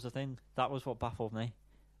 that was the thing. That was what baffled me.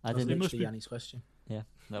 I That was didn't. must literally be- Yanni's question.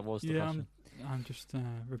 That was the Yeah, question. I'm just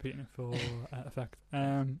repeating it for effect.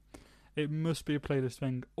 It must be a playlist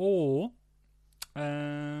thing, or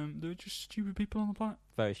there are just stupid people on the planet.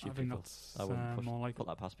 Very I stupid think people. that's I wouldn't more like. put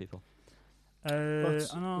that past people.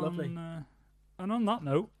 That's And on, lovely. and on that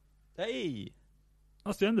note, Hey.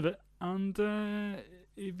 that's the end of it. And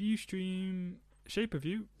if you stream Shape of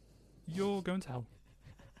You, you're going to hell.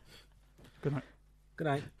 Good night. Good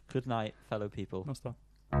night. Good night, fellow people. No stop.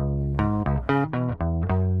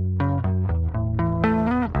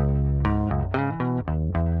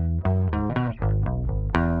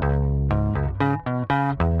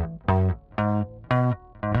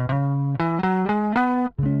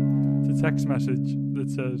 It's a text message that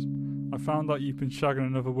says, I found out you've been shagging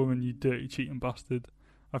another woman, you dirty cheating bastard.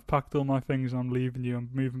 I've packed all my things and I'm leaving you. I'm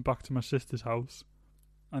moving back to my sister's house.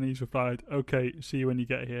 And he's replied, "Okay, see you when you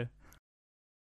get here."